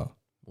love y'all.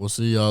 We'll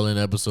see y'all in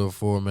episode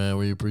 4, man.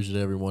 We appreciate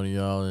every one of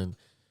y'all, and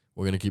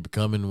we're gonna keep it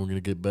coming. We're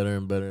gonna get better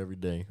and better every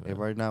day. Hey,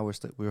 right now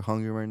we're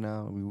hungry right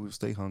now. We will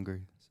stay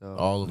hungry. So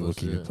All of We'll us.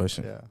 keep Yeah. it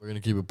pushing. yeah. We're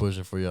gonna keep it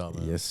pushing for y'all,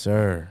 man. Yes,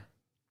 sir.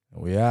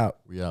 And we out.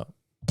 We out.